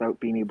Gadget without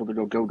being able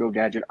to go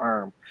Gadget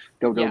arm,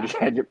 go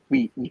Gadget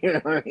feet. You know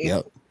what I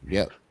mean?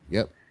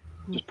 Yep.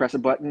 Just press a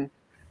button.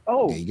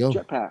 Oh, there you go.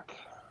 Jetpack.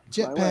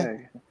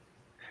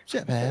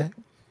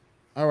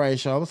 All right,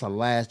 Shaw. What's the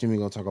last thing we're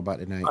gonna talk about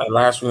tonight? The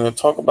last we're gonna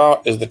talk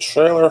about is the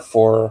trailer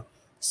for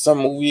some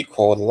movie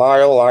called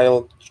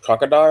Lyle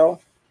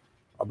Crocodile,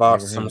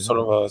 about some sort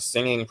of a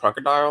singing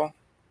crocodile.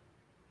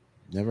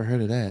 Never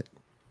heard of that.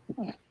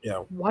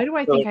 Yeah. Why do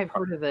I think I've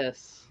heard of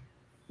this?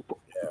 Yeah.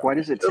 Why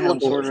does it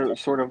sound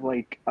sort of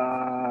like?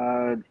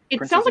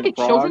 It sounds like a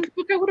children's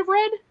book I would have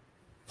read.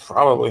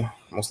 Probably,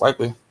 most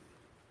likely.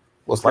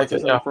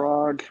 Princess and the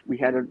Frog. We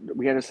had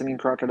a singing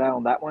crocodile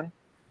in that one.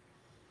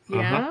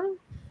 Yeah.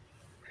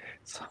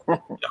 So.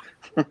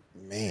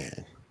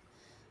 Man.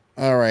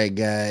 All right,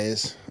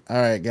 guys.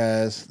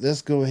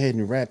 Let's go ahead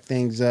and wrap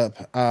things up.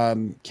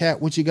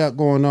 Kat, what you got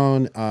going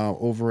on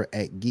over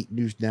at Geek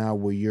News Now?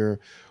 Where you're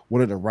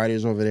one of the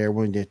writers over there,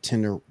 one of the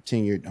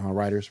tenured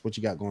writers. What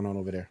you got going on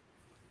over there?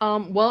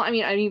 Well, I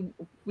mean,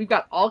 we've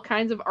got all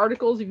kinds of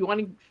articles. If you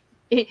want to.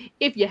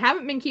 If you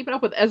haven't been keeping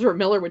up with Ezra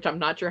Miller, which I'm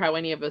not sure how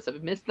any of us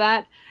have missed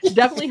that,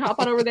 definitely hop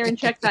on over there and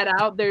check that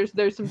out. There's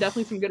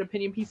definitely some good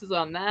opinion pieces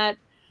on that.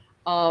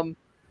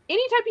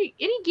 Any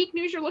geek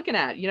news you're looking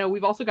at,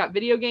 we've also got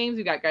video games.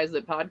 We've got Guys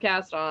That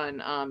Podcast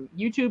on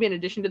YouTube in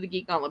addition to the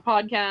Geek Gauntlet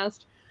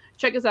podcast.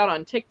 Check us out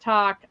on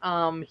TikTok.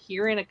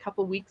 Here in a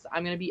couple weeks,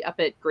 I'm going to be up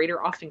at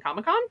Greater Austin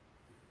Comic Con.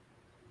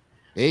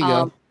 There you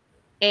go.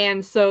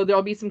 And so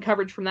there'll be some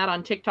coverage from that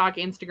on TikTok,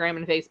 Instagram,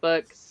 and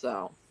Facebook.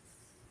 So.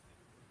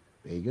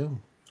 There you go.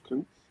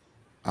 Cool.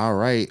 All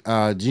right.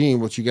 Gene,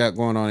 what you got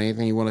going on?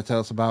 Anything you want to tell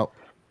us about?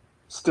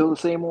 Still the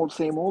same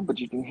old, but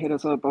you can hit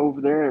us up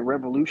over there at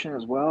Revolution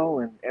as well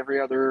and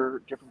every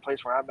other different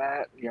place where I'm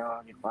at. You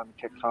can find me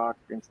TikTok,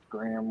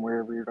 Instagram,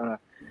 wherever you're going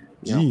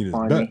to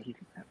find me.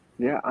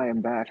 Yeah, I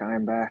am back.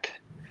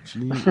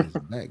 Gene is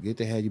back. Good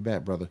to have you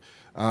back, brother.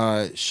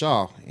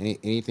 Shaw,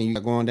 anything you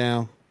got going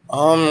down?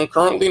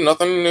 Currently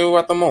nothing new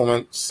at the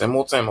moment. Same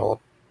old.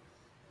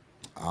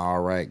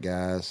 All right,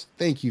 guys.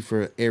 Thank you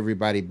for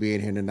everybody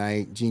being here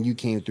tonight. Gene, you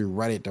came through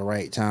right at the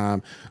right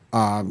time.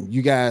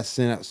 You guys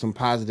sent up some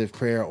positive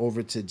prayer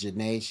over to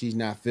Janae. She's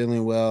not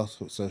feeling well,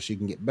 so she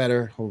can get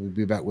better. Hope you'll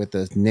be back with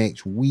us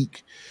next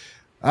week.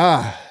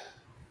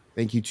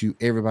 Thank you to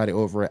everybody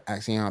over at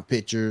Axion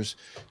Pictures.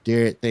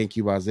 Derek, thank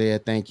you. Isaiah,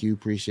 thank you.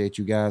 Appreciate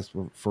you guys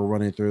for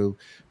running through,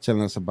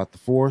 telling us about the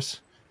Force.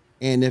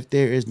 And if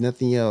there is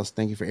nothing else,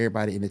 thank you for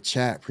everybody in the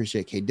chat.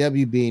 Appreciate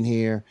KW being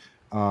here.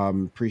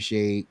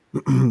 Appreciate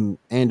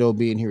Ando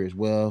being here as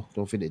well.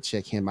 Don't forget to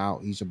check him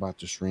out. He's about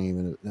to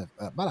stream in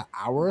about an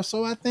hour or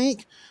so, I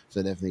think.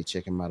 So definitely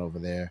check him out over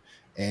there.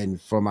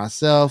 And for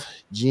myself,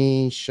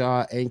 Gene,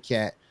 Shaw, and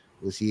Kat,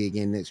 we'll see you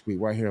again next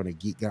week right here on the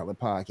Geek Gauntlet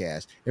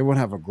podcast. Everyone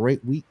have a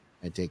great week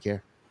and take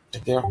care.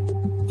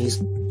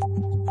 Peace.